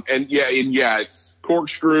 It's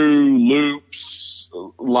corkscrew, loops,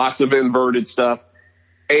 lots of inverted stuff.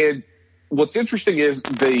 And what's interesting is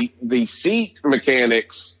the seat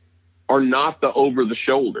mechanics are not the over the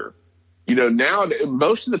shoulder. Now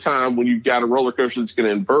most of the time when you've got a roller coaster that's going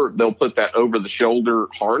to invert, they'll put that over the shoulder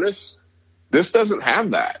harness. This doesn't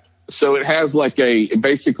have that. So it has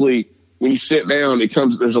basically when you sit down,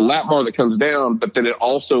 there's a lap bar that comes down, but then it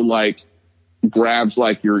also grabs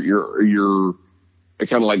your it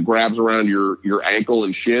kind of grabs around your ankle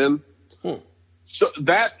and shin. So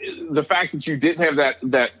the fact that you didn't have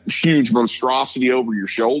that huge monstrosity over your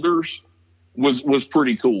shoulders was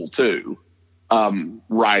pretty cool too.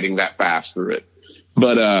 Riding that fast through it,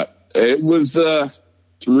 but it was a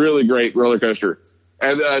really great roller coaster.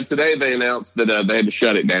 And today they announced that they had to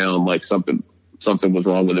shut it down, something was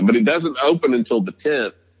wrong with it. But it doesn't open until the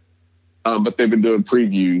 10th. But they've been doing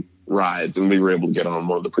preview rides, and we were able to get on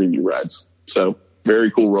one of the preview rides. So very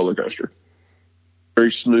cool roller coaster,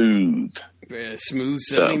 very smooth. Yeah, smooth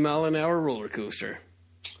 70-mile-an-hour roller coaster.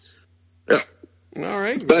 Yeah. All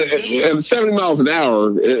right. But at 70 miles an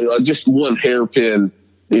hour, just one hairpin,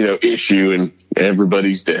 issue, and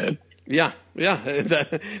everybody's dead. Yeah.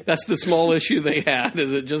 That's the small issue they had.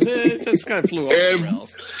 Is it just kind of flew off the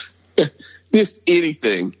rails? Just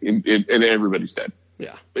anything, and everybody's dead.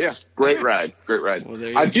 Yeah. But yeah, great ride.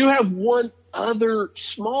 Well, I do have one other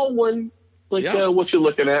small one, what you're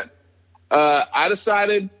looking at. I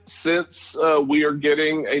decided since we are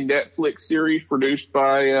getting a Netflix series produced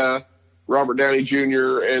by Robert Downey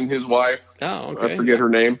Jr. and his wife. Oh, okay. I forget her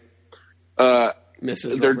name.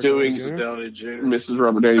 they're doing Mrs.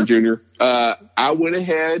 Robert Downey Jr. I went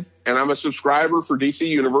ahead and I'm a subscriber for DC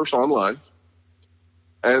Universe Online,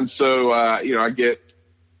 and so I get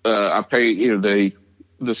I pay the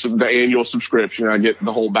annual subscription. I get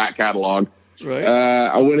the whole back catalog. Right.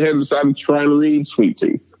 I went ahead and decided to try and read Sweet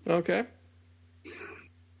Tooth. Okay.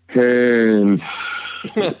 And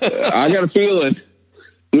I got a feeling.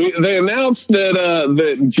 They announced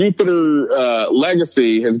that Jupiter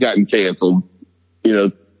Legacy has gotten canceled.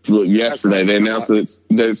 Yesterday they announced that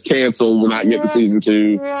it's canceled. We're not getting season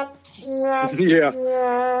 2. Yeah,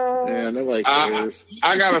 nobody cares.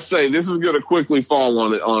 I gotta say, this is going to quickly fall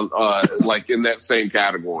on like in that same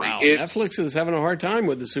category. Wow, Netflix is having a hard time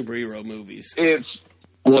with the superhero movies. It's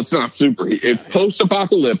not super. It's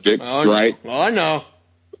post-apocalyptic, right? Oh, I know.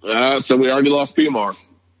 So we already lost PMR.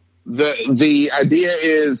 The idea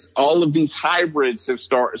is all of these hybrids have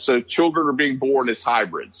started. So children are being born as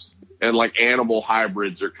hybrids, and like animal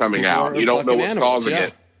hybrids are coming out. You don't know what's causing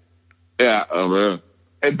it. Yeah. Oh man.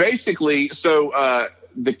 And basically, so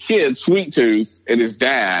the kid, Sweet Tooth, and his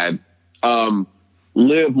dad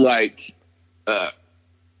live like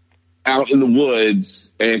out in the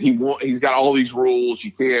woods, and he's got all these rules.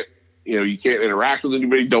 You can't interact with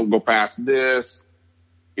anybody. Don't go past this.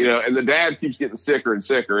 And the dad keeps getting sicker and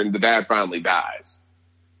sicker, and the dad finally dies.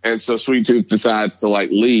 And so Sweet Tooth decides to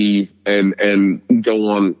like leave and go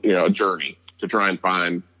on a journey to try and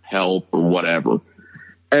find help or whatever.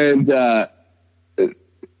 And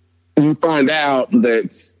you find out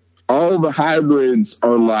that all the hybrids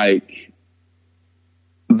are like,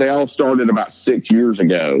 they all started about 6 years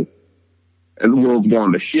ago, and the world's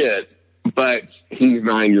gone to shit, but he's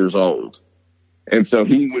 9 years old. And so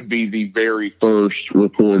he would be the very first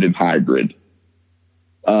recorded hybrid.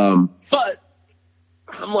 But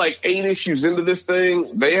I'm like 8 issues into this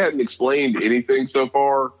thing. They hadn't explained anything so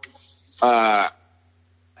far. I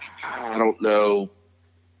don't know.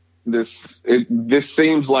 This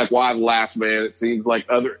seems like Why the Last Man. It seems like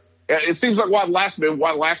Why the Last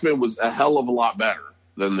Man was a hell of a lot better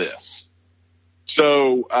than this.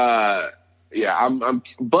 So, but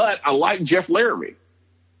I like Jeff Laramie.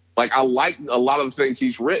 Like, I like a lot of the things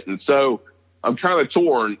he's written. So I'm kind of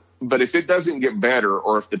torn, but if it doesn't get better,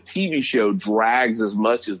 or if the TV show drags as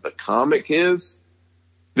much as the comic is,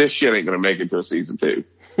 this shit ain't going to make it to a season 2.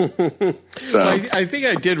 So I think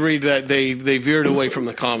I did read that they veered away from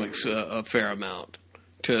the comics a fair amount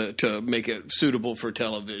to make it suitable for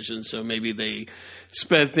television. So maybe they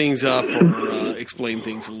sped things up or explained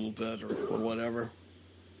things a little better or whatever.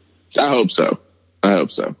 I hope so. All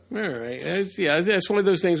right. It's one of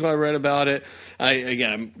those things when I read about it.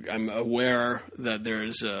 I'm aware that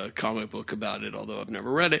there's a comic book about it, although I've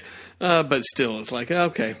never read it. But still, it's like,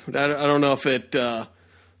 okay, I don't know if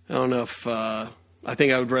I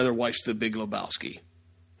think I would rather watch The Big Lebowski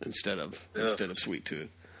instead of Sweet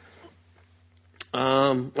Tooth.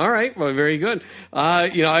 All right. Well, very good.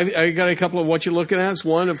 I got a couple of what you're looking at.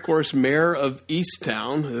 One, of course, Mayor of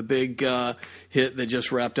Easttown, the big hit that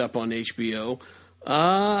just wrapped up on HBO.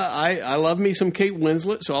 I love me some Kate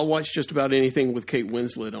Winslet, so I'll watch just about anything with Kate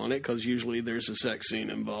Winslet on it because usually there's a sex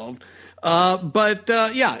scene involved.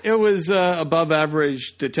 It was above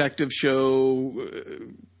average detective show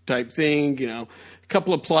type thing, a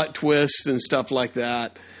couple of plot twists and stuff like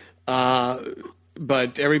that.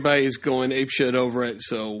 But everybody's going apeshit over it,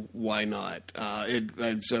 so why not?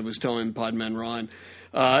 As I was telling Podman Ron,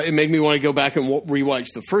 it made me want to go back and rewatch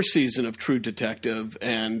the first season of True Detective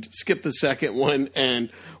and skip the second one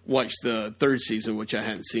and watch the third season, which I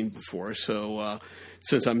hadn't seen before. So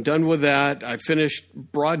since I'm done with that, I finished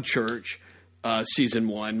Broadchurch season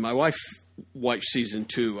 1. My wife watched season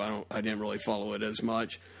 2. I didn't really follow it as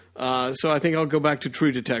much. So I think I'll go back to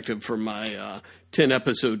True Detective for my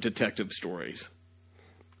 10-episode detective stories.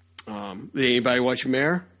 Anybody watch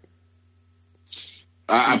Mare?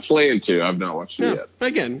 I plan to. I've not watched it yet.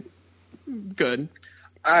 Again, good.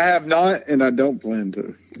 I have not, and I don't plan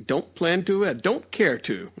to. Don't plan to. Don't care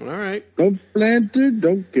to. All right. Don't plan to.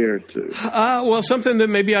 Don't care to. Well, something that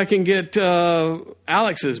maybe I can get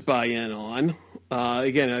Alex's buy-in on.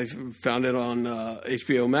 Again, I found it on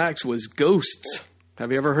HBO Max. Was Ghosts.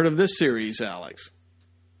 Have you ever heard of this series, Alex?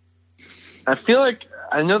 I feel like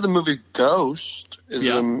I know the movie Ghost. Is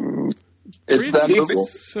that movie?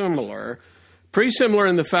 Similar. Pretty similar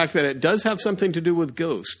in the fact that it does have something to do with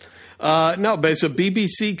Ghost. No, but it's a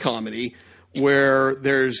BBC comedy where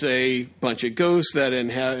there's a bunch of ghosts that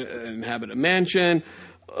inhabit a mansion.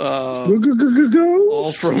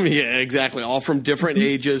 All from different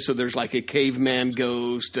ages. So there's like a caveman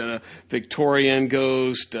ghost, a Victorian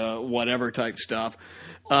ghost, whatever type stuff.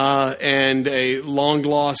 and a long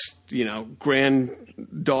lost,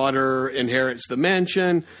 granddaughter inherits the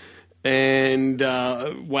mansion, and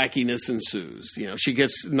wackiness ensues. She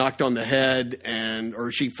gets knocked on the head,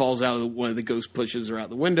 or she falls out of one of the ghost pushes her out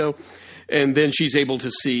the window, and then she's able to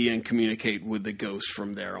see and communicate with the ghost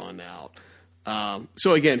from there on out.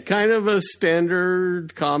 So again, kind of a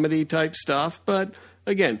standard comedy type stuff, but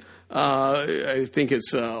again, I think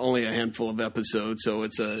it's only a handful of episodes, so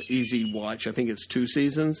it's an easy watch. I think it's 2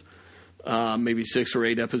 seasons, maybe 6 or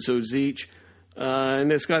 8 episodes each.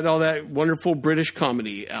 And it's got all that wonderful British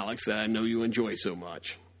comedy, Alex, that I know you enjoy so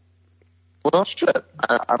much. Well, shit.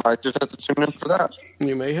 I might just have to tune in for that.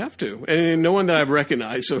 You may have to. And no one that I've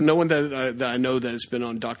recognized, so no one that I know that has been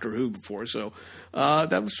on Doctor Who before. So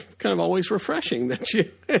that was kind of always refreshing that you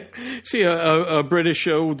see a British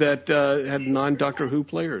show that had non-Doctor Who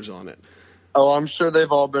players on it. Oh, I'm sure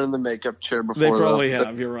they've all been in the makeup chair before. They probably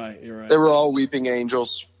have. You're right. They were all weeping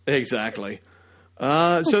angels. Exactly.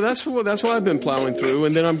 So that's what I've been plowing through,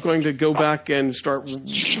 and then I'm going to go back and start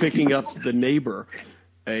picking up The Neighbor,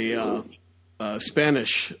 a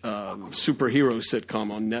Spanish superhero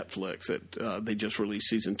sitcom on Netflix that they just released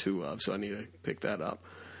season 2 of. So I need to pick that up.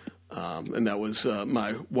 And that was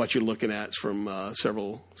my What You Looking At from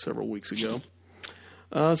several weeks ago.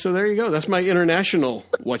 So there you go. That's my international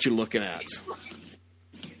What You Looking At.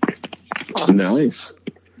 Nice.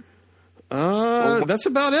 That's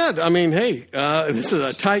about it. I mean, hey, this is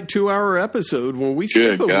a tight 2-hour episode. When we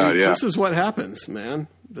skip a week, this is what happens, man.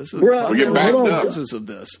 This is We'll get back up. of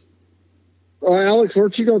this. Alex,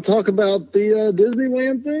 weren't you going to talk about the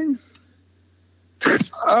Disneyland thing?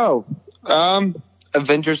 Oh,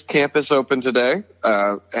 Avengers Campus opened today.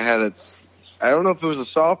 It had its, I don't know if it was a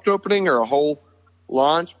soft opening or a whole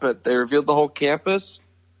launch, but they revealed the whole campus.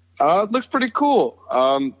 It looks pretty cool.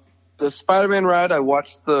 The Spider-Man ride, I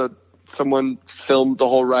watched someone filmed the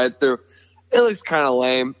whole ride through. It looks kind of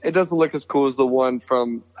lame. It doesn't look as cool as the one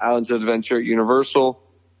from Islands of Adventure at Universal.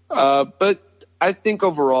 But I think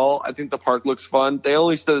overall, I think the park looks fun. They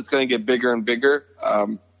only said it's going to get bigger and bigger,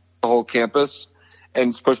 the whole campus. And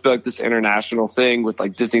it's supposed to be like this international thing with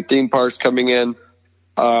like Disney theme parks coming in.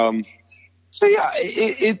 So yeah,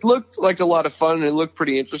 it looked like a lot of fun and it looked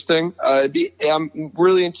pretty interesting. I'm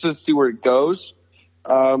really interested to see where it goes.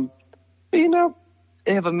 But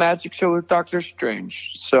they have a magic show with Doctor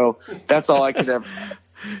Strange, so that's all I could ever.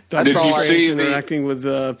 Doctor Strange interacting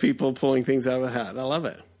with people pulling things out of a hat. I love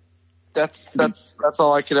it. That's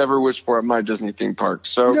all I could ever wish for at my Disney theme park.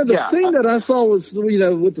 So the thing that I saw was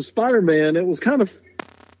with the Spider-Man, it was kind of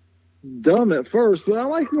dumb at first, but I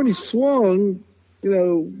liked when he swung,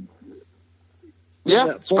 that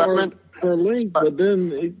far Spider-Man. For a length, but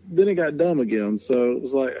then it got dumb again. So it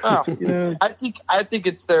was like, I think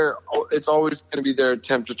it's their. It's always going to be their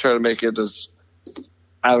attempt to try to make it as.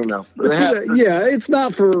 I don't know. It's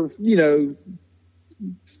not for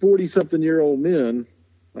 40-something-year-old men.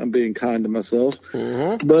 I'm being kind to myself,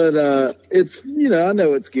 but it's I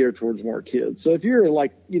know it's geared towards more kids. So if you're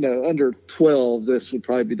like under 12, this would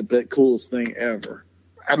probably be the coolest thing ever.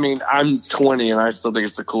 I mean, I'm 20 and I still think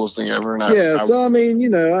it's the coolest thing ever. And I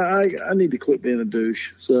need to quit being a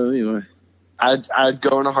douche. So anyway, I'd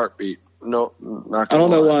go in a heartbeat. No, not. I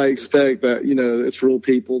don't know why I expect that. It's real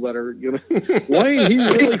people that are Wayne,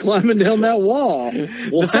 he's really climbing down that wall.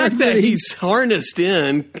 Well, the fact that he's harnessed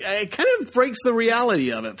in, it kind of breaks the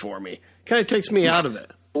reality of it for me. Kind of takes me out of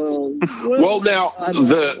it. Well, now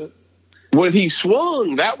when he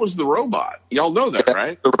swung, that was the robot. Y'all know that,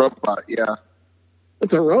 right? The robot, yeah.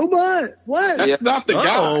 It's a robot? What? That's not the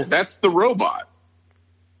guy. That's the robot.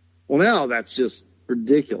 Well, now that's just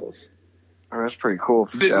ridiculous. Oh, that's pretty cool.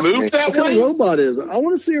 Did it move that way? What kind of robot is it? I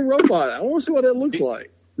want to see a robot. I want to see what it looks like.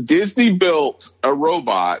 Disney built a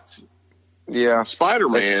robot,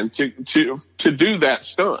 Spider-Man, to do that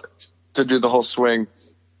stunt. To do the whole swing.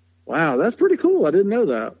 Wow, that's pretty cool. I didn't know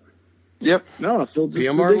that. Yep. No, I feel just PMR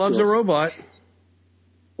ridiculous. loves a robot.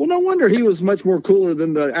 Well, no wonder he was much more cooler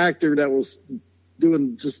than the actor that was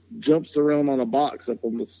doing just jumps around on a box up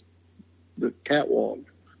on the catwalk.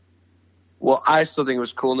 Well, I still think it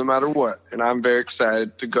was cool no matter what, and I'm very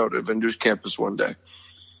excited to go to Avengers Campus one day.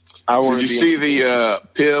 Did you see the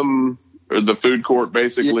PIM, or the food court,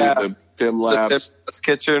 basically, the PIM Labs? The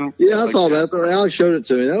kitchen. Yeah, I saw that. Alex showed it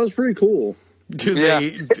to me. That was pretty cool.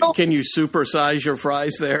 Can you supersize your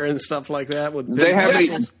fries there and stuff like that?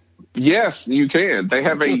 Yes, you can. They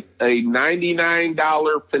have a $99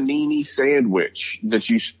 panini sandwich that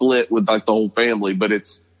you split with like the whole family, but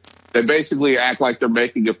they basically act like they're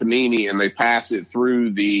making a panini and they pass it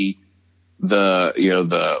through the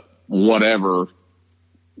whatever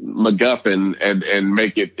MacGuffin and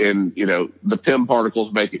make it, and the PIM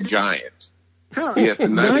particles make it giant. How, Yeah, it's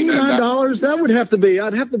 $99? That would have to be.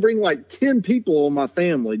 I'd have to bring like 10 people in my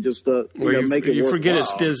family just to make it. You forget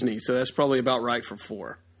it's worthwhile. Disney, so that's probably about right for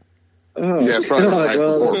 4. Oh, Yeah, probably God, right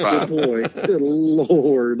well, for 4 or that's a 5. good point. Good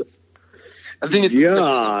Lord. I think it's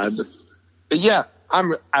God. But yeah, I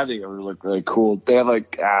think it would look really cool. They have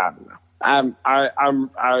like I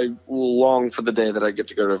long for the day that I get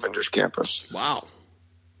to go to Avengers Campus. Wow.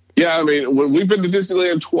 Yeah, I mean, we've been to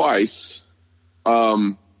Disneyland twice.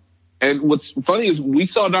 And what's funny is we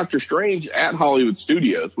saw Doctor Strange at Hollywood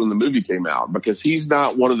Studios when the movie came out, because he's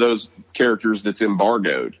not one of those characters that's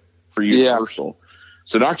embargoed for Universal. Yeah.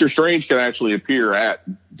 So Doctor Strange can actually appear at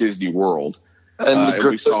Disney World. And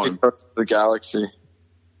we saw him the Galaxy.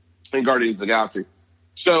 in Guardians of the Galaxy.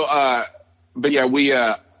 So, but yeah, we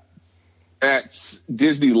at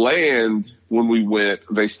Disneyland when we went,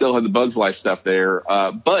 they still had the Bugs Life stuff there,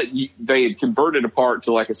 but they had converted a part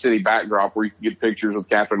to like a city backdrop where you could get pictures with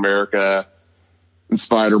Captain America and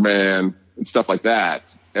Spider-Man and stuff like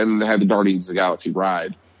that, and they had the Guardians of the Galaxy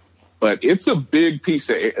ride. But it's a big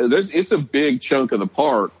it's a big chunk of the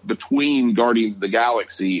park between Guardians of the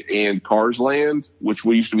Galaxy and Cars Land, which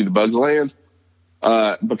we used to be the Bugs Land,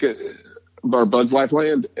 because or Bugs Life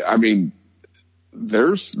Land. I mean,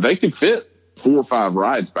 they could fit 4 or 5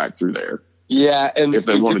 rides back through there. Yeah, and if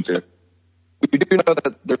they wanted to. We do know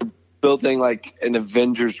that they're building like an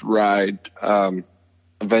Avengers ride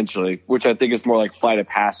eventually, which I think is more like Flight of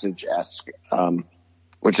Passage-esque,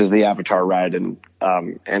 which is the Avatar ride in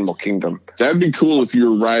Animal Kingdom. That'd be cool if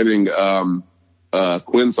you were riding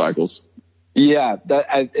Quinn cycles. Yeah,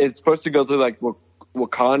 it's supposed to go through like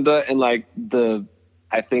Wakanda, and like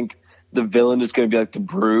I think the villain is going to be like the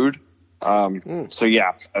Brood. So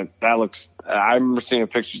yeah, that looks, I remember seeing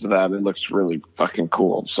pictures of that, and it looks really fucking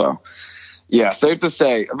cool. So yeah, safe to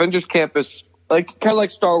say, Avengers Campus, like kind of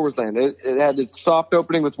like Star Wars Land, it had its soft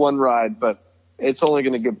opening with 1 ride, but it's only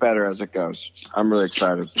going to get better as it goes. I'm really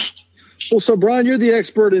excited. Well, so Brian, you're the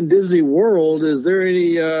expert in Disney World. Is there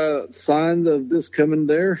any signs of this coming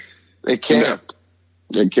there? It can't.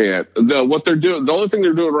 It can't. No, what they're doing, the only thing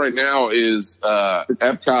they're doing right now is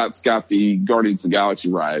Epcot's got the Guardians of the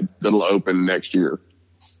Galaxy ride that'll open next year.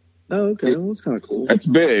 Oh, okay. Well, that's kind of cool. It's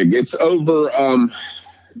big. It's over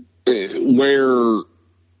where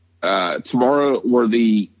tomorrow, where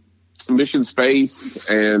the Mission Space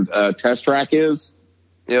and Test Track is.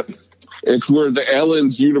 Yep. It's where the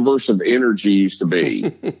Ellen's Universe of Energy used to be.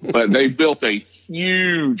 But they built a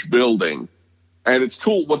huge building. And it's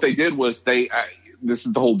cool. What they did was this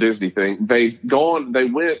is the whole Disney thing. They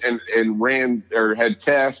went and ran or had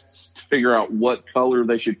tests to figure out what color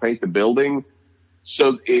they should paint the building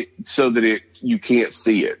so that you can't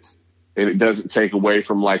see it and it doesn't take away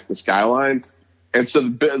from like the skyline. And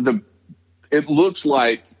so it looks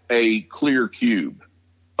like a clear cube,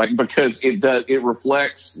 like, because it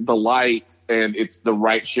reflects the light and it's the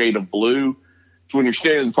right shade of blue. So when you're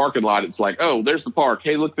standing in the parking lot, it's like, oh, there's the park.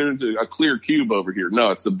 Hey, look, there's a clear cube over here.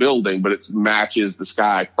 No, it's the building, but it matches the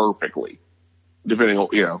sky perfectly, depending on,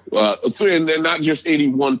 and not just any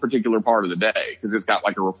one particular part of the day, because it's got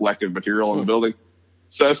like a reflective material in the building.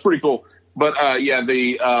 So it's pretty cool. But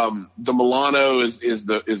the Milano is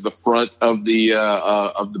the front of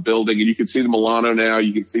the building, and you can see the Milano now.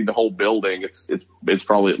 You can see the whole building. It's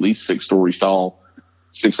probably at least 6 stories tall,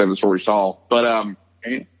 6-7 stories tall. But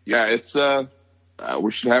yeah, it's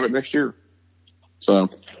we should have it next year. So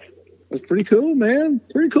that's pretty cool, man.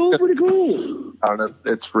 Pretty cool. It's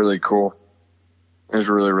really cool. It's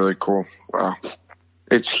really, really cool. Wow.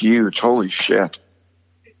 It's huge. Holy shit.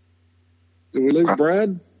 Did we lose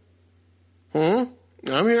Brad? I'm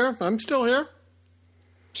here. I'm still here.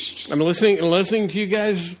 I'm listening to you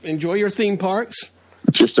guys enjoy your theme parks.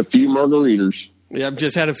 Just a few margaritas. Yeah, I've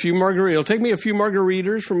just had a few margaritas. It'll take me a few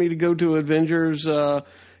margaritas for me to go to Avengers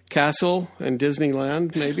Castle and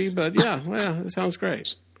Disneyland, maybe. But yeah, it sounds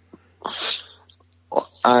great.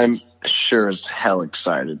 I'm sure as hell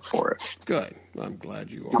excited for it. Good. I'm glad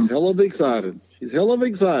you are. I'm hell of excited. He's hell of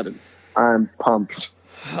excited. I'm pumped.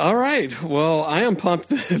 All right. Well, I am pumped.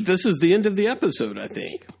 This is the end of the episode, I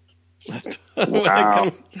think.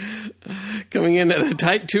 Wow. Coming in at a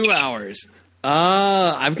tight 2 hours.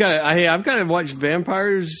 I've got to watch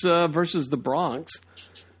Vampires versus the Bronx.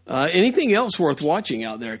 Anything else worth watching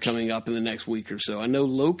out there coming up in the next week or so? I know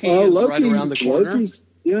Loki is right around the corner.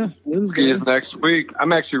 Wednesday is next week.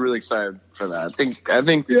 I'm actually really excited for that. I think.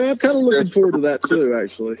 Yeah, I'm kind of looking forward to that too.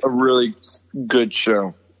 Actually, a really good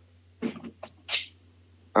show.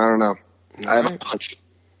 I don't know. All I have a right. hunch.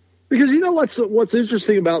 Because you know what's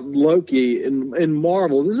interesting about Loki in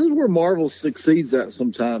Marvel, this is where Marvel succeeds at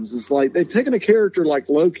sometimes. It's like they've taken a character like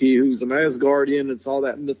Loki, who's an Asgardian, it's all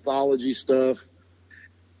that mythology stuff,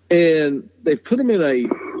 and they've put him in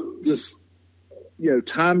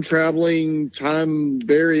time traveling, time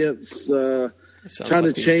variance, trying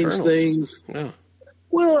to change things. Yeah.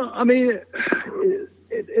 Well, I mean,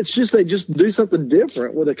 it's just they just do something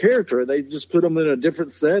different with a character. They just put them in a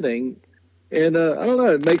different setting. And I don't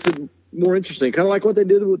know, it makes it more interesting. Kind of like what they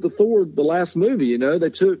did with the Thor, the last movie, you know. They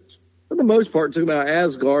took, for the most part, took him out of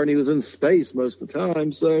Asgard, and he was in space most of the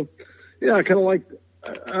time. So, yeah, I'm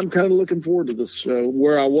kind of looking forward to this show,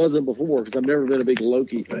 where I wasn't before, because I've never been a big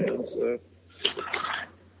Loki fan. So,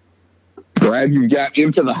 Glad you got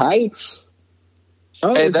Into the Heights.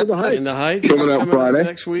 Oh, Hey, Into the Heights. In the Heights Coming is out coming Friday.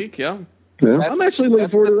 next week. Yeah. Yeah. I'm actually looking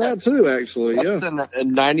forward to that, too, actually. That's Yeah. a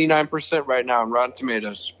 99% right now on Rotten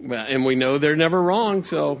Tomatoes. Well, and we know they're never wrong,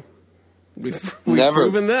 so we've Never.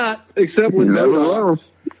 proven that. Except with Never MODOK. know.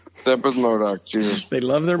 Except with MODOK, Jesus. They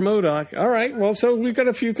love their MODOK. All right, well, so we've got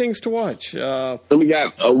a few things to watch. Then we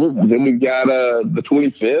got the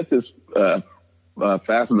 25th is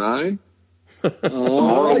Fast 9.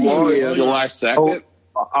 Oh, yeah. July 2nd.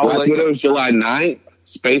 Black Widow's July 9th.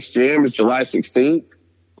 Space Jam is July 16th.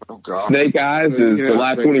 Oh, God. Snake Eyes is Yeah,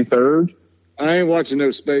 July Space- 23rd. I ain't watching no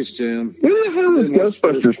Space Jam. When the hell is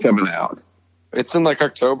Ghostbusters coming out? It's in like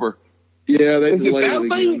October. Yeah, they Is it delayed that it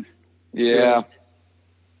thing? again. Yeah.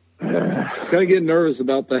 Kind of getting nervous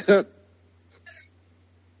about that.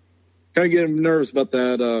 Kind of getting nervous about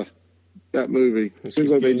that movie. It seems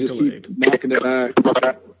like they just keep knocking it back.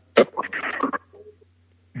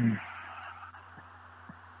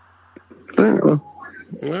 All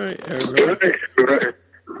right, everybody.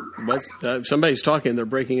 Somebody's talking. They're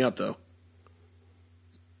breaking up, though.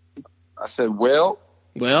 I said, well,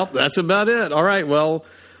 Well, that's about it. All right. Well,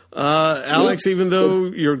 Alex, even though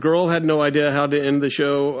your girl had no idea how to end the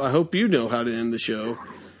show, I hope you know how to end the show.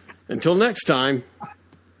 Until next time.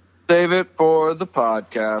 save it for the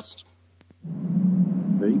podcast.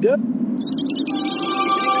 There you go.